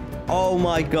 Oh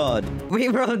my god. We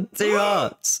were on 2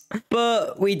 hearts.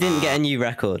 But we didn't get a new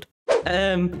record.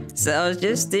 So I was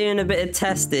just doing a bit of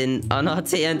testing on our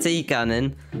TNT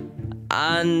cannon.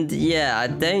 And yeah, I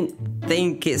don't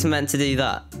think it's meant to do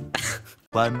that.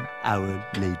 1 hour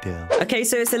later. Okay,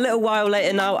 so it's a little while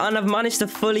later now, and I've managed to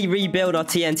fully rebuild our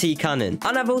TNT cannon.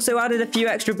 And I've also added a few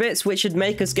extra bits, which should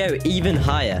make us go even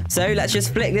higher. So let's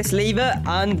just flick this lever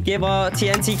and give our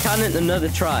TNT cannon another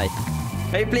try.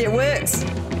 Hopefully it works.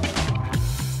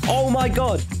 Oh my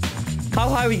god. How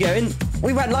high are we going?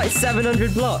 We went like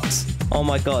 700 blocks. Oh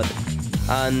my god.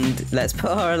 And let's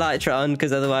put our elytra on,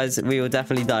 because otherwise we will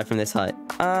definitely die from this height.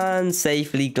 And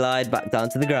safely glide back down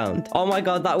to the ground. Oh my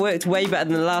god, that worked way better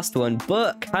than the last one.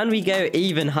 But can we go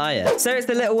even higher? So it's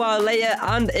a little while later,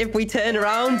 and if we turn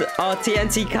around, our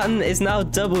TNT cannon is now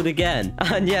doubled again.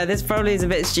 And yeah, this probably is a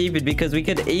bit stupid, because we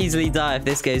could easily die if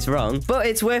this goes wrong. But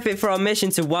it's worth it for our mission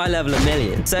to Y level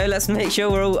 1,000,000. So let's make sure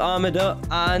we're all armored up,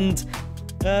 and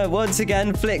once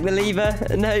again, flick the lever,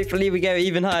 and hopefully we go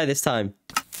even higher this time.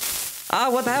 Ah,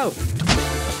 what the hell?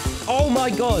 Oh my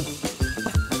god.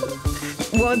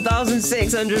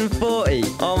 1,640.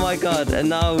 Oh my god. And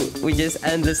now we just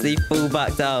endlessly fall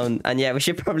back down. And yeah, we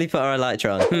should probably put our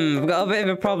elytra on. We've got a bit of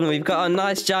a problem. We've got our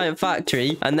nice giant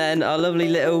factory, and then our lovely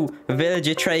little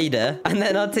villager trader, and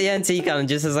then our TNT cannon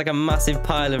just has like a massive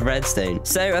pile of redstone.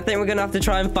 So I think we're gonna have to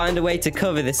try and find a way to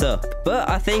cover this up. But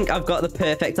I think I've got the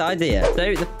perfect idea.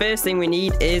 So the first thing we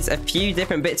need is a few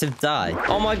different bits of dye.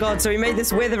 Oh my god, so we made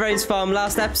this wither rose farm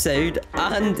last episode,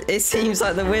 and it seems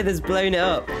like the wither's blown it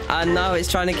up, and now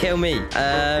it's trying to kill me.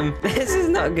 This is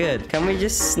not good. Can we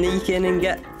just sneak in and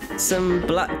get some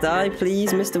black dye,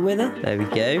 please, Mr. Wither? There we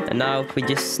go. And now if we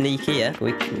just sneak here,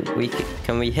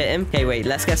 can we hit him? Okay, wait,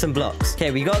 let's get some blocks.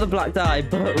 Okay, we got the black dye,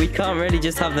 but we can't really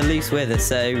just have the loose wither,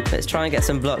 so let's try and get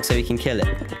some blocks so we can kill it.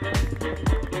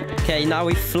 Okay, now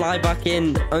we fly back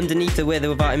in underneath the wither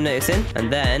without him noticing.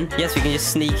 And then, yes, we can just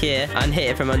sneak here and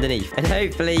hit it from underneath. And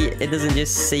hopefully it doesn't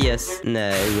just see us. No,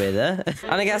 wither.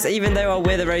 And I guess even though our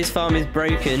wither rose farm is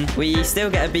broken, we still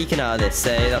get a beacon out of this,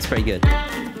 so that's pretty good.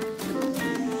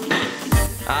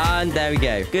 And there we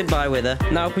go. Goodbye, wither.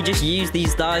 Now, if we just use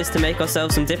these dyes to make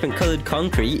ourselves some different colored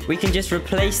concrete, we can just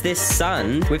replace this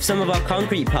sand with some of our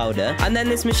concrete powder, and then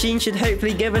this machine should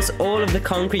hopefully give us all of the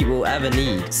concrete we'll ever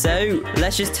need. So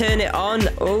let's just turn it on.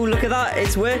 Oh, look at that.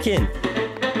 It's working.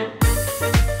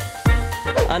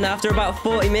 And after about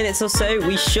 40 minutes or so,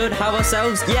 we should have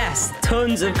ourselves, yes,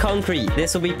 tons of concrete.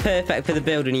 This will be perfect for the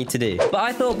build we need to do. But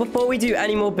I thought before we do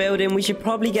any more building, we should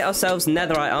probably get ourselves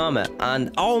netherite armor.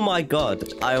 And oh my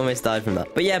god, I almost died from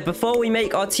that. But yeah, before we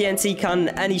make our TNT cannon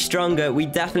any stronger, we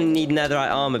definitely need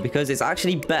netherite armor, because it's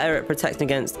actually better at protecting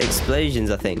against explosions,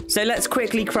 I think. So let's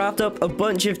quickly craft up a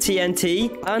bunch of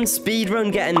TNT and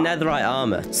speedrun getting netherite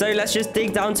armor. So let's just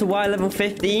dig down to Y level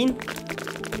 15.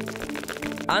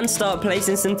 And start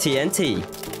placing some TNT.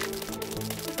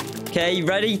 Okay,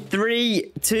 ready?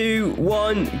 3, 2,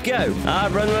 1, go.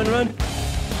 Run, run, run.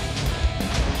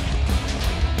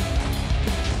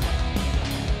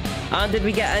 And did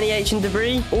we get any ancient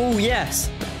debris? Oh, yes.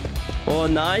 Oh,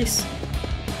 nice.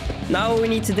 Now all we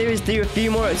need to do is do a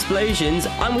few more explosions,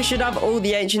 and we should have all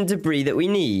the ancient debris that we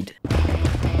need.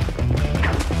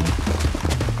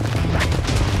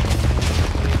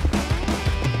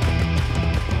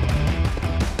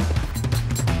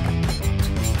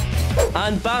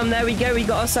 And bam, there we go. We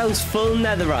got ourselves full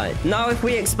netherite. Now, if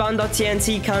we expand our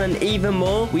TNT cannon even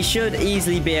more, we should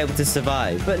easily be able to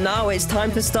survive. But now it's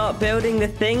time to start building the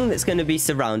thing that's going to be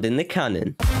surrounding the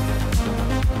cannon.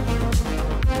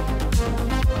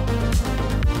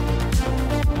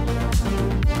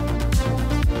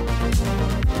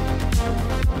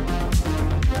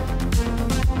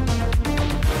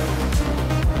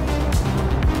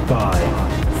 5,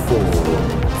 4,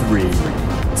 3, 2,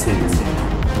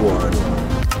 1.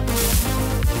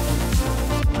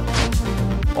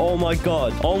 Oh my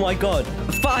god. Oh my god.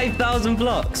 5,000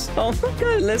 blocks. Oh my god,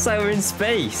 it looks like we're in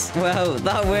space. Well,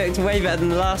 that worked way better than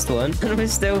the last one. And we're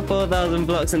still 4,000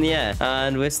 blocks in the air.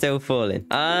 And we're still falling.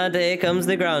 And here comes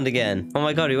the ground again. Oh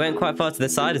my god, we went quite far to the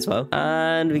side as well.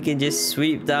 And we can just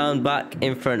sweep down back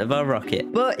in front of our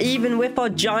rocket. But even with our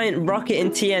giant rocket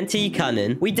and TNT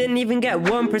cannon, we didn't even get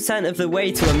 1% of the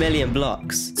way to 1,000,000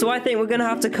 blocks. So I think we're going to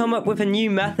have to come up with a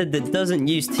new method that doesn't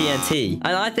use TNT.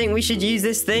 And I think we should use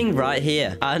this thing right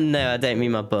here. And no, I don't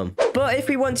mean my bum. But if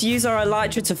we want to use our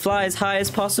elytra to fly as high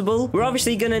as possible, we're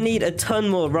obviously going to need a ton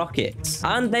more rockets.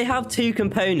 And they have two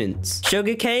components,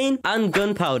 sugarcane and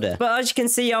gunpowder. But as you can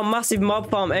see, our massive mob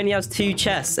farm only has 2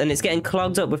 chests, and it's getting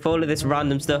clogged up with all of this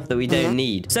random stuff that we don't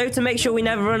need. So to make sure we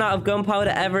never run out of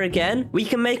gunpowder ever again, we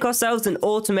can make ourselves an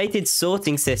automated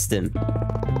sorting system.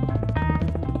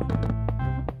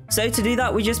 So to do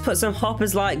that, we just put some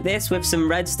hoppers like this with some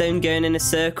redstone going in a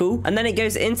circle. And then it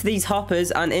goes into these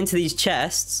hoppers and into these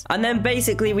chests. And then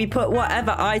basically we put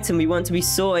whatever item we want to be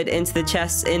sorted into the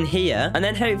chests in here. And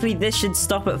then hopefully this should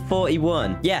stop at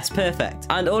 41. Yes, perfect.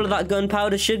 And all of that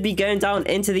gunpowder should be going down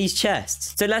into these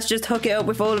chests. So let's just hook it up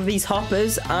with all of these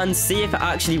hoppers and see if it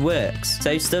actually works.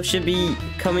 So stuff should be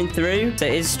coming through. So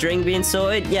is string being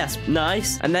sorted? Yes,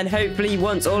 nice. And then hopefully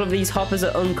once all of these hoppers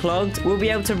are unclogged, we'll be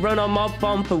able to run our mob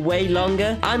farm for way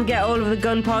longer and get all of the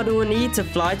gunpowder we need to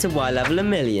fly to Y level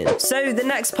 1,000,000. So the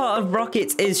next part of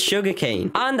rockets is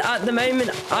sugarcane, and at the moment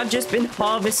I've just been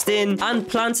harvesting and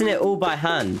planting it all by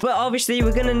hand, but obviously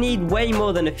we're gonna need way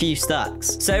more than a few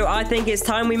stacks. So I think it's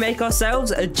time we make ourselves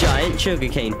a giant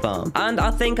sugarcane farm, and I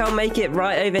think I'll make it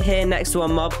right over here next to our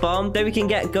mob farm so we can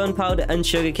get gunpowder and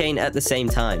sugarcane at the same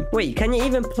time. Wait, can you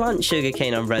even plant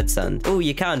sugarcane on red sand? Oh,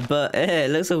 you can, but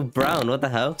it looks all brown. What the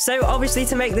hell? So obviously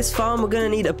to make this farm we're gonna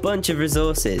need a bunch of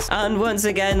resources, and once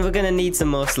again we're gonna need some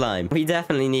more slime. We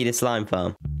definitely need a slime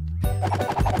farm.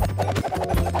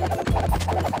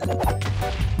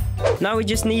 Now we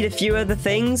just need a few other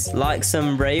things like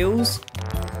some rails,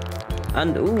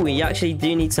 and ooh, we actually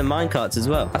do need some minecarts as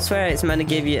well. I swear it's meant to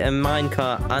give you a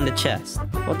minecart and a chest.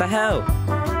 What the hell?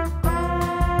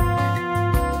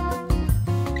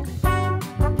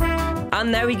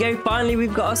 And there we go, finally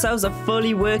we've got ourselves a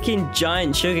fully working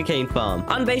giant sugarcane farm.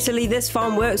 And basically this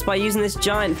farm works by using this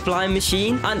giant flying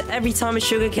machine, and every time a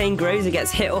sugarcane grows it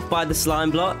gets hit off by the slime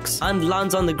blocks and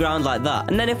lands on the ground like that.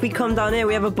 And then if we come down here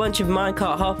we have a bunch of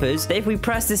minecart hoppers that if we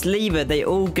press this lever they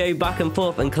all go back and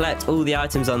forth and collect all the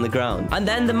items on the ground. And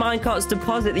then the minecarts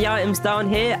deposit the items down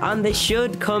here and they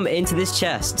should come into this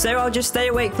chest. So I'll just stay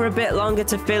awake for a bit longer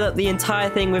to fill up the entire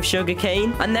thing with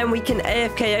sugarcane, and then we can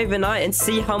AFK overnight and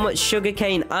see how much sugarcane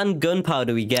and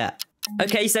gunpowder we get.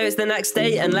 Okay, so it's the next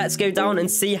day and let's go down and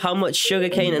see how much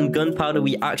sugarcane and gunpowder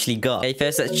we actually got. Okay,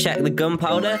 first let's check the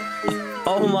gunpowder.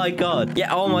 Oh my god.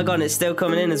 Yeah, oh my god, it's still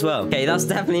coming in as well. Okay, that's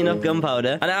definitely enough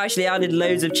gunpowder. And I actually added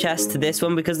loads of chests to this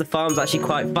one because the farm's actually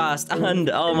quite fast. And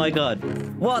oh my god,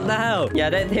 what the hell? Yeah, I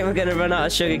don't think we're gonna run out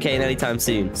of sugarcane anytime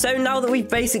soon. So now that we've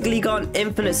basically got an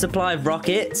infinite supply of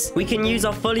rockets, we can use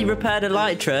our fully repaired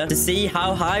elytra to see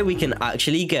how high we can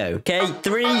actually go. Okay,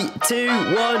 3, 2,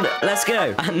 1, let's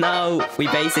go. And now we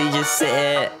basically just sit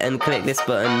here and click this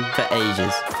button for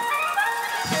ages.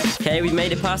 Okay, we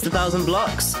made it past 1,000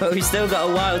 blocks, but we've still got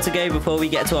a while to go before we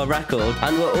get to our record,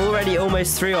 and we're already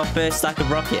almost through our first stack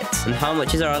of rockets. And how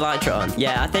much is our elytra on?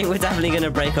 Yeah, I think we're definitely going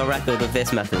to break our record with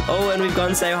this method. Oh, and we've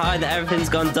gone so high that everything's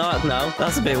gone dark now.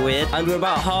 That's a bit weird. And we're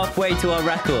about halfway to our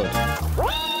record.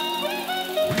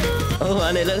 Oh,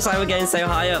 and it looks like we're getting so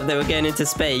high up that we're going into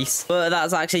space. But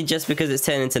that's actually just because it's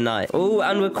turning to night. Oh,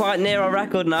 and we're quite near our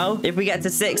record now. If we get to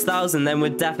 6,000, then we're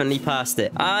definitely past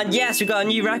it. And yes, we've got a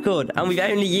new record. And we've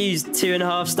only used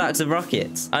 2.5 stacks of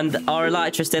rockets. And our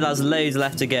elytra still has loads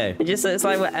left to go. It just looks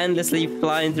like we're endlessly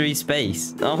flying through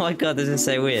space. Oh my god, this is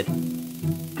so weird.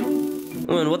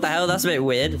 Oh, and what the hell? That's a bit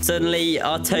weird. Suddenly,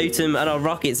 our totem and our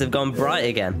rockets have gone bright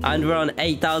again. And we're on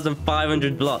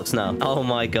 8,500 blocks now. Oh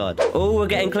my god. Oh, we're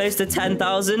getting close to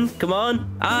 10,000. Come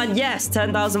on. And yes,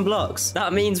 10,000 blocks.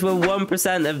 That means we're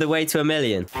 1% of the way to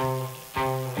 1,000,000.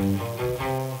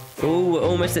 Oh, we're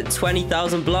almost at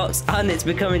 20,000 blocks, and it's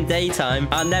becoming daytime.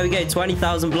 And there we go,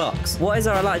 20,000 blocks. What is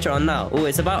our elytra on now? Oh,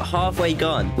 it's about halfway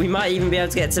gone. We might even be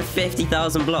able to get to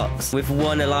 50,000 blocks with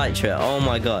one elytra. Oh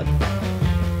my god.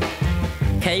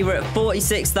 Okay, we're at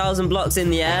 46,000 blocks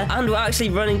in the air, and we're actually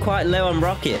running quite low on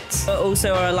rockets. But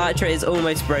also our elytra is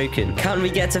almost broken. Can we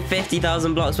get to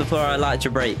 50,000 blocks before our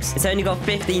elytra breaks? It's only got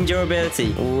 15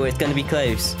 durability. Oh, it's going to be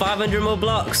close. 500 more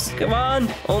blocks. Come on.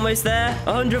 Almost there.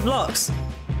 100 blocks.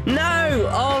 No!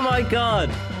 Oh my god!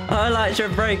 Our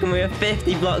elytra broke and we were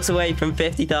 50 blocks away from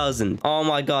 50,000. Oh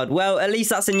my god. Well, at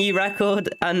least that's a new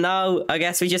record. And now, I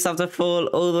guess we just have to fall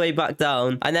all the way back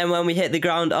down. And then when we hit the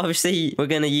ground, obviously, we're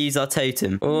going to use our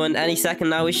totem. Oh, and any second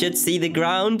now, we should see the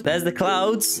ground. There's the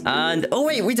clouds. And, oh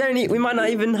wait, we might not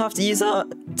even have to use our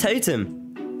totem.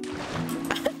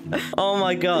 Oh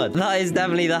my god. That is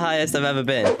definitely the highest I've ever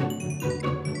been.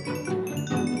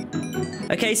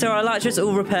 Okay, so our elytra's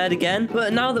all repaired again.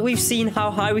 But now that we've seen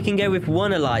how high we can go with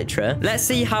one elytra, let's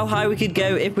see how high we could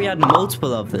go if we had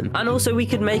multiple of them. And also, we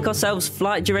could make ourselves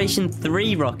flight duration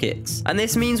 3 rockets. And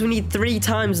this means we need 3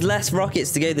 times less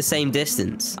rockets to go the same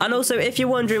distance. And also, if you're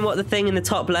wondering what the thing in the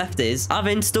top left is, I've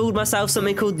installed myself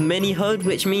something called Mini HUD,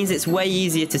 which means it's way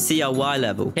easier to see our Y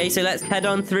level. Okay, so let's head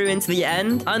on through into the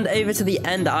end and over to the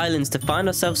end islands to find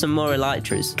ourselves some more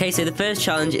elytras. Okay, so the first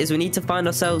challenge is we need to find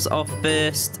ourselves our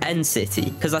first end city.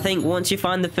 Because I think once you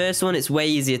find the first one, it's way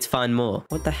easier to find more.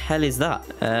 What the hell is that?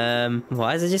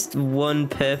 Why is there just one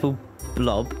purple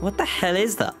blob? What the hell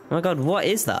is that? Oh my god, what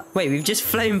is that? Wait, we've just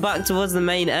flown back towards the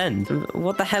main end.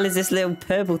 What the hell is this little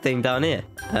purple thing down here?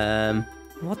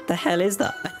 What the hell is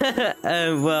that?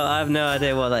 Well, I have no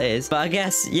idea what that is. But I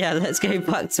guess, yeah, let's go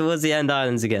back towards the end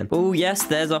islands again. Oh, yes,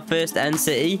 there's our first end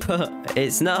city. But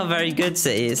it's not a very good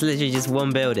city. It's literally just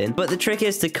one building. But the trick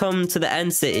is to come to the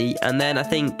end city and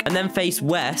then face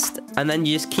west. And then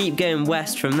you just keep going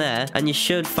west from there. And you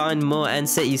should find more end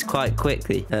cities quite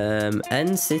quickly.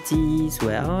 End cities,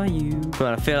 where are you?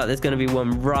 Well, I feel like there's going to be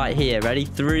one right here. Ready?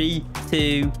 3,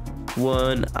 2,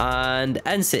 1, and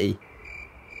end city.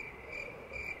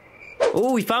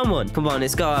 Oh, we found one. Come on,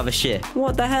 it's got to have a ship.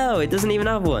 What the hell? It doesn't even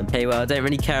have one. Okay, well, I don't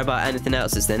really care about anything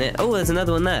else that's in it. Oh, there's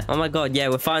another one there. Oh my god, yeah,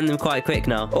 we're finding them quite quick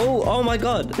now. Oh my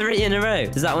god. 3 in a row.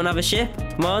 Does that one have a ship?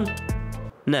 Come on.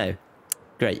 No.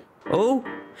 Great. Oh,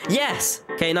 yes.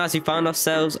 Okay, nice. We found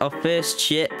ourselves our first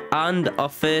ship and our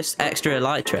first extra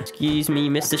elytra. Excuse me,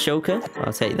 Mr. Shulker.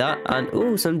 I'll take that. And,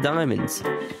 oh, some diamonds.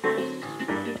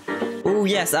 Oh,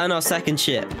 yes, and our second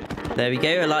ship. There we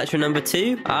go, elytra number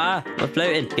 2. Ah, we're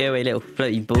floating. Go away, little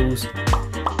floaty balls.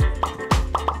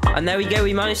 And there we go,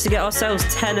 we managed to get ourselves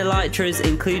 10 elytras,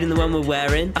 including the one we're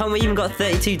wearing. And we even got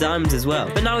 32 diamonds as well.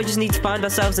 But now we just need to find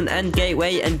ourselves an end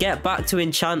gateway and get back to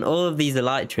enchant all of these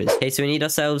elytras. Okay, so we need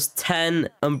ourselves 10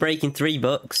 Unbreaking 3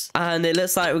 books. And it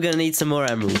looks like we're going to need some more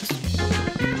emeralds.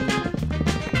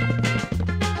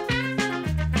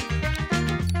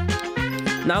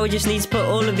 Now we just need to put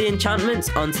all of the enchantments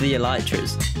onto the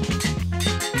elytras.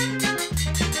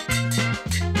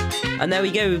 And there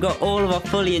we go, we've got all of our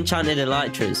fully enchanted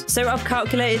elytras. So I've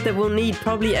calculated that we'll need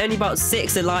probably only about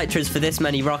 6 elytras for this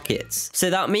many rockets. So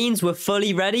that means we're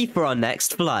fully ready for our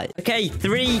next flight. Okay,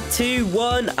 3, 2,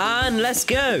 1, and let's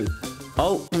go.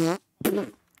 Oh,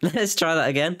 let's try that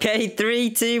again. Okay,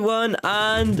 3, 2, 1,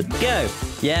 and go.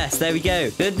 Yes, there we go.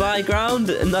 Goodbye,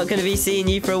 ground. I'm not going to be seeing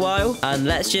you for a while. And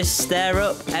let's just stare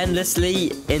up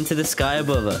endlessly into the sky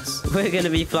above us. We're going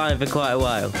to be flying for quite a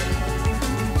while.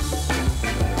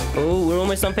 Oh, we're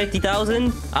almost on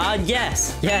 50,000. Ah,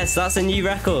 yes. Yes, that's a new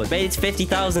record. Made it to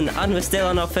 50,000 and we're still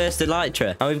on our first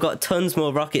elytra. And we've got tons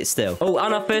more rockets still. Oh,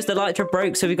 and our first elytra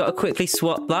broke, so we've got to quickly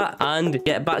swap that and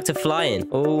get back to flying.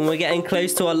 Oh, we're getting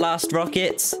close to our last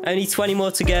rockets. Only 20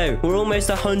 more to go. We're almost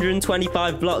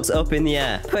 125 blocks up in the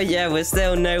air. But yeah, we're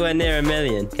still nowhere near a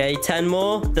million. Okay, 10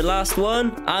 more. The last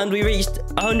one. And we reached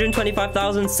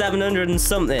 125,700 and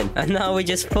something. And now we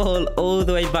just fall all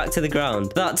the way back to the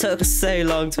ground. That took so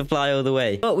long to fly all the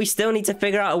way. But we still need to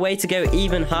figure out a way to go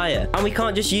even higher. And we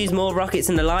can't just use more rockets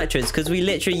and elytras because we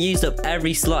literally used up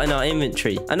every slot in our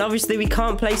inventory. And obviously we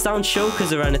can't place down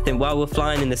shulkers or anything while we're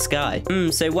flying in the sky.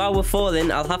 So while we're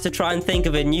falling, I'll have to try and think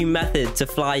of a new method to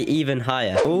fly even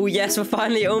higher. Oh yes, we're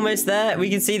finally almost there. We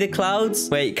can see the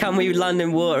clouds. Wait, can we land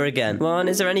in water again? Come on,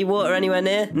 is there any water anywhere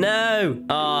near? No!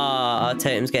 Ah, our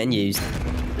totem's getting used.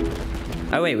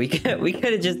 Oh wait, we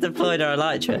could have just deployed our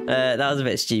elytra. That was a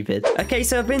bit stupid. Okay,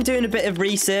 so I've been doing a bit of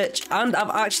research and I've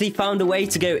actually found a way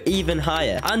to go even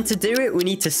higher. And to do it, we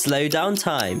need to slow down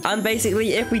time. And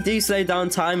basically, if we do slow down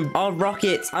time, our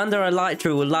rockets and our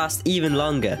elytra will last even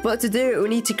longer. But to do it, we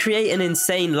need to create an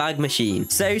insane lag machine.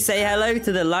 So say hello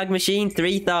to the lag machine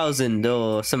 3000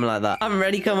 or something like that. I haven't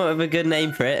really come up with a good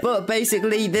name for it. But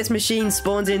basically, this machine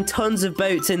spawns in tons of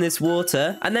boats in this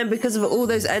water. And then because of all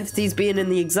those entities being in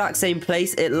the exact same place,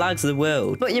 it lags the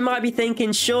world. But you might be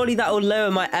thinking, surely that will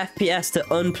lower my FPS to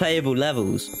unplayable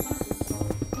levels.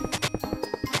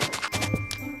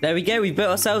 There we go, we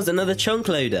built ourselves another chunk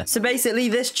loader. So basically,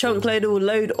 this chunk loader will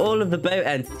load all of the boat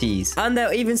entities. And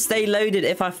they'll even stay loaded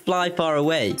if I fly far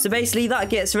away. So basically,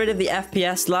 that gets rid of the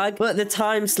FPS lag, but the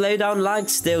time slowdown lag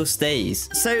still stays.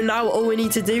 So now all we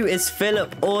need to do is fill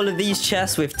up all of these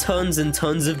chests with tons and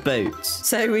tons of boats.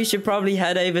 So we should probably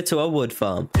head over to our wood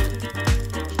farm.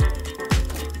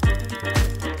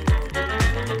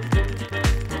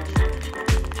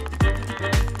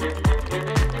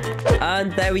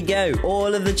 And there we go.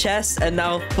 All of the chests are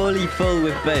now fully full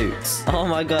with boats. Oh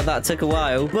my god, that took a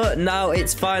while. But now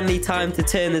it's finally time to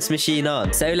turn this machine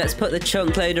on. So let's put the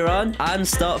chunk loader on and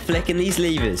start flicking these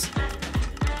levers.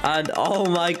 And oh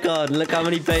my god, look how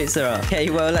many boats there are.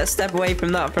 Okay, well, let's step away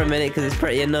from that for a minute because it's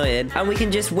pretty annoying. And we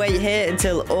can just wait here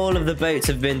until all of the boats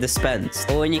have been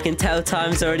dispensed. Oh, and you can tell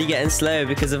time's already getting slow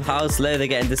because of how slow they're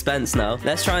getting dispensed now.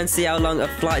 Let's try and see how long a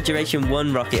flight duration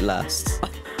 1 rocket lasts.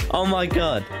 Oh my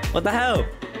god, what the hell?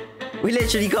 We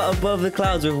literally got above the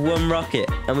clouds with 1 rocket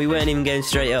and we weren't even going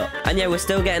straight up. And yeah, we're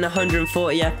still getting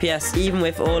 140 FPS even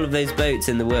with all of those boats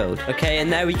in the world. Okay, and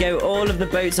there we go. All of the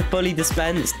boats are fully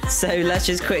dispensed. So let's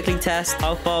just quickly test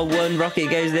how far 1 rocket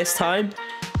goes this time.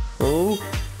 Oh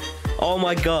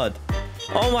my god.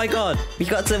 Oh my god, we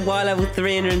got to Y level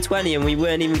 320 and we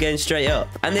weren't even going straight up.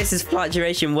 And this is flight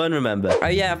duration 1, remember? Oh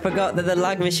yeah, I forgot that the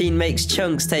lag machine makes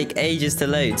chunks take ages to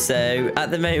load. So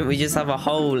at the moment, we just have a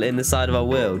hole in the side of our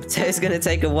world. So it's going to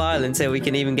take a while until we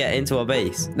can even get into our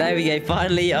base. There we go,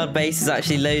 finally our base is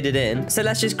actually loaded in. So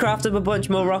let's just craft up a bunch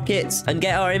more rockets and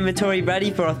get our inventory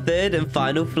ready for our 3rd and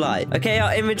final flight. Okay,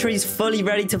 our inventory is fully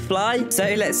ready to fly. So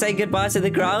let's say goodbye to the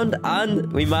ground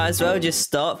and we might as well just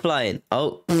start flying.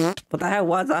 Oh, what the hell?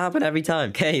 Why does that happen every time?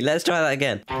 Okay, let's try that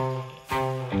again.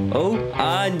 Oh,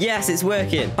 and yes, it's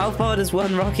working. How far does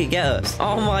 1 rocket get us?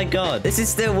 Oh my god, this is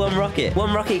still 1 rocket.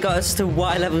 1 rocket got us to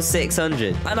Y level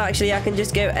 600. And actually, I can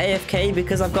just go AFK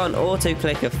because I've got an auto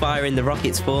clicker firing the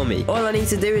rockets for me. All I need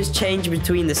to do is change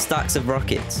between the stacks of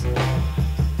rockets.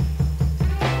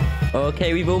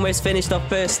 Okay, we've almost finished our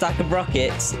first stack of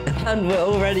rockets and we're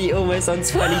already almost on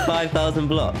 25,000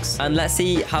 blocks. And let's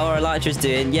see how our elytra's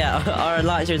doing. Yeah, our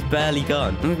elytra's barely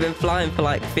gone. We've been flying for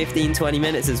like 15-20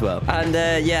 minutes as well. And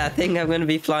yeah, I think I'm going to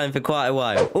be flying for quite a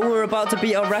while. Oh, we're about to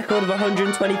beat our record of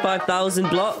 125,000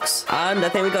 blocks. And I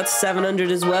think we got to 700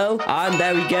 as well. And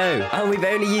there we go. And we've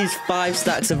only used 5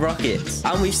 stacks of rockets.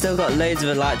 And we've still got loads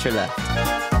of elytra left.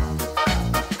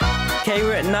 Okay,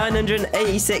 we're at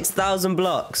 986,000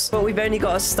 blocks, but we've only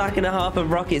got a stack and a half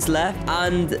of rockets left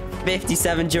and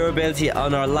 57 durability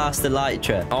on our last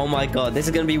elytra. Oh my god, this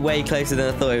is going to be way closer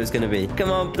than I thought it was going to be. Come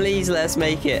on, please, let's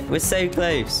make it. We're so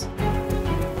close.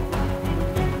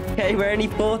 Okay, we're only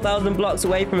 4,000 blocks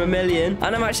away from 1,000,000,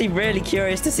 and I'm actually really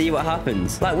curious to see what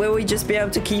happens. Like, will we just be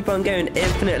able to keep on going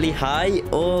infinitely high,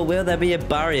 or will there be a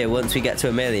barrier once we get to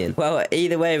 1,000,000? Well,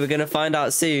 either way, we're going to find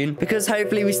out soon, because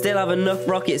hopefully we still have enough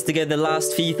rockets to go the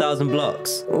last few thousand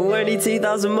blocks. Oh, only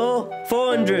 2,000 more.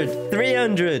 400,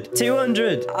 300,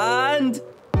 200, and...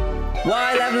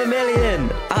 Y level 1,000,000.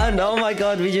 And oh my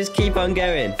god, we just keep on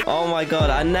going. Oh my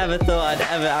god, I never thought I'd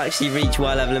ever actually reach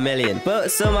Y level 1,000,000, but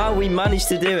somehow we managed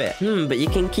to do it. But you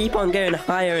can keep on going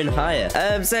higher and higher.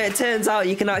 So it turns out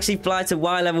you can actually fly to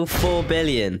Y level 4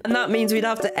 billion, and that means we'd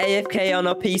have to AFK on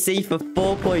our PC for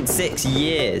 4.6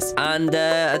 years, and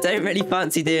I don't really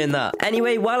fancy doing that.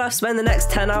 Anyway, while I spend the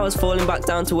next 10 hours falling back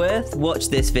down to earth, watch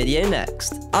this video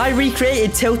next. I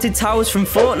recreated tilted towers from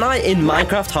Fortnite in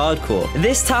Minecraft Hardcore.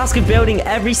 This task of building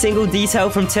every single detail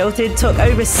from Tilted took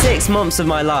over 6 months of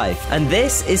my life, and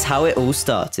this is how it all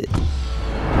started.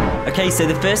 Okay, so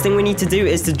the first thing we need to do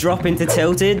is to drop into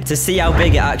Tilted to see how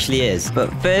big it actually is. But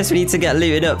first we need to get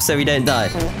looted up so we don't die.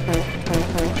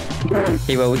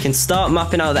 Okay, well, we can start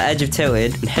mapping out the edge of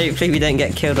Tilted, and hopefully we don't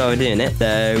get killed while we're doing it.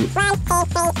 So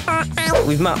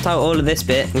we've mapped out all of this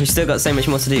bit, and we've still got so much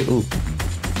more to do. Ooh.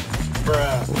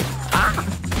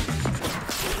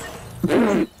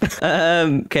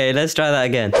 Okay, let's try that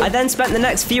again. I then spent the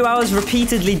next few hours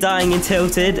repeatedly dying in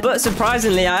Tilted, but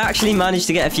surprisingly, I actually managed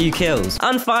to get a few kills.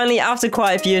 And finally, after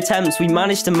quite a few attempts, we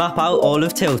managed to map out all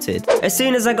of Tilted. As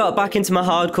soon as I got back into my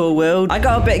hardcore world, I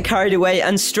got a bit carried away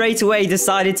and straight away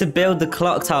decided to build the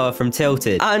clock tower from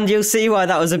Tilted. And you'll see why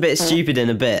that was a bit stupid in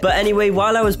a bit. But anyway,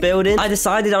 while I was building, I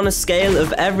decided on a scale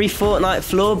of every Fortnite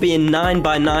floor being 9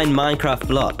 by 9 Minecraft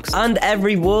blocks, and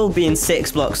every wall being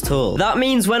 6 blocks tall. That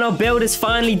means when our build is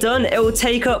finally done, it will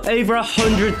take up over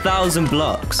 100,000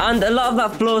 blocks, and a lot of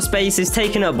that floor space is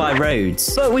taken up by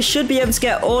roads. But we should be able to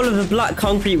get all of the black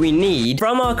concrete we need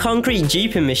from our concrete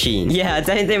duping machine. Yeah, I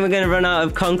don't think we're going to run out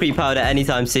of concrete powder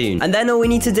anytime soon. And then all we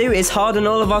need to do is harden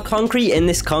all of our concrete in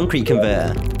this concrete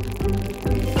converter.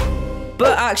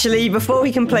 But actually, before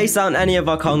we can place down any of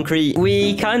our concrete,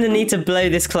 we kind of need to blow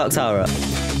this clock tower up.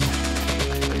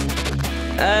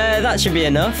 That should be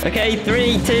enough. Okay,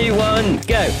 3, 2, 1,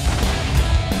 go.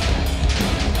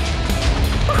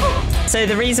 So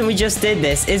the reason we just did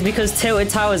this is because Tilted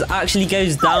Towers actually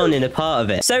goes down in a part of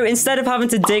it. So instead of having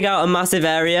to dig out a massive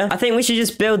area, I think we should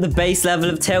just build the base level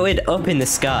of Tilted up in the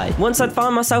sky. Once I'd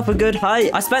found myself a good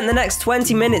height, I spent the next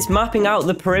 20 minutes mapping out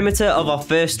the perimeter of our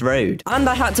first road. And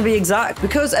I had to be exact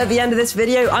because at the end of this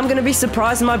video, I'm going to be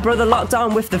surprising my brother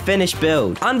Lockdown with the finished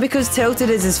build. And because Tilted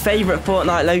is his favorite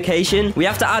Fortnite location, we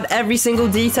have to add every single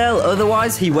detail,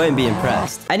 otherwise he won't be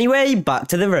impressed. Anyway, back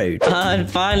to the road. And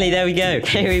finally, there we go.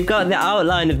 Okay, we've got the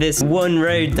outline of this one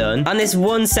road done, and this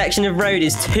one section of road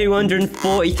is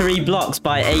 243 blocks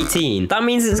by 18. That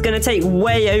means it's going to take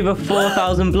way over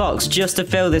 4,000 blocks just to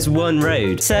fill this one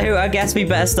road. So I guess we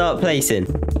better start placing.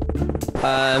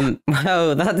 Well,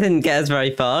 that didn't get us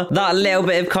very far. That little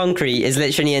bit of concrete is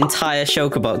literally an entire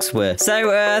shulker box worth. So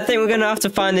I think we're gonna have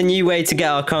to find a new way to get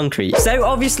our concrete. So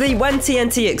obviously when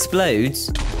TNT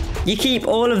explodes, you keep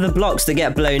all of the blocks that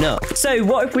get blown up. So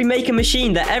what if we make a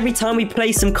machine that every time we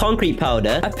place some concrete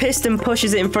powder, a piston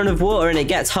pushes it in front of water and it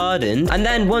gets hardened, and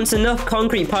then once enough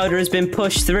concrete powder has been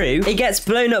pushed through, it gets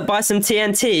blown up by some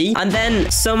TNT, and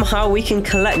then somehow we can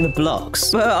collect the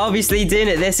blocks. But obviously doing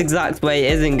it this exact way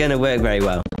isn't gonna work very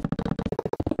well.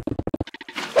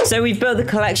 So we've built the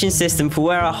collection system for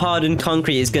where our hardened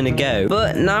concrete is going to go.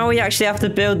 But now we actually have to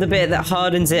build the bit that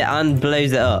hardens it and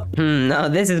blows it up. Now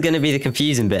this is going to be the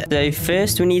confusing bit. So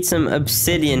first we need some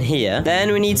obsidian here.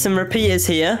 Then we need some repeaters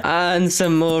here. And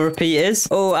some more repeaters.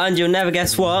 Oh, and you'll never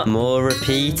guess what? More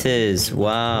repeaters.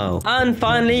 Wow. And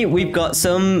finally, we've got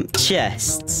some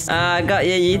chests. Got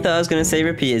you. You thought I was going to say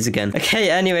repeaters again. Okay,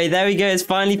 anyway, there we go. It's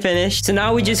finally finished. So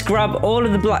now we just grab all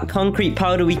of the black concrete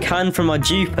powder we can from our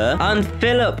duper and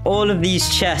fill up all of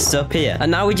these chests up here. And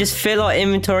now we just fill our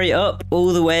inventory up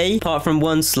all the way apart from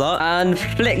one slot and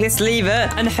flick this lever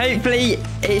and hopefully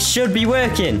it should be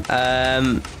working.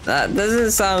 That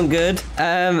doesn't sound good.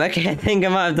 Okay, I think I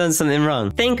might have done something wrong.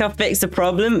 I think I fixed the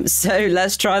problem, so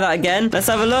let's try that again. Let's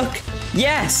have a look.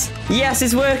 Yes! Yes,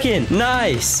 it's working!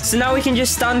 Nice! So now we can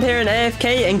just stand here in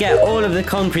AFK and get all of the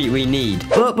concrete we need.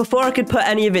 But before I could put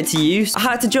any of it to use, I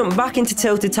had to jump back into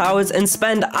Tilted Towers and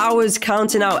spend hours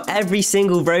counting out every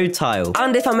single road tile.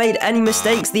 And if I made any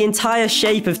mistakes, the entire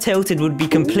shape of Tilted would be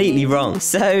completely wrong.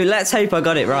 So let's hope I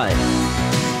got it right.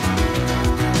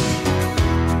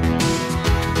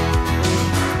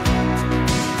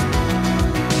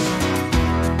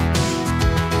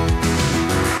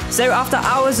 So after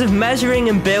hours of measuring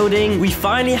and building, we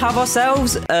finally have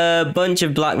ourselves a bunch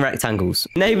of black rectangles.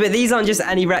 No, but these aren't just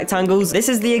any rectangles. This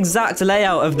is the exact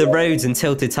layout of the roads in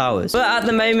Tilted Towers. But at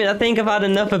the moment, I think I've had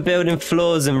enough of building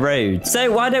floors and roads.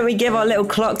 So why don't we give our little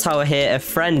clock tower here a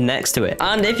friend next to it?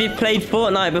 And if you've played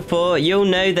Fortnite before, you'll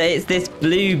know that it's this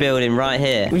blue building right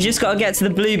here. We've just got to get to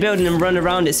the blue building and run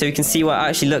around it so we can see what it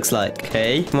actually looks like.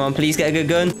 Okay, come on, please get a good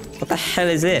gun. What the hell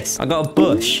is this? I got a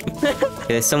bush. Okay,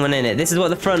 there's someone in it. This is what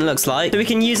the front looks like. So we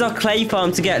can use our clay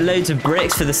farm to get loads of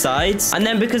bricks for the sides. And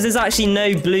then because there's actually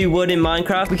no blue wood in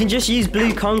Minecraft, we can just use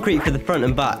blue concrete for the front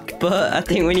and back. But I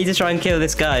think we need to try and kill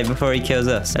this guy before he kills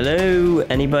us. Hello?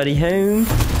 Anybody home?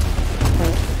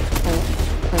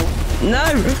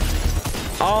 No!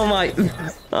 Oh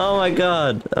my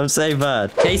god, I'm so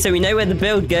bad. Okay, so we know where the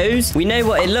build goes. We know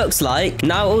what it looks like.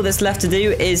 Now all that's left to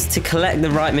do is to collect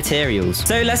the right materials.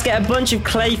 So let's get a bunch of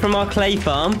clay from our clay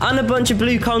farm and a bunch of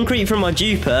blue concrete from our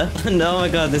duper. And oh my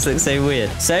god, this looks so weird.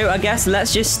 So I guess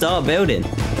let's just start building.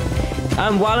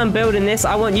 And while I'm building this,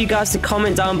 I want you guys to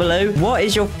comment down below, what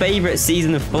is your favorite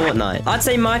season of Fortnite? I'd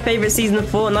say my favorite season of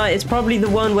Fortnite is probably the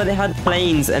one where they had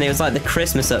planes and it was like the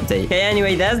Christmas update. Okay,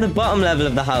 anyway, there's the bottom level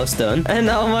of the house done. And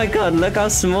oh my god, look how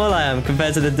small I am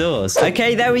compared to the doors.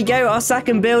 Okay, there we go. Our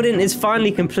second building is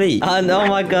finally complete. And oh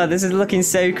my god, this is looking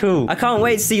so cool. I can't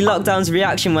wait to see Lockdown's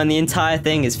reaction when the entire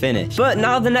thing is finished. But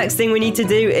now the next thing we need to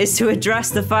do is to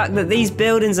address the fact that these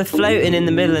buildings are floating in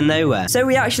the middle of nowhere. So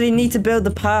we actually need to build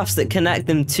the paths that connect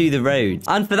them to the road.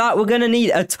 And for that, we're going to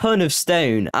need a ton of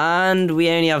stone. And we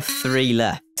only have 3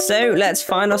 left. So let's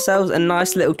find ourselves a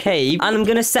nice little cave, and I'm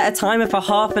going to set a timer for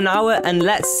half an hour and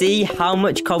let's see how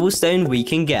much cobblestone we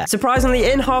can get. Surprisingly,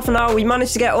 in half an hour, we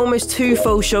managed to get almost 2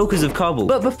 full shulkers of cobble.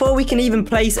 But before we can even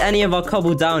place any of our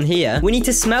cobble down here, we need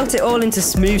to smelt it all into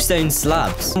smooth stone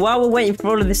slabs. And while we're waiting for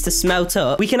all of this to smelt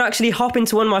up, we can actually hop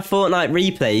into one of my Fortnite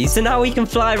replays. So now we can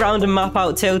fly around and map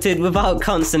out Tilted without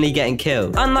constantly getting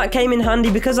killed. And that came in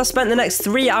handy because I spent the next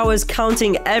 3 hours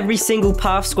counting every single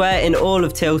path square in all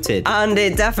of Tilted. And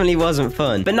it definitely definitely wasn't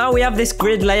fun. But now we have this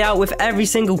grid layout with every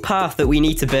single path that we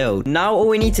need to build. Now all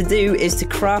we need to do is to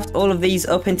craft all of these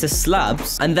up into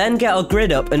slabs and then get our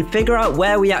grid up and figure out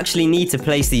where we actually need to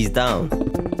place these down.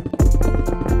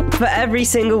 For every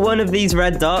single one of these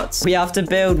red dots, we have to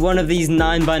build one of these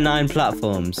 9x9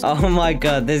 platforms. Oh my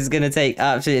god, this is gonna take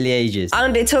absolutely ages.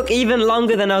 And it took even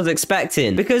longer than I was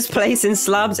expecting, because placing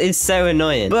slabs is so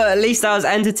annoying. But at least I was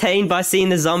entertained by seeing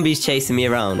the zombies chasing me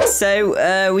around.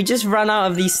 So, we just ran out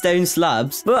of these stone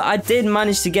slabs, but I did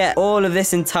manage to get all of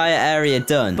this entire area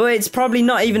done. But it's probably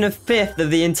not even a fifth of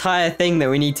the entire thing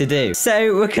that we need to do.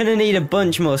 So, we're gonna need a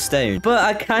bunch more stone. But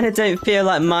I kind of don't feel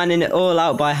like mining it all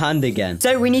out by hand again.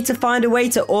 So, we need to find a way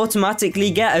to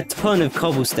automatically get a ton of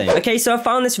cobblestone. Okay, so I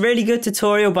found this really good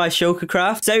tutorial by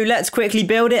Shulkercraft. So let's quickly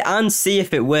build it and see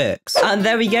if it works. And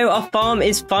there we go, our farm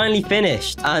is finally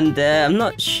finished. And I'm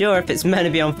not sure if it's meant to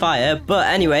be on fire, but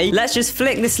anyway, let's just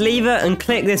flick this lever and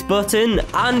click this button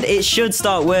and it should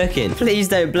start working. Please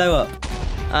don't blow up.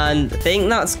 And I think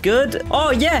that's good.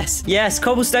 Oh, yes. Yes,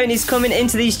 cobblestone is coming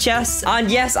into these chests.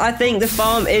 And yes, I think the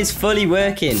farm is fully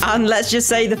working. And let's just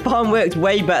say the farm worked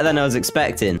way better than I was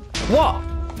expecting. What?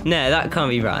 No, that can't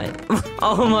be right.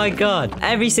 Oh my god.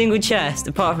 Every single chest,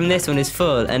 apart from this one, is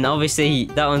full. And obviously,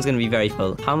 that one's going to be very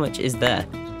full. How much is there?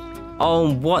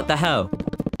 Oh, what the hell?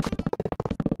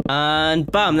 And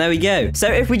bam, there we go. So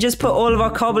if we just put all of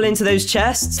our cobble into those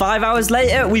chests, 5 hours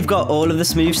later, we've got all of the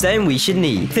smooth stone we should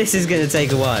need. This is going to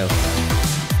take a while.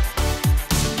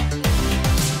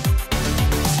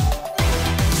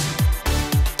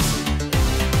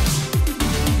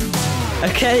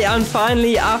 Okay, and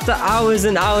finally, after hours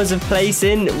and hours of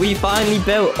placing, we finally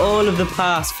built all of the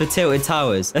paths for Tilted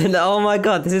Towers. And oh my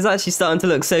god, this is actually starting to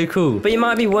look so cool. But you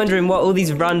might be wondering what all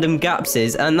these random gaps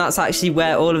is, and that's actually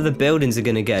where all of the buildings are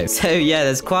going to go. So yeah,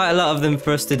 there's quite a lot of them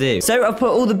for us to do. So I've put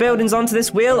all the buildings onto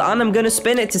this wheel, and I'm going to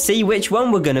spin it to see which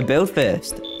one we're going to build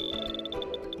first.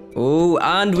 Oh,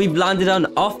 and we've landed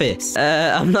on office.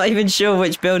 I'm not even sure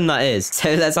which building that is.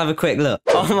 So let's have a quick look.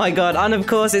 Oh my god. And of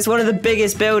course, it's one of the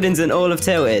biggest buildings in all of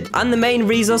Tilted. And the main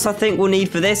resource I think we'll need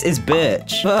for this is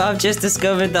birch. But I've just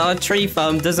discovered that our tree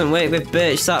farm doesn't work with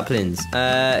birch saplings.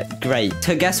 Great.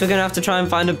 So I guess we're gonna have to try and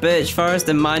find a birch forest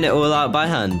and mine it all out by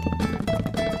hand.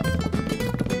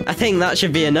 I think that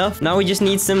should be enough. Now we just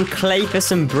need some clay for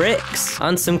some bricks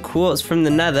and some quartz from the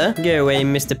nether. Go away,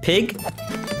 Mr. Pig.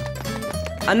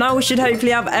 And now we should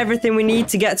hopefully have everything we need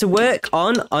to get to work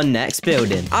on our next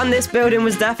building. And this building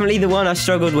was definitely the one I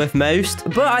struggled with most,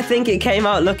 but I think it came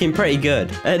out looking pretty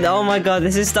good. And oh my god,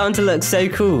 this is starting to look so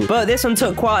cool. But this one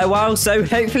took quite a while, so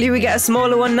hopefully we get a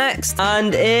smaller one next.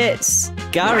 And it's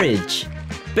garage.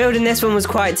 Building this one was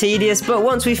quite tedious, but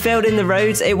once we filled in the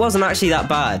roads, it wasn't actually that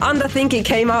bad. And I think it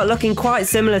came out looking quite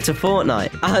similar to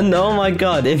Fortnite. And oh my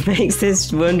god, it makes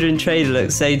this wandering trader look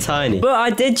so tiny. But I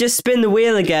did just spin the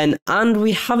wheel again, and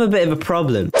we have a bit of a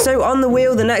problem. So on the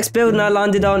wheel, the next building I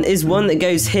landed on is one that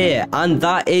goes here, and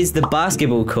that is the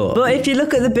basketball court. But if you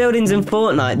look at the buildings in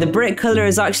Fortnite, the brick color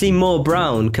is actually more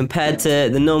brown compared to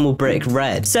the normal brick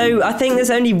red. So I think there's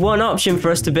only one option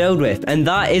for us to build with, and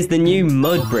that is the new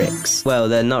mud bricks. Well,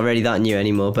 they're not really that new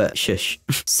anymore, but shush.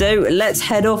 So let's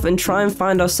head off and try and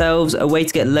find ourselves a way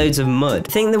to get loads of mud.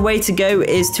 I think the way to go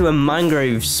is to a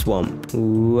mangrove swamp.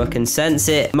 Ooh, I can sense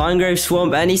it. Mangrove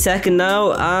swamp any second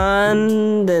now,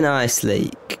 and an ice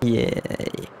lake. Yay.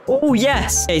 Oh,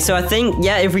 yes. Okay, so I think,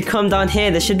 yeah, if we come down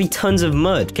here, there should be tons of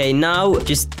mud. Okay, now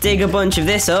just dig a bunch of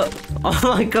this up. Oh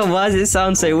my god, why does it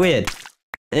sound so weird?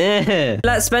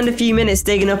 Let's spend a few minutes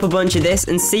digging up a bunch of this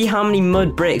and see how many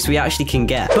mud bricks we actually can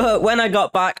get. But when I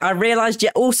got back, I realized you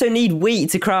also need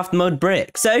wheat to craft mud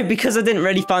bricks. So because I didn't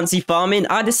really fancy farming,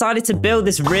 I decided to build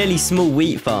this really small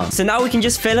wheat farm. So now we can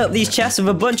just fill up these chests with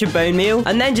a bunch of bone meal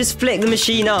and then just flick the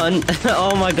machine on.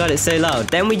 Oh my god, it's so loud.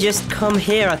 Then we just come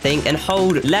here, I think, and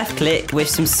hold left click with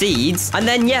some seeds. And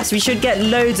then yes, we should get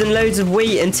loads and loads of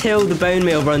wheat until the bone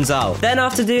meal runs out. Then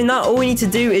after doing that, all we need to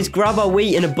do is grab our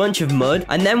wheat in a bunch of mud,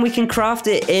 and then we can craft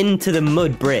it into the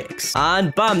mud bricks.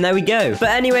 And bam, there we go. But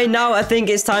anyway, now I think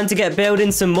it's time to get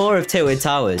building some more of Tilted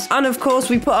Towers. And of course,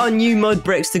 we put our new mud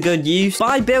bricks to good use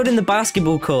by building the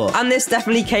basketball court. And this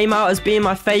definitely came out as being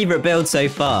my favorite build so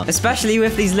far, especially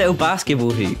with these little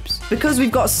basketball hoops. because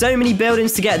we've got so many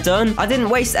buildings to get done, I didn't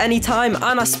waste any time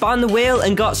and I spun the wheel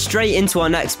and got straight into our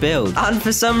next build. And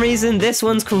for some reason, this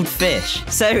one's called Fish.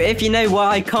 So if you know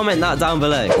why, comment that down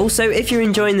below. Also, if you're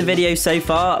enjoying the video so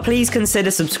far, please consider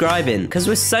subscribing because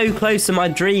we're so close to my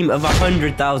dream of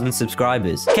 100,000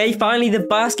 subscribers. Okay, finally the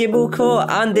basketball court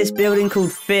and this building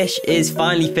called Fish is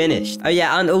finally finished. Oh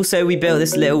yeah, and also we built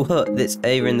this little hut that's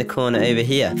over in the corner over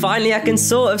here. Finally, I can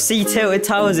sort of see Tilted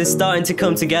Towers is starting to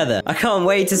come together. I can't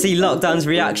wait to see Lockdown's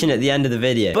reaction at the end of the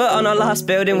video. But on our last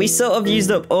building, we sort of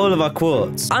used up all of our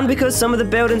quartz. And because some of the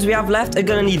buildings we have left are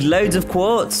gonna need loads of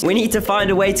quartz, we need to find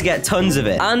a way to get tons of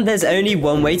it. And there's only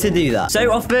one way to do that.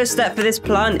 So our first step for this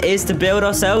plan is to build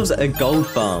ourselves a gold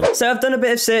farm. So I've done a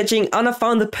bit of searching and I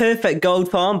found the perfect gold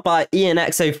farm by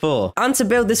IanX04. And to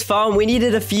build this farm, we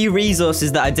needed a few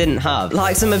resources that I didn't have,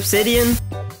 like some obsidian.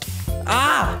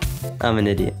 Ah! I'm an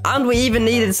idiot. And we even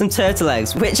needed some turtle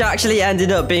eggs, which actually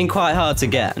ended up being quite hard to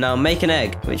get. Now, make an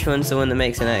egg. Which one's the one that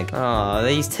makes an egg? Oh,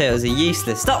 these turtles are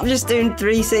useless. Stop just doing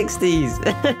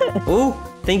 360s. Oh,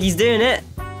 think he's doing it.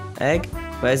 Egg.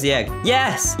 Where's the egg?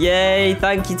 Yes! Yay!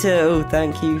 Thank you, turtle.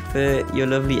 Thank you for your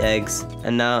lovely eggs.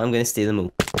 And now I'm going to steal them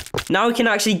all. Now we can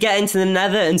actually get into the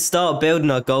nether and start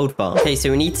building our gold farm. Okay, so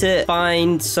we need to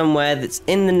find somewhere that's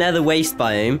in the nether waste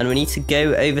biome. And we need to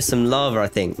go over some lava, I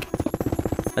think.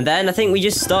 And then I think we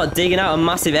just start digging out a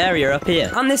massive area up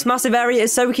here. And this massive area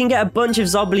is so we can get a bunch of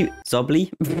so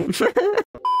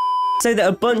that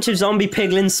a bunch of zombie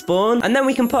piglins spawn, and then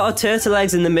we can put our turtle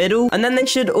eggs in the middle, and then they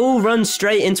should all run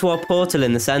straight into our portal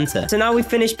in the center. So now we've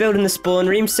finished building the spawn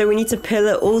room, so we need to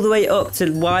pillar all the way up to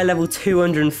Y level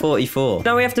 244.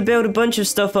 Now we have to build a bunch of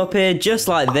stuff up here just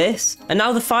like this, and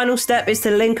now the final step is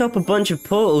to link up a bunch of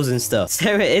portals and stuff.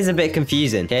 So it is a bit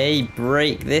confusing. Okay,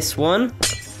 break this one.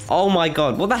 Oh my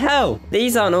god, what the hell?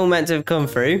 These aren't all meant to have come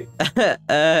through.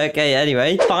 Okay,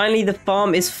 anyway. Finally, the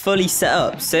farm is fully set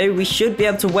up. So we should be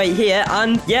able to wait here.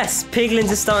 And yes,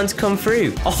 piglins are starting to come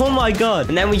through. Oh my god.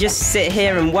 And then we just sit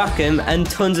here and whack them and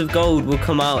tons of gold will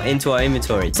come out into our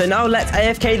inventory. So now let's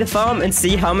AFK the farm and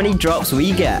see how many drops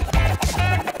we get.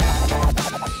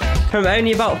 From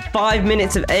only about 5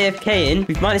 minutes of AFKing,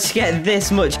 we've managed to get this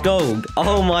much gold.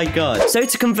 Oh my god. So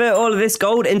to convert all of this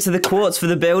gold into the quartz for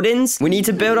the buildings, we need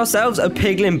to build ourselves a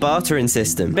piglin bartering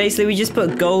system. Basically, we just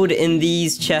put gold in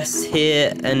these chests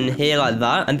here and here like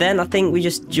that. And then I think we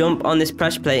just jump on this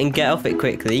pressure plate and get off it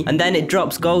quickly. And then it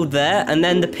drops gold there. And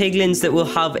then the piglins that we'll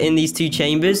have in these two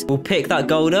chambers will pick that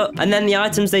gold up. And then the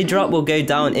items they drop will go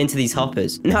down into these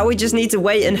hoppers. Now we just need to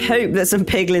wait and hope that some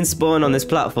piglins spawn on this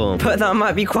platform. But that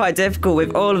might be quite difficult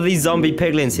with all of these zombie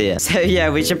piglins here. So yeah,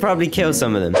 we should probably kill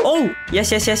some of them. Oh,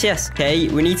 yes. Okay,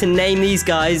 we need to name these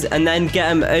guys and then get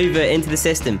them over into the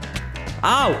system.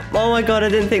 Ow! Oh my god, I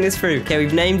didn't think this through. Okay,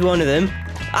 we've named one of them.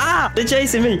 Ah! They're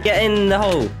chasing me. Get in the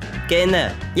hole. Get in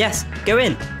there. Yes, go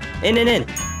in. In.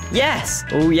 Yes!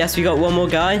 Oh, yes, we got one more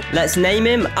guy. Let's name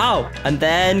him. Ow! And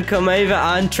then come over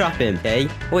and trap him. Okay.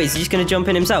 Wait, is he just going to jump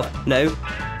in himself? No.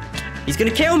 He's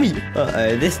gonna kill me.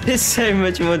 Uh-oh, this is so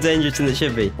much more dangerous than it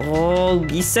should be. Oh,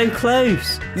 he's so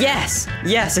close. Yes,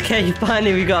 okay,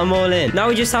 finally we got them all in. Now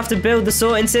we just have to build the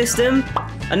sorting system.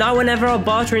 And now whenever our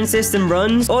bartering system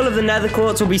runs, all of the nether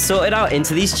quartz will be sorted out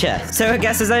into these chests. So I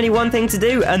guess there's only one thing to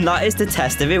do, and that is to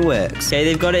test if it works. Okay,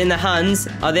 they've got it in their hands.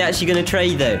 Are they actually gonna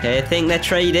trade though? Okay, I think they're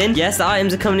trading. Yes, the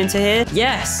items are coming into here.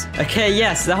 Yes. Okay,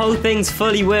 yes, the whole thing's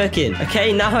fully working.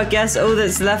 Okay, now I guess all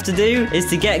that's left to do is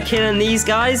to get killing these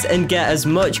guys and get as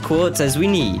much quartz as we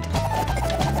need.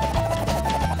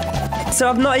 So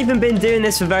I've not even been doing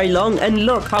this for very long, and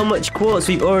look how much quartz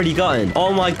we've already gotten.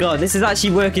 Oh my god, this is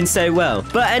actually working so well.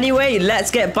 But anyway,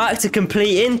 let's get back to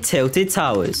completing Tilted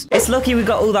Towers. It's lucky we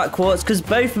got all that quartz because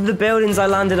both of the buildings I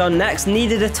landed on next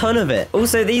needed a ton of it.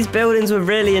 Also, these buildings were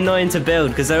really annoying to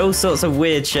build because they're all sorts of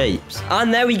weird shapes.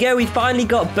 And there we go, we finally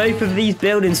got both of these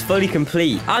buildings fully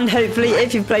complete. And hopefully,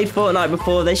 if you've played Fortnite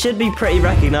before, they should be pretty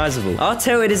recognizable. Our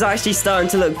tilted is actually starting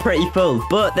to look pretty full,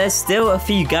 but there's still a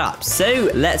few gaps.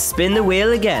 So let's spin the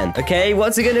wheel again. Okay,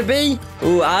 what's it gonna be?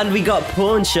 Oh, and we got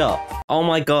pawn shop. Oh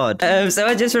my god. So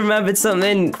I just remembered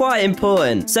something quite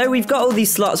important. So we've got all these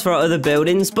slots for our other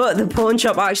buildings, but the pawn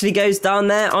shop actually goes down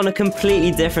there on a completely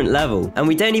different level. And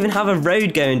we don't even have a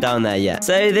road going down there yet.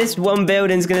 So this one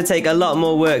building's gonna take a lot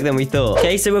more work than we thought.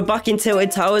 Okay, so we're back in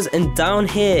Tilted Towers, and down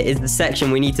here is the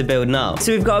section we need to build now.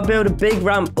 So we've got to build a big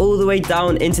ramp all the way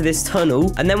down into this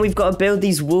tunnel, and then we've got to build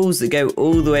these walls that go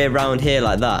all the way around here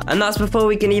like that. And that's before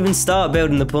we can even start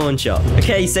building the pawn shop.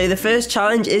 Okay, so the first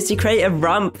challenge is to create a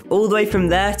ramp all the way from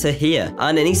there to here,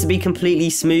 and it needs to be completely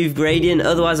smooth gradient,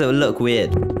 otherwise it will look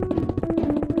weird.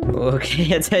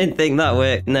 Okay, I don't think that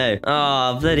worked. No.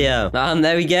 Oh, bloody hell.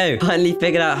 There we go. Finally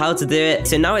figured out how to do it.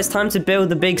 So now it's time to build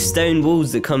the big stone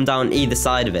walls that come down either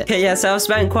side of it. Okay, yeah, so I've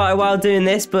spent quite a while doing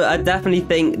this, but I definitely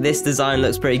think this design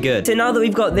looks pretty good. So now that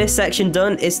we've got this section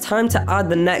done, it's time to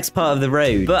add the next part of the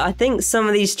road. But I think some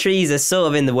of these trees are sort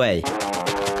of in the way.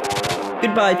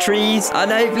 Goodbye, trees.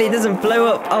 And hopefully it doesn't blow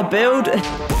up our build.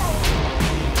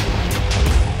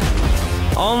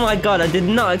 Oh my god, I did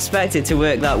not expect it to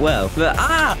work that well. But,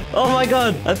 oh my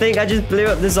god. I think I just blew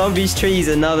up the zombies' trees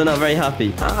and now they're not very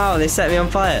happy. Oh, they set me on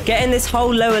fire. Getting this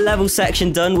whole lower level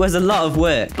section done was a lot of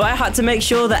work. But I had to make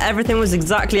sure that everything was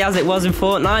exactly as it was in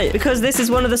Fortnite. Because this is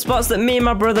one of the spots that me and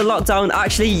my brother Lockdown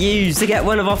actually used to get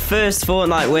one of our first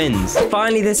Fortnite wins.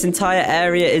 Finally, this entire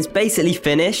area is basically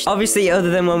finished. Obviously, other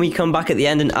than when we come back at the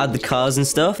end and add the cars and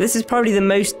stuff. This is probably the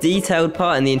most detailed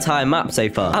part in the entire map so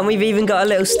far. And we've even got a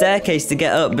little staircase to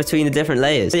get up between the different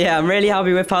layers. So yeah, I'm really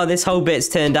happy with how this whole bit's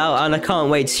turned out and I can't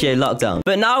wait to show Lockdown.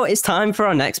 But now it's time for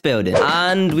our next building.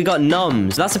 And we got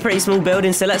noms. That's a pretty small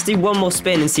building, so let's do one more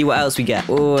spin and see what else we get.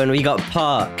 Oh, and we got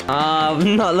park.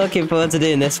 I'm not looking forward to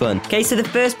doing this one. Okay, so the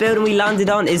first building we landed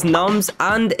on is noms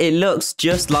and it looks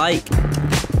just like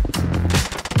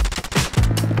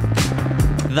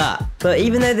that. But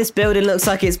even though this building looks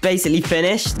like it's basically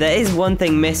finished, there is one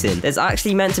thing missing. There's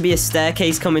actually meant to be a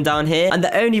staircase coming down here, and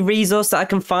the only resource that I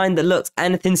can find that looks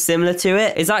anything similar to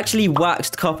it is actually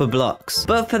waxed copper blocks.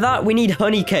 But for that, we need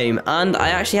honeycomb, and I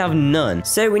actually have none.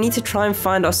 So we need to try and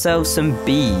find ourselves some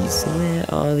bees. Where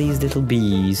are these little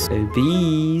bees? So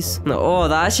bees. Oh,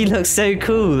 that actually looks so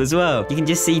cool as well. You can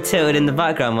just see tilted in the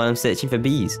background while I'm searching for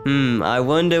bees. I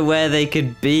wonder where they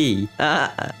could be.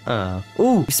 Oh.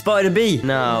 Ooh, we spotted a bee.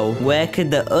 Now, where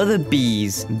could the other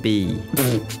bees be?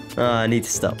 Oh, I need to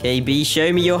stop. Okay, bee,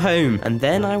 show me your home. And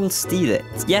then I will steal it.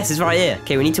 Yes, it's right here.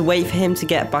 Okay, we need to wait for him to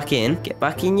get back in. Get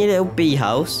back in your little bee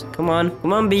house. Come on.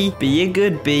 Come on, bee. Be a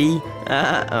good bee.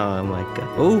 Oh my god.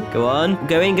 Oh, go on.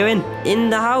 Go in, go in. In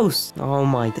the house. Oh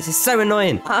my, this is so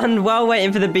annoying. And while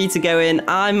waiting for the bee to go in,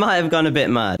 I might have gone a bit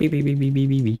mad. Bee, bee, bee, bee, bee,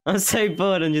 bee, bee. I'm so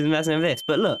bored. I'm just messing with this.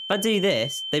 But look, if I do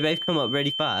this, they both come up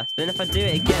really fast. Then if I do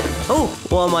it again. Oh,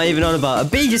 what am I even on about? A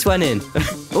bee just went in.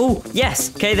 Oh,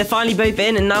 yes. Okay, they're finally both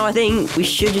in. And now I think we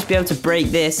should just be able to break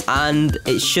this and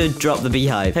it should drop the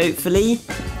beehive. Hopefully.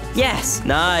 Yes,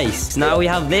 nice. So now we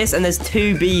have this and there's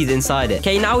 2 bees inside it.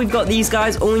 Okay, now we've got these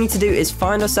guys. All we need to do is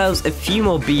find ourselves a few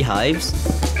more beehives.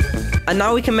 And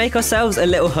now we can make ourselves a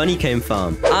little honeycomb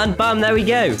farm. And bam, there we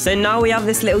go. So now we have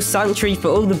this little sanctuary for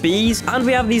all the bees. And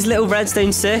we have these little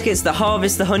redstone circuits that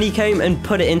harvest the honeycomb and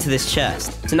put it into this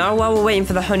chest. So now while we're waiting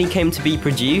for the honeycomb to be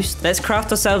produced, let's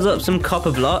craft ourselves up some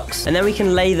copper blocks. And then we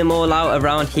can lay them all out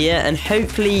around here. And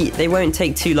hopefully they won't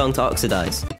take too long to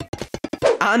oxidize.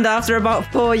 And after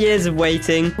about 4 years of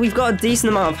waiting, we've got a decent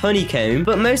amount of honeycomb,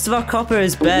 but most of our copper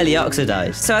is barely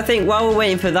oxidized. So I think while we're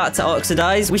waiting for that to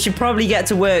oxidize, we should probably get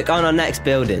to work on our next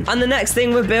building. And the next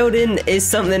thing we're building is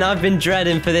something I've been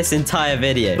dreading for this entire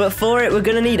video. But for it, we're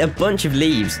gonna need a bunch of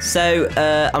leaves. So,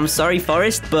 I'm sorry,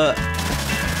 forest, but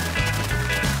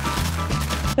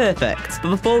perfect. But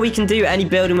before we can do any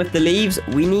building with the leaves,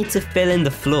 we need to fill in the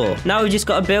floor. Now we've just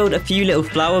got to build a few little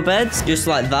flower beds, just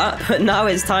like that. But now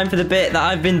it's time for the bit that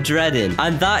I've been dreading.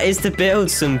 And that is to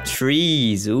build some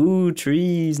trees. Ooh,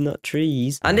 trees, not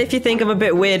trees. And if you think I'm a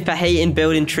bit weird for hating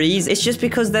building trees, it's just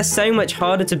because they're so much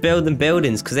harder to build than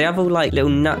buildings, because they have all like little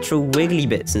natural wiggly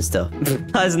bits and stuff.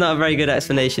 That's not a very good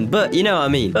explanation, but you know what I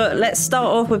mean. But let's start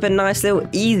off with a nice little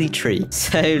easy tree.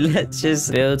 So let's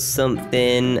just build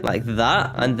something like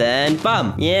that. And then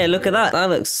bam, yeah, look at that. That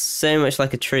looks so much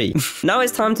like a tree. Now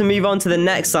it's time to move on to the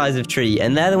next size of tree,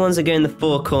 and they're the ones that go in the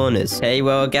 4 corners. Okay,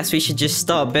 well, I guess we should just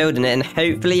start building it and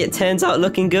hopefully it turns out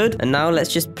looking good. And now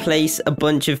let's just place a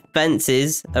bunch of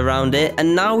fences around it,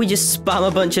 and now we just spam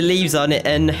a bunch of leaves on it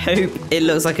and hope it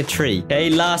looks like a tree. Okay,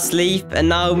 last leaf, and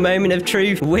now moment of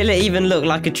truth. Will it even look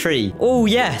like a tree? Oh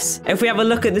yes, if we have a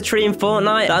look at the tree in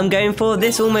Fortnite that I'm going for,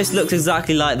 this almost looks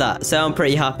exactly like that, so I'm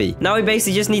pretty happy. Now we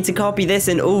basically just need to copy this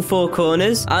in all 4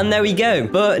 corners, and there we go.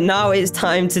 But now it's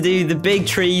time to do the big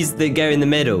trees that go in the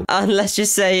middle, and let's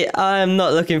just say I am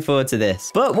not looking forward to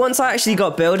this. But once I actually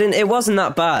got building, it wasn't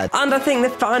that bad, and I think the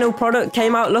final product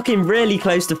came out looking really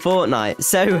close to Fortnite,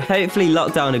 so hopefully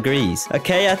Lockdown agrees.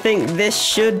 Okay, I think this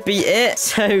should be it,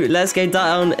 so let's go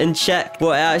down and check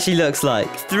what it actually looks like.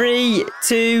 3,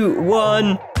 2,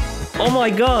 1. Oh my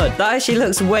god, that actually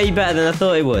looks way better than I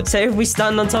thought it would. So if we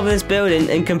stand on top of this building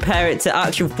and compare it to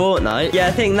actual Fortnite, yeah,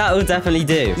 I think that will definitely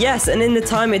do. Yes, and in the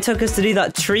time it took us to do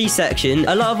that tree section,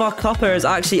 a lot of our copper is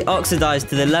actually oxidized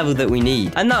to the level that we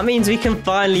need. And that means we can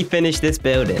finally finish this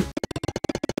building.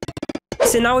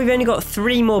 so now we've only got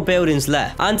 3 more buildings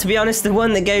left. And to be honest, the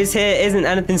one that goes here isn't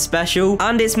anything special.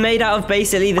 And it's made out of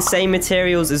basically the same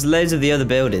materials as loads of the other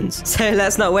buildings. So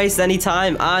let's not waste any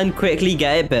time and quickly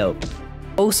get it built.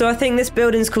 Also, I think this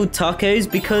building's called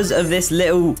Tacos because of this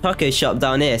little taco shop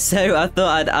down here, so I thought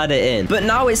I'd add it in. But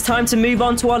now it's time to move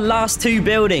on to our last 2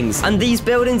 buildings, and these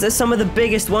buildings are some of the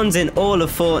biggest ones in all of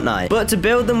Fortnite. But to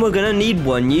build them, we're gonna need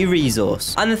one new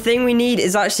resource, and the thing we need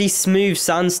is actually smooth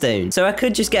sandstone. So I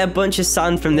could just get a bunch of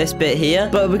sand from this bit here,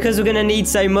 but because we're gonna need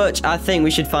so much, I think we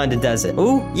should find a desert.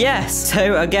 Oh, yes!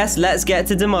 So I guess let's get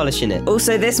to demolishing it.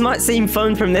 Also, this might seem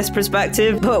fun from this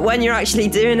perspective, but when you're actually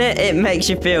doing it, it makes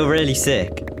you feel really sick.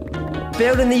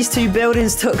 Building these 2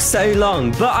 buildings took so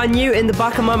long, but I knew in the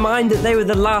back of my mind that they were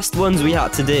the last ones we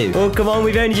had to do. Oh, come on,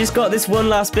 we've only just got this one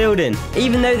last building.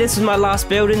 Even though this was my last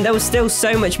building, there was still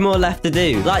so much more left to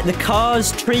do. Like the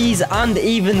cars, trees, and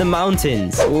even the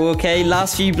mountains. Okay,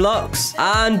 last few blocks.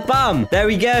 And bam, there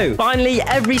we go. Finally,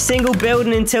 every single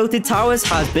building in Tilted Towers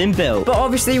has been built. But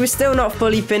obviously, we're still not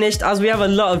fully finished as we have a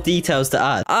lot of details to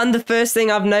add. And the first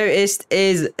thing I've noticed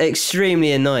is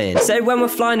extremely annoying. So when we're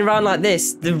flying around like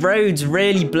this, the roads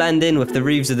really blend in with the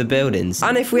roofs of the buildings.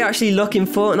 And if we actually look in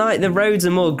Fortnite, the roads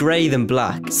are more grey than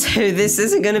black. So this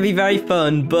isn't going to be very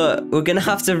fun, but we're going to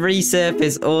have to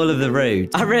resurface all of the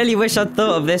roads. I really wish I'd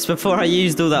thought of this before I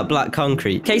used all that black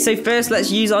concrete. Okay, so first let's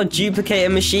use our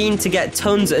duplicator machine to get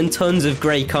tons and tons of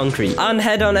grey concrete. And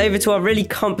head on over to our really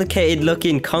complicated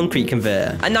looking concrete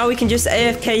converter. And now we can just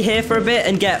AFK here for a bit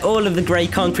and get all of the grey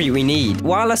concrete we need.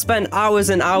 While I spent hours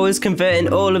and hours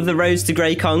converting all of the roads to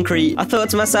grey concrete, I thought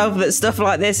to myself that stuff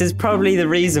like this is probably the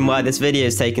reason why this video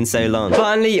is taking so long.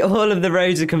 Finally, all of the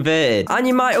roads are converted. And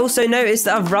you might also notice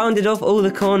that I've rounded off all the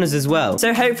corners as well.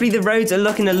 So hopefully the roads are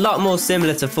looking a lot more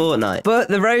similar to Fortnite. But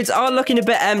the roads are looking a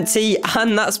bit empty,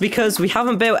 and that's because we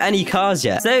haven't built any cars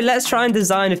yet. So let's try and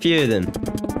design a few of them.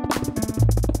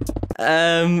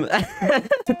 I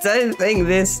don't think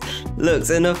this looks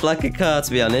enough like a car,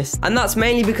 to be honest. And that's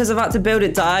mainly because I've had to build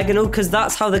it diagonal, because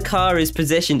that's how the car is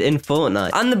positioned in Fortnite.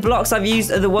 And the blocks I've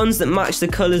used are the ones that match the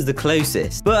colors the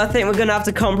closest. But I think we're gonna have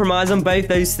to compromise on both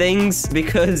those things,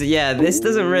 because yeah, this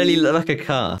doesn't really look like a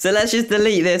car. So let's just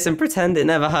delete this and pretend it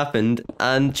never happened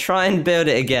and try and build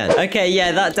it again. Okay,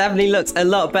 yeah, that definitely looks a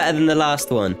lot better than the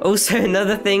last one. Also,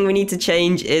 another thing we need to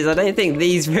change is I don't think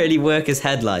these really work as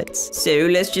headlights. So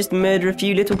let's just murder a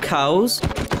few little cows.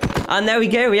 And there we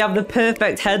go, we have the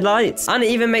perfect headlights. And it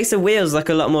even makes the wheels look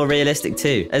a lot more realistic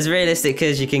too. As realistic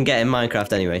as you can get in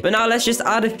Minecraft anyway. But now let's just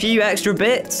add a few extra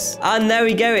bits. And there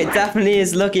we go, it definitely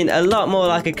is looking a lot more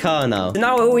like a car now. So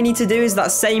now all we need to do is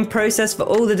that same process for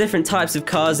all the different types of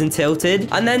cars in Tilted.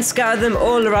 And then scatter them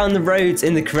all around the roads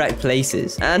in the correct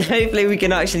places. And hopefully we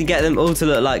can actually get them all to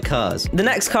look like cars. The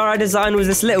next car I designed was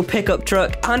this little pickup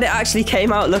truck. And it actually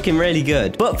came out looking really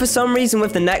good. But for some reason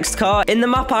with the next car, in the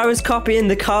map I was copying,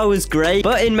 the car was grey,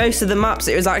 but in most of the maps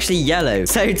it was actually yellow.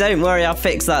 So don't worry, I'll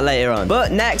fix that later on.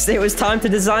 But next it was time to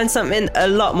design something a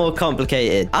lot more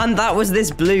complicated, and that was this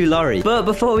blue lorry. But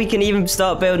before we can even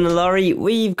start building a lorry,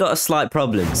 we've got a slight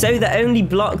problem. So the only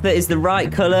block that is the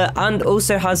right color and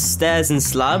also has stairs and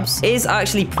slabs is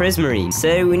actually prismarine.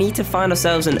 So we need to find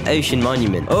ourselves an ocean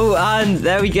monument. Oh, and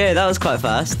there we go, that was quite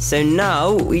fast. So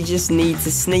now we just need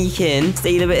to sneak in,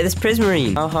 steal a bit of this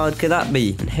prismarine. How hard could that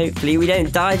be? And hopefully we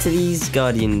don't die to these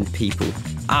guardian people.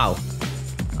 Ow.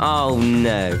 Oh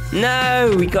no.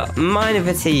 No, we got minor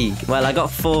fatigue. Well, I got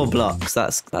 4 blocks.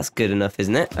 That's good enough,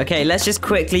 isn't it? Okay, let's just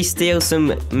quickly steal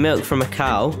some milk from a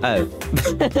cow. Oh.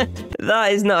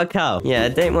 That is not a cow. Yeah, I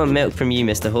don't want milk from you,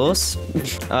 Mr. Horse.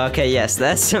 Okay, yes,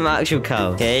 there's some actual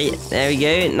cow. Okay, there we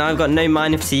go. Now I've got no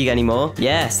minor fatigue anymore.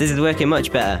 Yes, this is working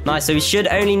much better. Nice, so we should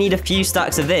only need a few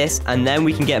stacks of this, and then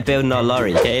we can get building our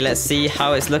lorry. Okay, let's see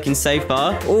how it's looking so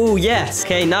far. Oh, yes.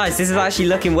 Okay, nice. This is actually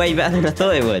looking way better than I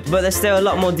thought it would. But there's still a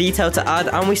lot more detail to add,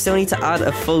 and we still need to add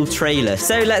a full trailer.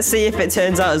 So let's see if it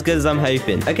turns out as good as I'm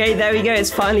hoping. Okay, there we go.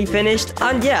 It's finally finished.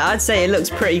 And yeah, I'd say it looks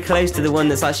pretty close to the one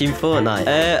that's actually in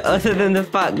Fortnite. Other than the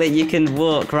fact that you can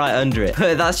walk right under it.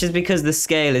 But that's just because the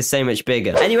scale is so much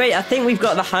bigger. Anyway, I think we've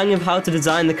got the hang of how to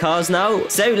design the cars now.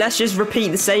 So let's just repeat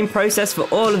the same process for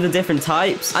all of the different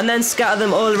types, and then scatter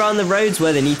them all around the roads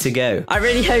where they need to go. I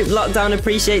really hope Lockdown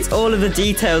appreciates all of the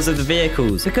details of the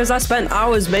vehicles, because I spent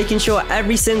hours making sure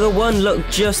every single one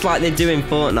looked just like they do in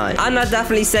Fortnite. And I'd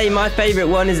definitely say my favorite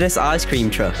one is this ice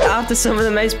cream truck. After some of the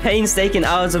most painstaking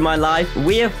hours of my life,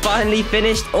 we have finally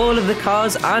finished all of the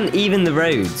cars and even the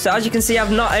roads. So as you can see,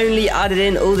 I've not only added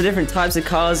in all the different types of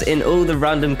cars in all the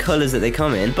random colors that they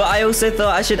come in, but I also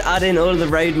thought I should add in all of the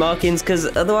road markings, because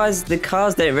otherwise the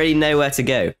cars don't really know where to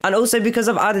go. And also because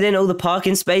I've added in all the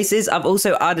parking spaces, I've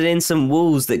also added in some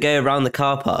walls that go around the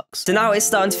car parks. So now it's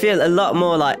starting to feel a lot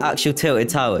more like actual tilted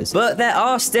towers. But there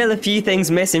are still a few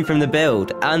things missing from the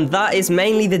build, and that is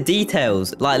mainly the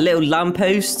details, like little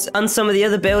lampposts, and some of the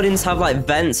other buildings have like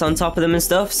vents on top of them and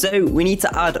stuff, so we need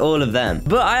to add all of them.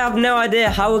 But I have no idea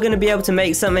how we're going to be able to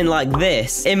make something like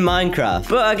this in Minecraft.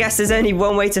 But I guess there's only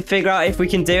one way to figure out if we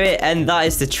can do it, and that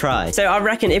is to try. So I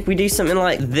reckon if we do something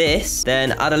like this,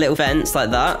 then add a little fence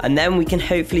like that, and then we can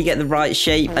hopefully get the right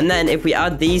shape. And then if we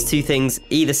add these two things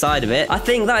either side of it, I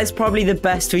think that is probably the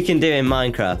best we can do in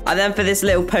Minecraft. And then for this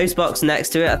little post box next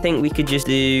to it, I think we could just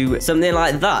do something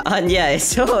like that. And yeah, it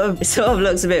sort of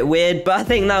looks a bit weird, but I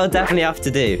think that'll definitely have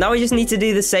to do. Now we just need to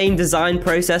do the same design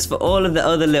process for all of the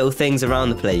other little things around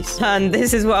the place. And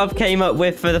this is what I've came up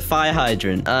with for the fire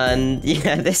hydrant. And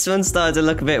yeah, this one started to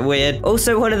look a bit weird.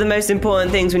 Also, one of the most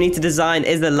important things we need to design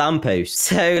is the lamppost.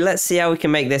 So let's see how we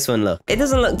can make this one look. It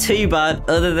doesn't look too bad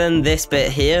other than this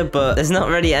bit here, but there's not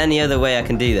really any other way I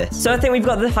can do this. So I think we've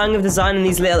got the hang of designing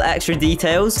these little extra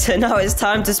details. So now it's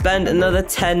time to spend another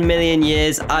 10 million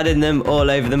years adding them all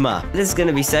over the map. This is going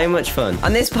to be so much fun.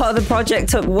 And this part of the project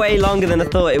took way longer than I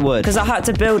thought it would, because I had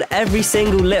to build every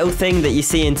single little thing that you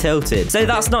see in Tilted. So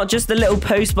that's not just the little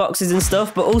post boxes and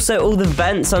stuff, but also all the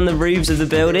vents on the roofs of the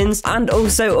buildings, and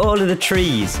also all of the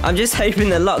trees. I'm just hoping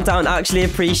that Lockdown actually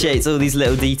appreciates all these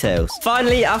little details.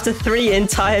 Finally, after 3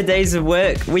 entire days of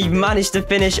work, we've managed to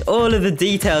finish all of the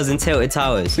details in Tilted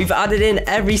Towers. We've added in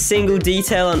every single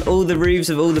detail on all the roofs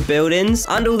of all the buildings,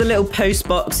 and all the little post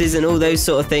boxes and all those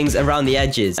sort of things around the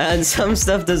edges. And some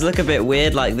stuff does look a bit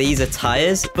weird, like these are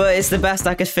tires, but it's the best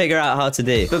I could figure out how to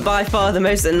do. But by far the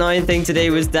most annoying thing to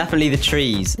do was definitely the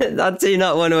trees. I do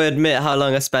not want to admit how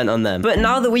long I spent on them. But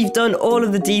now that we've done all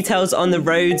of the details on the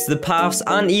roads, the paths,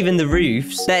 and even the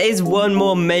roofs, there is one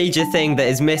more major thing that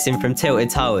is missing from Tilted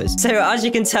Towers. So as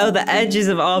you can tell, the edges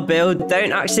of our build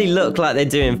don't actually look like they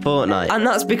do in Fortnite. And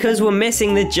that's because we're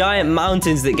missing the giant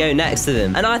mountains that go next to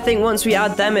them. And I think once we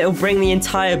add them, it'll bring the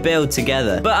entire build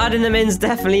together. But adding them in is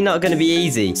definitely not going to be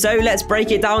easy. So let's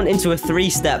break it down into a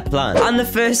 3-step plan. And the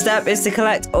first step is to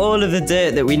collect all of the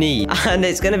dirt that we need. And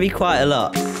it's going to be quite a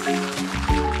lot.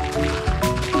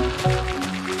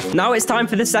 Now it's time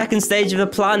for the second stage of the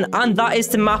plan, and that is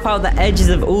to map out the edges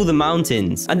of all the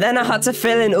mountains. And then I had to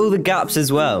fill in all the gaps as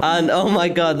well. And oh my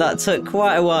god, that took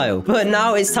quite a while. But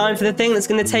now it's time for the thing that's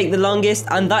going to take the longest,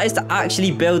 and that is to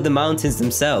actually build the mountains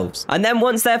themselves. And then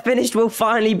once they're finished, we'll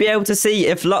finally be able to see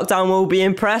if Lockdown will be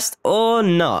impressed or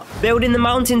not. Building the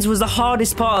mountains was the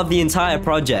hardest part of the entire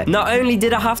project. Not only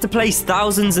did I have to place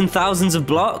thousands and thousands of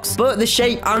blocks, but the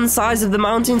shape and size of the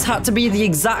mountains had to be the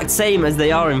exact same as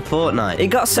they are in Fortnite. It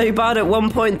got so bad at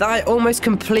one point that I almost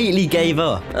completely gave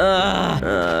up.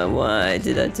 Why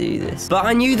did I do this? But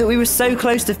I knew that we were so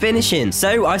close to finishing,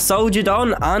 so I soldiered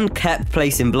on and kept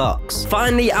placing blocks.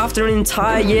 Finally, after an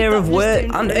entire year of work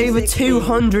and over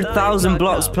 200,000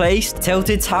 blocks placed,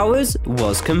 Tilted Towers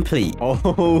was complete.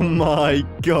 Oh my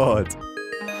god.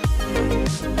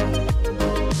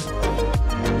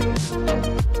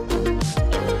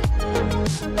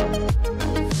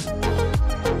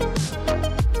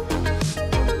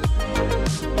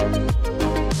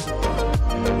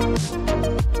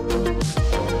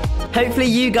 Hopefully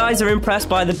you guys are impressed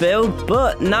by the build,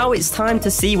 but now it's time to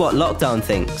see what Lockdown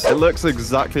thinks. It looks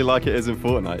exactly like it is in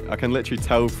Fortnite. I can literally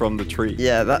tell from the tree.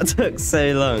 Yeah, that took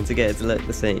so long to get it to look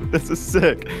the same. This is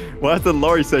sick. Why is the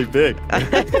lorry so big?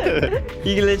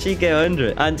 You can literally go under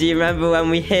it. And do you remember when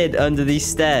we hid under these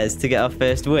stairs to get our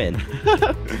first win?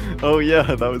 Oh yeah,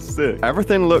 that was sick.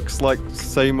 Everything looks like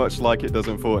so much like it does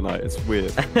in Fortnite. It's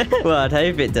weird. Well, I'd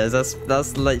hope it does.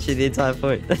 That's literally the entire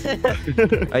point.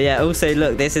 Oh yeah, also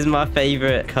look, this is my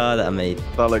favorite car that I made.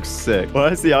 That looks sick. Why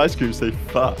is the ice cream so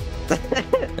fat?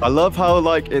 I love how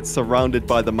like it's surrounded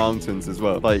by the mountains as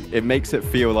well. Like it makes it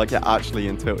feel like you're actually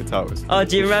in Tilted Towers. Oh,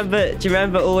 do you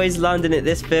remember always landing at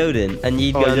this building and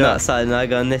you'd go on that side and I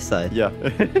go on this side? Yeah.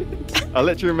 I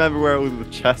literally remember where all the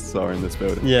chests are in this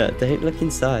building. Yeah, don't look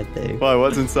inside though. Why?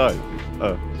 What's inside?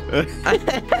 Oh.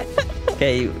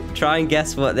 Okay, try and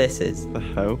guess what this is. The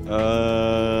hell?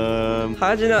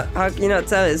 How can you not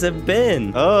tell it's a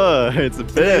bin? Oh, it's a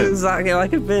bin. It looks exactly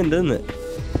like a bin, doesn't it?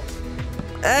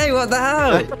 Hey, what the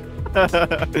hell?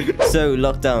 So,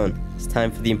 Lockdown, It's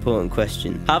time for the important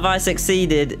question. Have I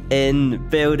succeeded in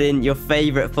building your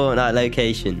favorite Fortnite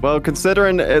location? Well,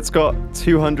 considering it's got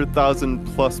 200,000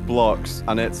 plus blocks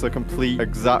and it's a complete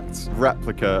exact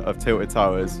replica of Tilted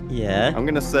Towers, Yeah. I'm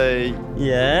gonna say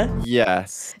Yeah.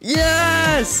 yes.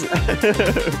 Yes!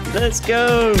 Let's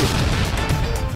go!